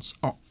dance.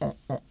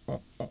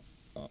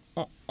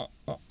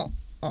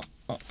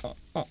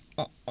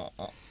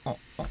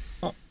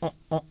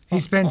 He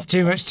spends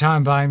too much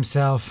time by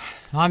himself.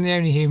 I'm the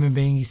only human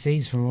being he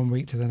sees from one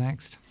week to the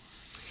next.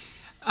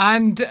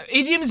 And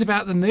idioms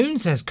about the moon,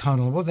 says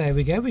Connell. Well, there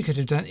we go. We could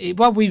have done it.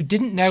 Well, we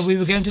didn't know we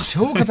were going to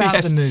talk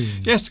about the moon.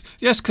 Yes,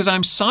 because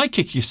I'm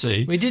psychic, you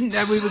see. We didn't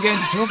know we were going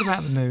to talk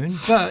about the moon,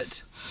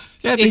 but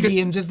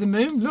idioms of the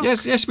moon. Look.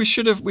 Yes, we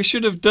should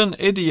have done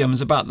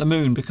idioms about the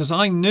moon, because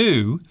I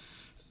knew,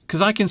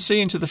 because I can see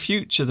into the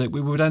future that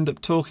we would end up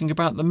talking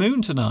about the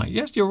moon tonight.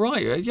 Yes, you're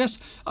right. Yes,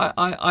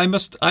 I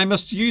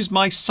must use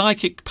my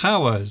psychic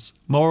powers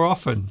more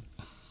often.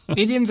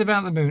 Idioms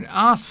about the moon.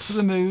 Ask for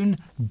the moon.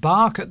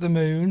 Bark at the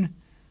moon.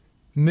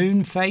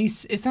 Moon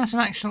face. Is that an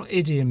actual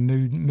idiom,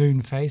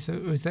 moon face,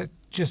 or is that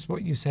just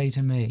what you say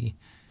to me?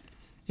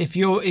 If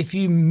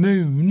you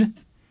moon,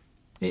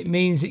 it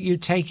means that you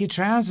take your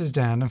trousers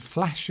down and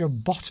flash your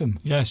bottom.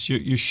 Yes,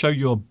 you show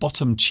your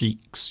bottom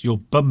cheeks, your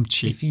bum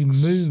cheeks. If you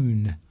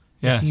moon.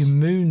 Yes. If you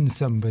moon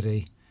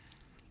somebody.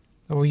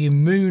 Or you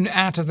moon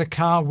out of the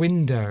car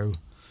window.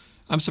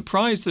 I'm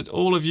surprised that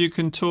all of you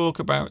can talk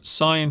about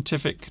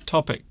scientific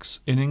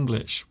topics in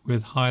English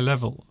with high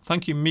level.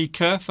 Thank you,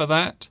 Mika, for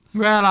that.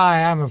 Well, I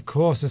am, of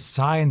course, a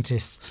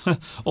scientist.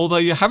 Although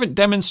you haven't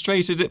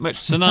demonstrated it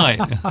much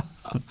tonight,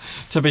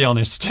 to be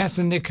honest. Yes,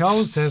 and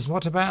Nicole says,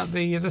 what about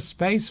the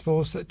Space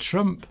Force that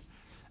Trump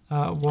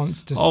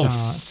wants to start?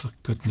 Oh, for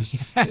goodness.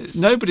 Yes.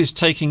 Nobody's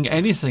taking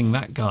anything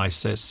that guy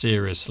says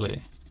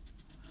seriously.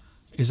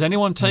 Is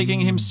anyone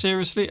taking him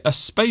seriously? A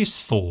Space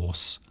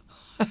Force?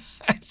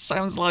 It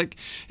sounds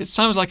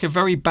like a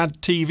very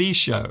bad TV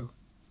show.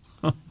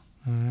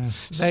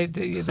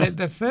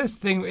 The first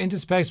thing into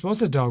space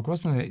was a dog,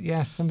 wasn't it?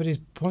 Yes, somebody's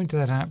pointed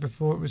that out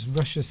before. It was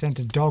Russia sent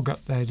a dog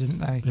up there, didn't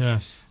they?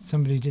 Yes.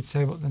 Somebody did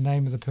say what the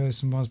name of the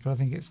person was, but I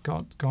think it's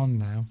gone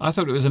now. I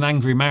thought it was an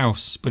angry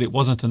mouse, but it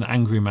wasn't an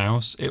angry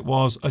mouse. It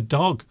was a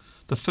dog.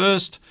 The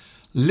first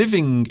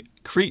living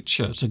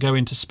creature to go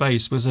into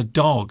space was a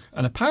dog,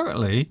 and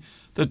apparently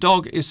the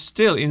dog is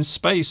still in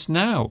space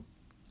now.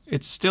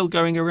 It's still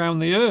going around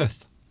the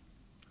Earth.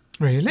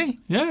 Really?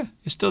 Yeah,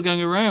 it's still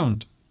going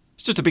around.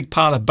 It's just a big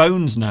pile of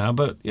bones now,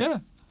 but yeah.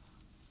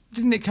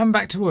 Didn't it come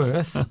back to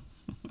Earth?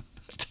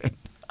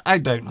 I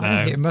don't know.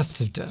 I think it must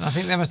have done. I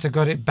think they must have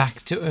got it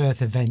back to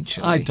Earth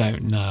eventually. I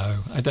don't know.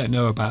 I don't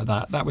know about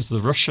that. That was the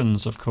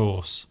Russians, of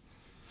course.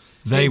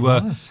 They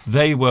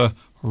were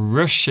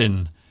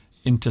rushing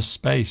into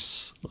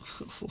space.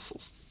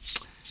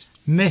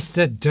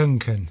 Mr.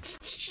 Duncan.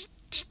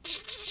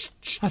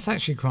 That's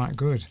actually quite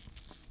good.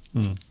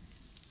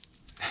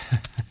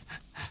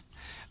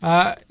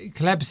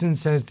 Clebson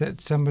says that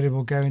somebody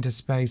will go into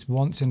space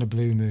once in a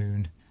blue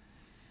moon.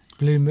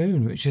 Blue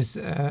moon, which is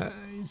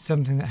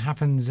something that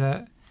happens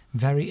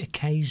very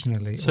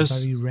occasionally or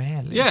very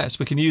rarely. Yes,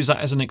 we can use that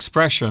as an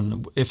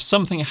expression. If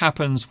something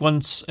happens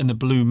once in a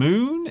blue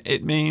moon,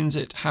 it means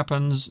it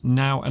happens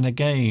now and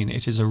again.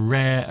 It is a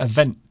rare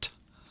event.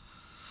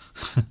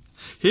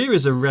 Here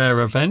is a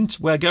rare event.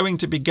 We're going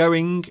to be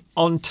going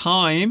on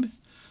time.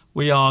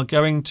 We are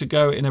going to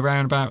go in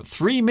around about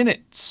 3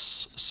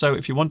 minutes. So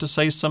if you want to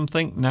say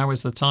something, now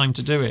is the time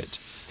to do it.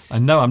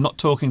 And no, I'm not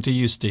talking to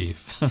you,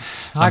 Steve.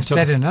 I've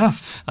said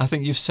enough. I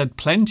think you've said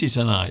plenty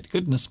tonight.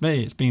 Goodness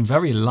me, it's been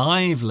very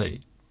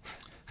lively.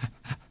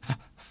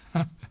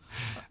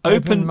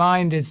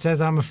 Open-minded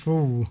says I'm a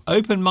fool.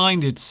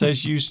 Open-minded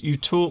says you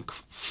talk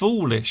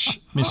foolish,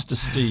 Mr.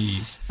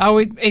 Steve. Oh,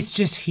 it's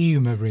just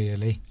humour,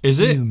 really.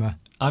 Is it? Humour.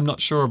 I'm not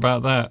sure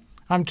about that.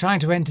 I'm trying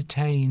to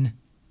entertain.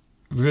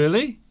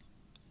 Really?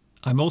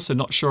 I'm also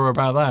not sure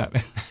about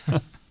that.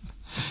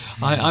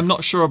 I'm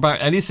not sure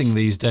about anything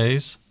these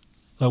days.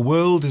 The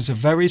world is a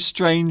very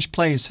strange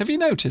place. Have you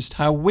noticed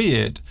how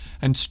weird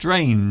and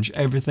strange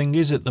everything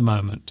is at the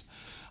moment?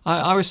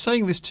 I was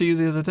saying this to you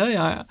the other day.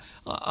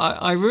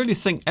 I really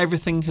think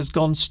everything has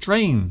gone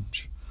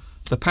strange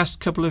the past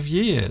couple of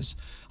years.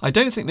 I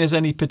don't think there's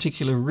any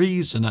particular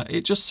reason.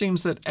 It just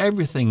seems that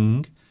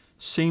everything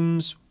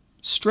seems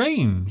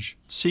strange,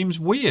 seems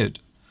weird.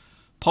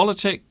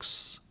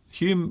 Politics,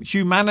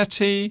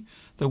 humanity,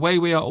 the way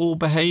we are all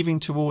behaving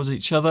towards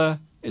each other,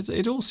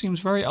 it all seems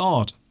very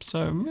odd.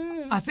 So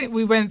I think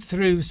we went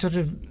through sort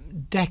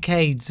of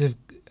decades of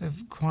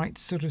quite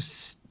sort of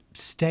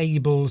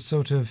stable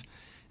sort of,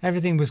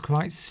 everything was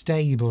quite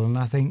stable, and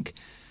I think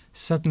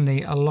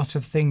suddenly a lot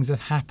of things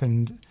have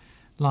happened,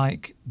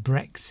 like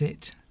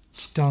Brexit,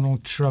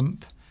 Donald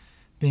Trump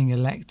being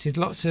elected,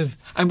 lots of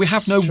and we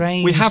have no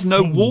strange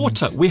no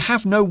water. things. We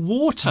have no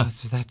water.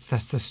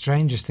 That's the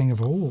strangest thing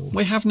of all.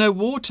 We have no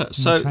water.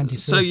 So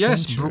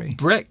yes, century.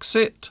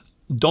 Brexit,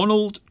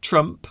 Donald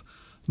Trump,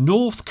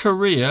 North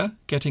Korea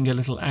getting a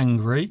little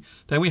angry.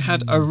 Then we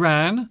had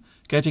Iran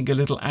getting a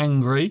little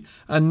angry,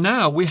 and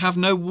now we have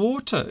no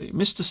water.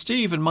 Mr.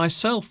 Steve and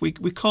myself, we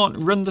can't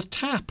run the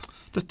tap.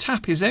 The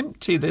tap is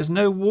empty. There's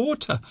no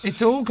water.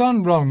 It's all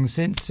gone wrong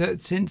since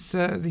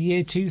the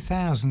year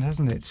 2000,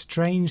 hasn't it?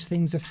 Strange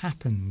things have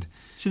happened.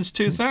 Since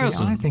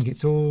 2000? I think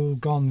it's all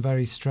gone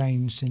very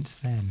strange since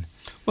then.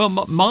 Well,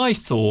 my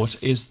thought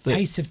is that...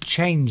 Pace of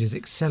change is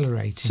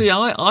accelerating. See,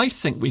 I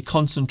think we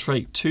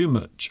concentrate too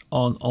much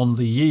on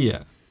the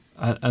year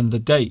and the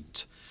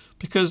date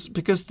because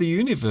the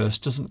universe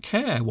doesn't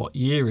care what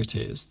year it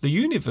is. The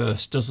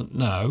universe doesn't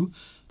know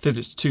that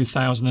it's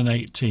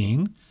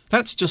 2018.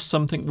 That's just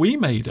something we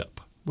made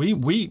up.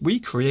 We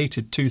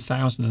created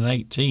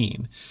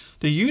 2018.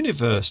 The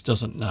universe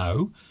doesn't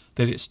know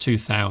that it's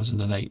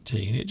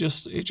 2018. It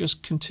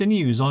just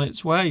continues on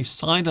its way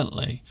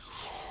silently.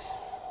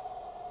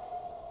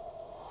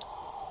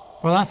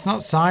 Well, that's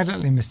not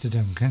silently, Mr.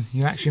 Duncan.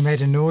 You actually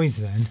made a noise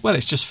then. Well,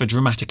 it's just for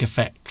dramatic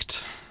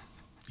effect,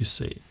 you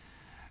see.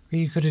 Well,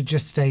 you could have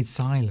just stayed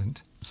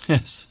silent.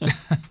 Yes.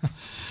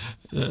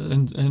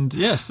 and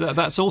yes,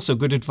 that's also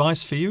good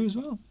advice for you as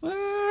well.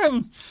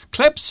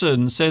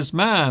 Clebson says,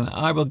 man,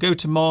 I will go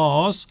to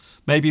Mars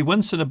maybe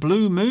once in a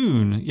blue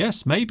moon.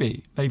 Yes,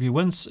 maybe. Maybe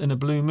once in a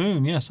blue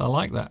moon. Yes, I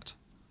like that.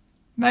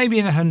 Maybe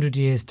in 100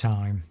 years'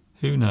 time.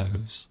 Who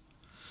knows?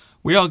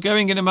 We are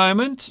going in a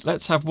moment.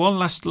 Let's have one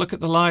last look at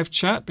the live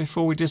chat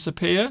before we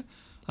disappear.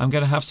 I'm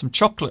going to have some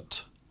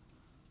chocolate.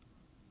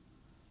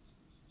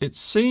 It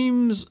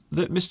seems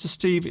that Mr.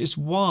 Steve is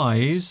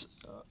wise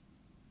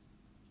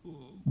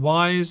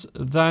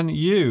than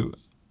you.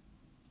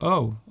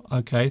 Oh,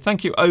 okay.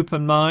 Thank you,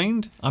 Open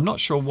Mind. I'm not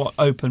sure what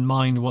Open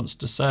Mind wants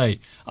to say.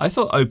 I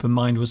thought Open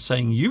Mind was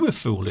saying you were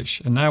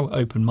foolish, and now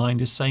Open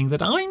Mind is saying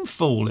that I'm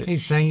foolish.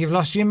 He's saying you've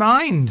lost your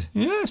mind.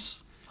 Yes.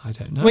 I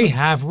don't know. We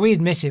have. We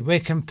admit it. We're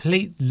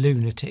complete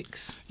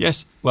lunatics.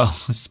 Yes. Well,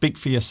 speak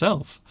for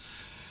yourself.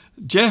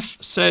 Jeff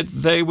said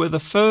they were the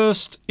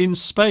first in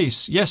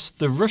space. Yes,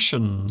 the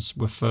Russians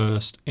were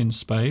first in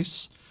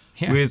space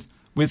with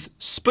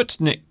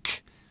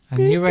Sputnik. And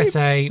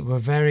USA were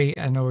very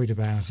annoyed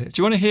about it. Do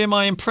you want to hear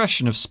my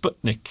impression of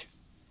Sputnik?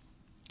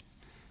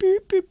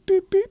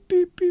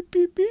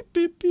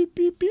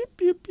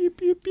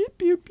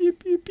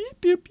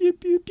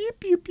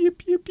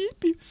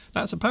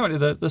 That's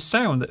apparently the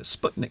sound that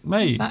Sputnik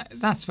made.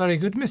 That's very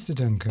good, Mr.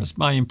 Duncan. That's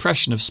my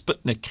impression of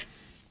Sputnik.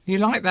 You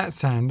like that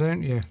sound,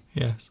 don't you?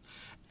 Yes.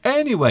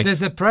 Anyway.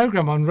 There's a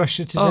programme on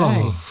Russia Today.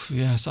 Oh,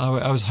 yes.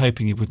 I was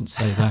hoping you wouldn't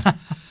say that.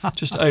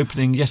 Just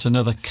opening yet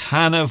another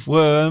can of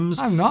worms.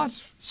 I'm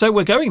not. So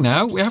we're going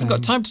now. We haven't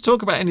got time to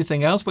talk about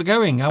anything else. We're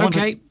going.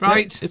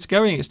 Right. It's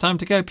going. It's time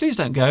to go. Please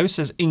don't go,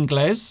 says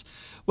Ingles.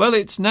 Well,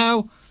 it's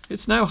now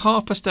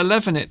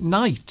 11:30 at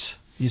night,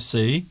 you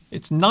see.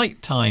 It's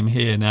night time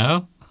here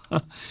now.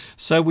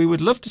 So we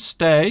would love to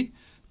stay,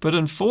 but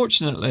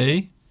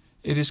unfortunately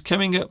it is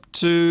coming up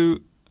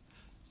to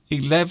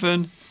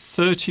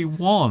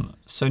 11:31.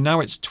 So now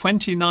it's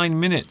 29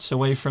 minutes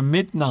away from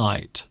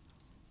midnight.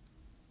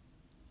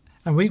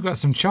 And we've got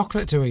some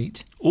chocolate to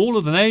eat. All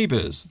of the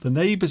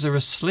neighbours are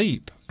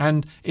asleep,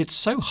 and it's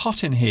so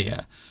hot in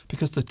here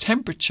because the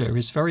temperature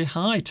is very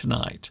high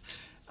tonight.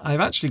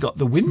 I've actually got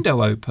the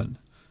window open.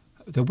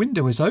 The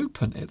window is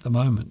open at the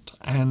moment,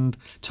 and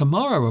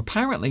tomorrow,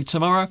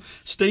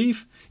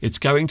 Steve, it's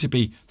going to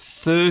be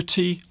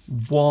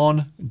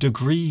 31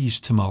 degrees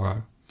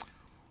tomorrow.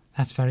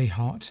 That's very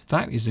hot.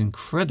 That is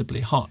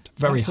incredibly hot.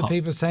 Very hot. Lots of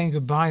people saying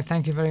goodbye.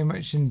 Thank you very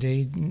much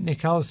indeed.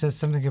 Nicole says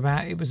something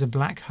about it was a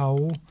black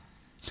hole.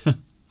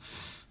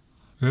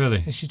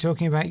 Really? Is she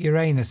talking about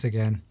Uranus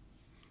again?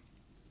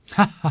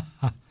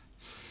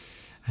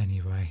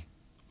 Anyway.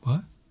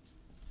 What?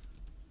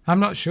 I'm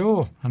not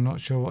sure. I'm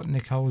not sure what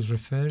Nicole's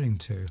referring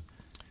to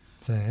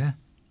there.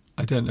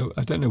 I don't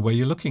know where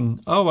you're looking.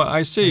 Oh,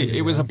 I see.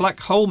 It was a black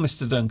hole,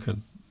 Mr.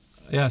 Duncan.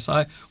 Yes,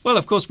 well,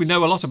 of course, we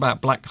know a lot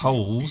about black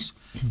holes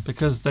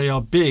because they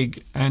are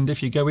big, and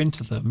if you go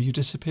into them, you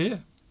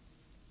disappear.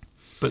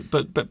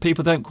 But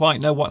people don't quite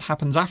know what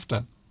happens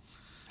after,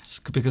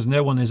 because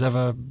no one has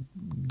ever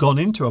gone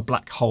into a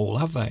black hole,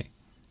 have they?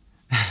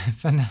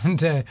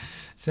 Fernando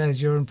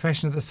says your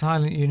impression of the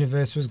silent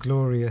universe was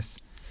glorious.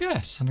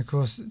 Yes. And of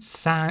course,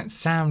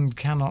 sound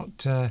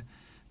cannot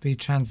be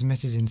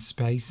transmitted in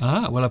space.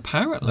 Well,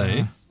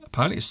 apparently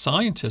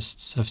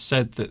scientists have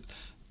said that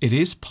it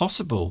is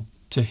possible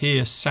to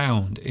hear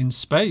sound in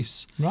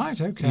space.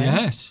 Right, okay.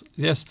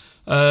 Yes.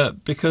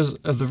 Because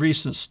of the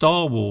recent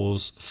Star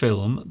Wars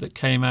film that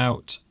came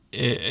out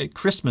at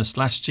Christmas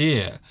last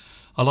year,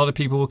 a lot of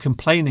people were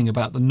complaining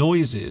about the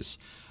noises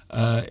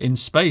in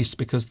space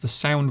because the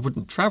sound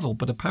wouldn't travel.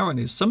 But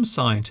apparently some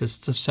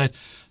scientists have said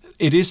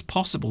it is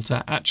possible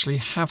to actually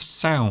have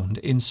sound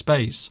in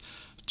space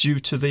due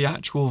to the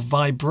actual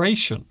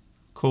vibration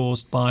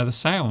caused by the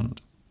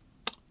sound.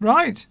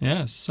 Right.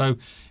 Yes. So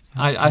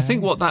I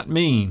think what that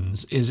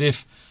means is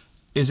if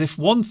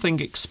one thing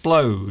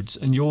explodes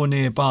and you're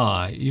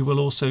nearby, you will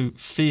also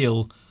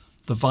feel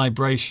the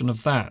vibration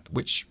of that,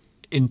 which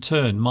in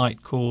turn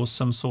might cause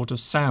some sort of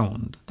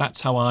sound.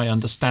 That's how I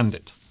understand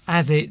it.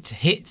 As it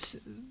hits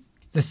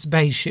the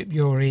spaceship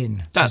you're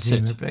in, That's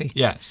presumably. it.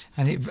 Yes.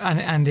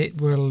 And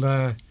it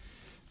will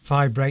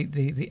vibrate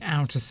the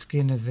outer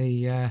skin of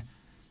the...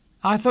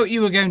 I thought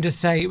you were going to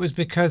say it was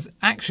because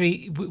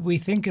actually we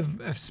think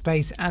of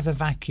space as a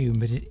vacuum,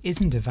 but it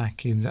isn't a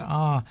vacuum. There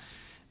are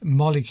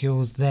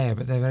molecules there,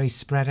 but they're very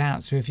spread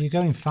out. So if you're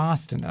going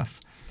fast enough,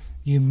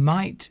 there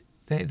might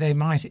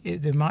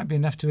be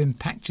enough to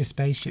impact your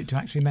spaceship to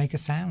actually make a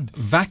sound.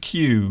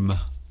 Vacuum.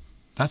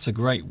 That's a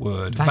great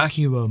word.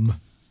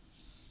 Vacuum.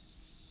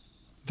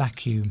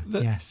 Vacuum.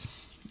 Yes.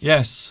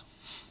 Yes.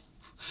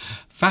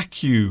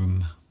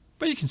 Vacuum.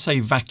 But you can say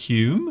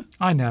vacuum.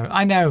 I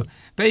know.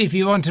 But if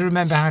you want to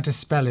remember how to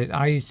spell it,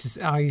 I used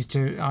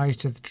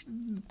to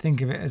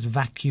think of it as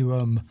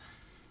vacuum.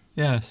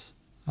 Yes.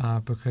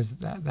 Because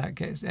that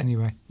gets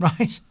anyway.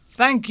 Right.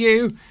 Thank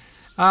you.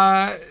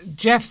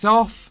 Jeff's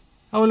off.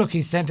 Oh look,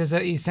 he sent us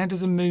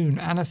a moon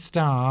and a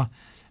star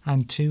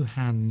and 2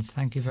 hands.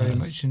 Thank you very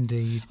much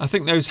indeed. I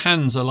think those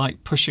hands are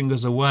like pushing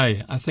us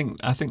away. I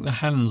think the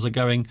hands are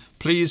going,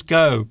 please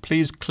go,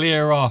 please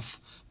clear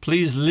off,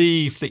 please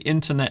leave the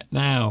internet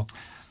now.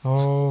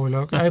 Oh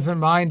look,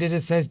 open-minded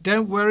says,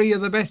 don't worry, you're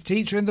the best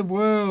teacher in the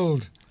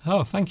world.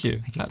 Oh, thank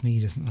you. I think it's me he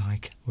doesn't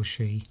like, or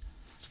she.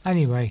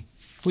 Anyway,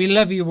 we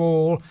love you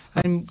all,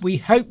 and we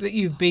hope that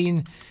you've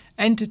been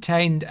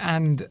entertained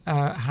and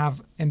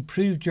have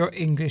improved your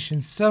English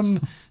in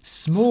some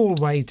small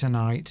way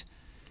tonight.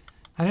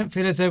 I don't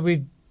feel as though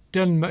we've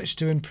done much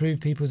to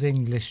improve people's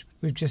English.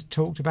 We've just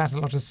talked about a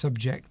lot of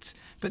subjects.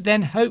 But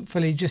then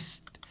hopefully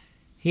just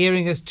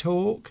hearing us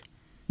talk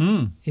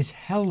is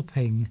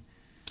helping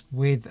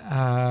with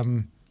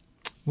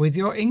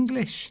your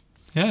English.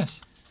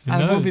 Yes.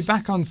 And we'll be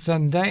back on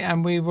Sunday,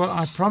 and we will.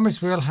 I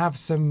promise we'll have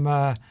some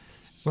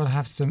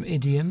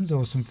idioms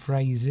or some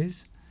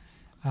phrases.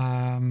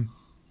 And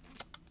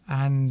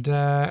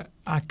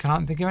I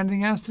can't think of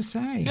anything else to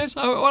say. Yes,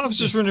 I was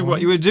just wondering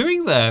what you were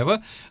doing there.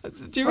 Well,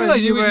 do you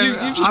realise you've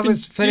just I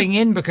was filling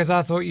in because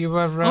I thought you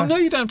were... oh, no,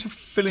 you don't have to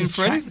fill in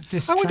for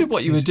anything. I wondered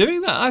what you were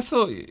doing there. I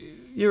thought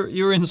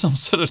you were in some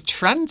sort of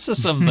trance or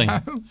something.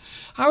 No.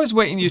 I was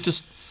waiting you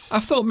to... I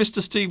thought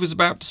Mr. Steve was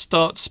about to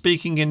start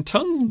speaking in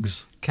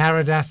tongues.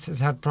 Caradas has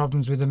had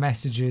problems with the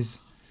messages.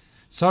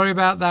 Sorry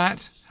about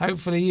that.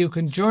 Hopefully you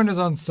can join us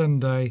on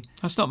Sunday.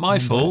 That's not my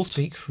fault.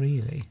 Speak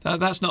freely.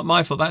 That's not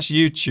my fault. That's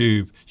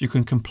YouTube. You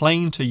can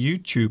complain to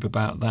YouTube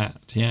about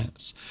that.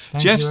 Yes.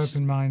 Thank you,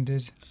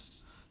 open-minded.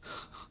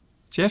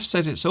 Jeff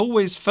said it's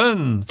always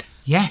fun.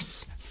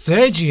 Yes.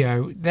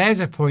 Sergio.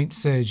 There's a point,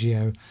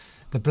 Sergio.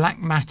 The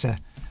black matter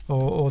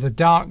or the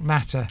dark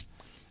matter,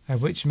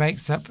 which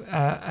makes up...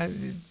 where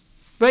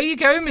are you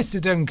going, Mr.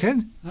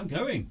 Duncan? I'm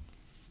going.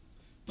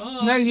 Bye.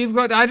 No, you've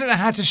got... I don't know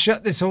how to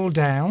shut this all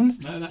down.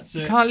 No, that's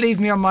it. You can't leave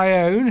me on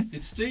my own.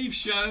 It's Steve's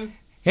show.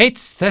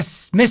 It's the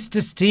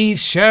Mr. Steve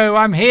show.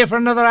 I'm here for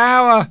another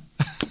hour.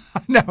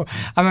 No,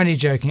 I'm only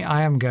joking.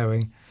 I am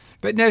going.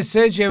 But no,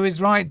 Sergio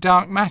is right.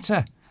 Dark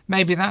matter.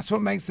 Maybe that's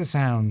what makes the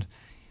sound.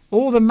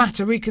 All the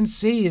matter we can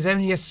see is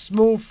only a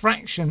small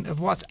fraction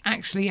of what's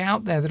actually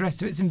out there. The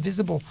rest of it's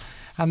invisible.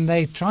 And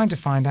they're trying to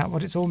find out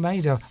what it's all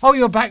made of. Oh,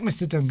 you're back,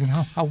 Mr. Duncan.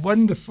 Oh, how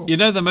wonderful. You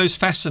know the most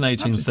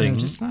fascinating thing? I've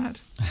just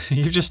noticed that.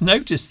 You've just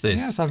noticed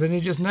this? Yes, I've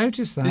only just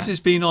noticed that. This has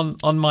been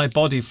on my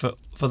body for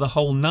the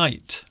whole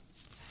night.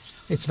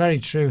 It's very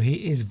true.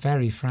 He is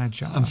very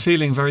fragile. I'm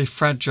feeling very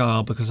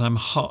fragile because I'm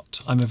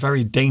hot. I'm a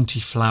very dainty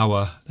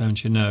flower,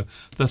 don't you know?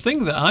 The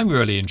thing that I'm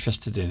really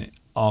interested in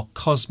are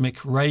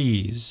cosmic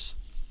rays.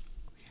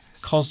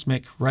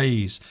 Cosmic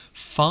rays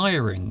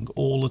firing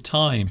all the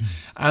time,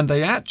 and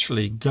they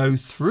actually go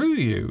through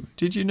you.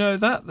 Did you know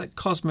that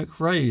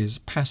cosmic rays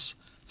pass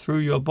through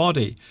your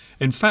body?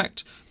 In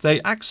fact,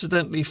 they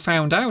accidentally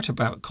found out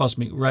about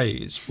cosmic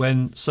rays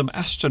when some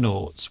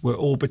astronauts were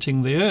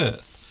orbiting the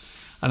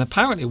Earth, and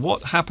apparently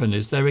what happened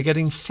is they were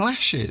getting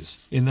flashes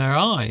in their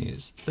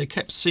eyes. They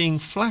kept seeing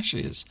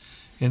flashes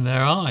in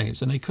their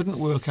eyes, and they couldn't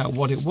work out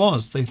what it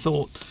was. They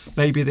thought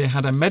maybe they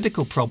had a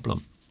medical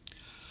problem,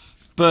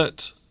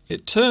 but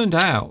it turned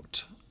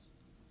out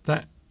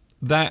that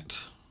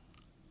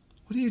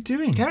what are you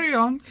doing? Carry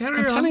on.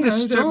 I'm telling a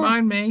story. Don't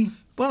mind me.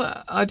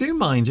 Well, I do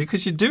mind you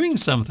because you're doing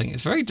something.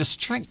 It's very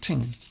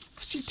distracting.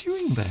 What's he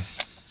doing there?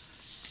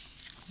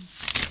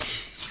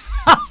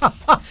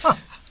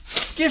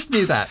 Give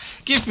me that.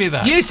 Give me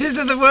that. Uses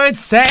of the word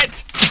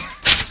set.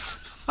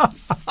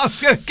 I'm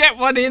going to get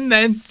one in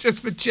then,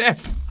 just for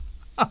Jeff.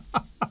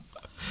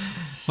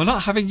 We're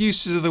not having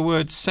uses of the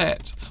word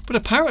set.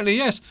 But apparently,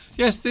 yes,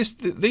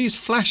 these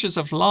flashes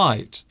of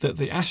light that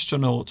the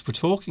astronauts were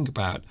talking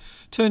about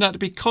turned out to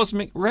be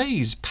cosmic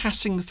rays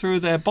passing through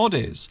their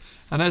bodies.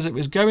 And as it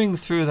was going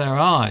through their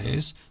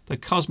eyes, the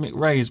cosmic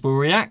rays were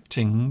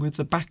reacting with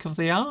the back of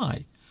the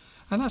eye.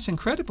 And that's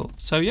incredible.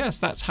 So, yes,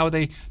 that's how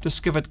they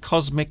discovered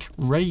cosmic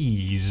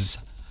rays.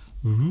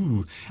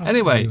 Ooh.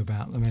 Anyway,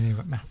 about them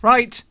anyway.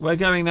 Right. We're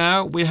going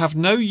now. We have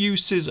no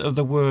uses of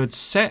the word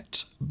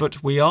set,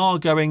 but we are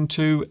going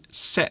to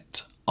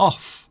set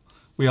off.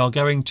 We are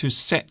going to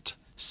set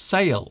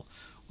sail.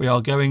 We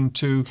are going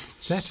to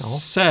set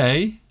off.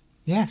 Say.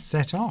 Yes,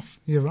 set off.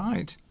 You're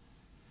right.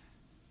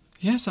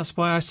 Yes, that's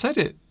why I said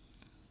it.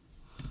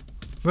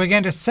 We're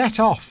going to set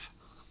off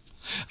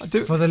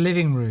for the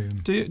living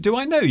room. Do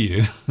I know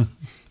you?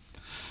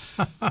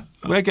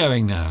 We're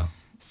going now.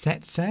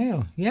 Set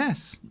sail,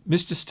 yes.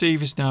 Mr.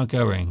 Steve is now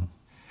going.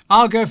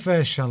 I'll go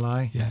first, shall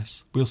I?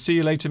 Yes. We'll see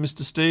you later, Mr.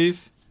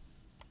 Steve.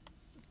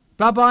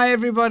 Bye-bye,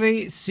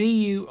 everybody.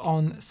 See you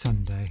on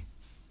Sunday.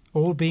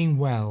 All being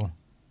well.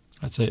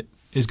 That's it.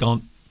 He's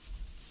gone.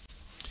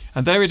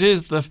 And there it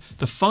is, the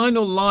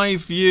final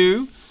live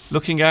view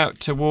looking out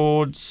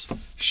towards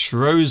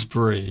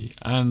Shrewsbury.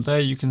 And there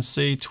you can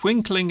see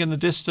twinkling in the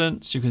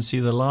distance. You can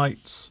see the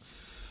lights.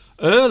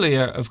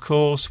 Earlier, of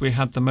course, we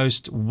had the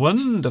most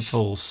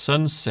wonderful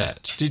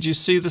sunset. Did you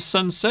see the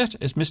sunset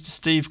as Mr.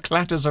 Steve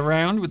clatters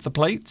around with the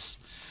plates?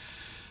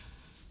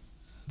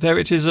 There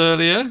it is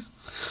earlier.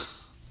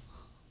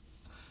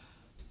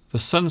 The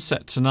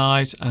sunset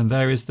tonight, and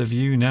there is the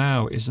view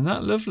now. Isn't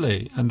that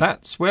lovely? And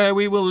that's where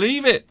we will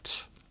leave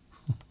it.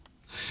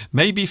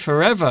 Maybe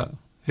forever.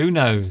 Who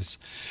knows?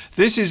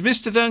 This is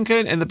Mr.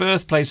 Duncan in the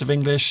birthplace of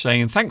English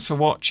saying thanks for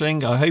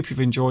watching. I hope you've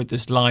enjoyed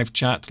this live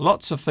chat.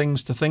 Lots of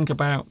things to think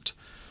about.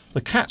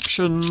 The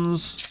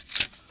captions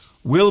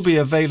will be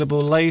available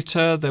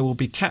later. There will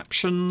be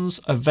captions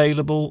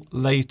available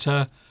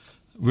later.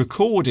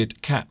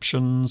 Recorded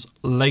captions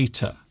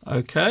later.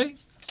 Okay?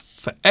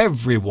 For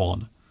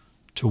everyone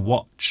to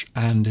watch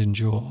and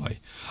enjoy.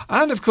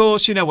 And of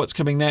course, you know what's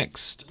coming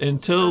next.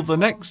 Until the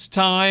next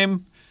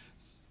time.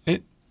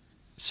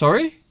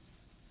 Sorry?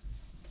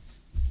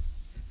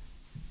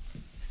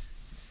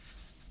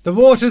 The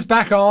water's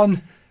back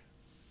on.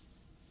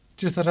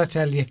 Just thought I'd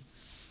tell you.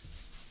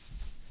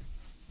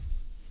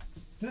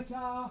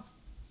 Ta-ta!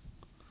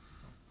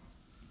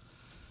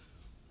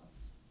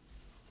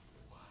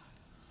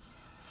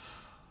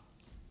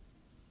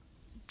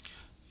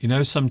 You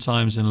know,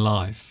 sometimes in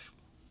life,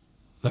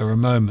 there are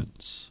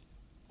moments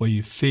where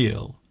you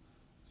feel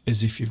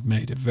as if you've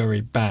made a very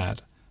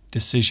bad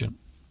decision.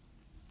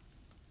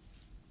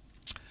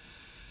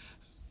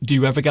 Do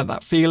you ever get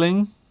that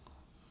feeling?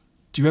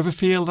 Do you ever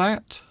feel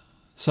that?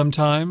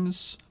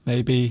 Sometimes,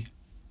 maybe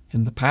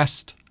in the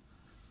past,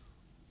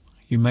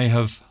 you may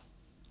have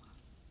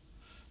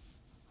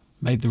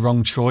made the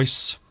wrong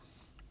choice.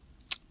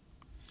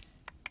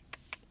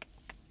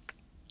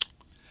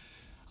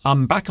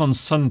 I'm back on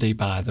Sunday,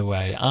 by the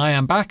way. I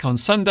am back on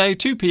Sunday,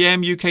 2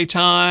 p.m. UK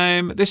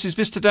time. This is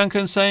Mr.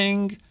 Duncan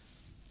saying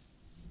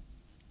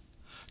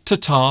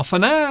ta-ta for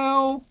now.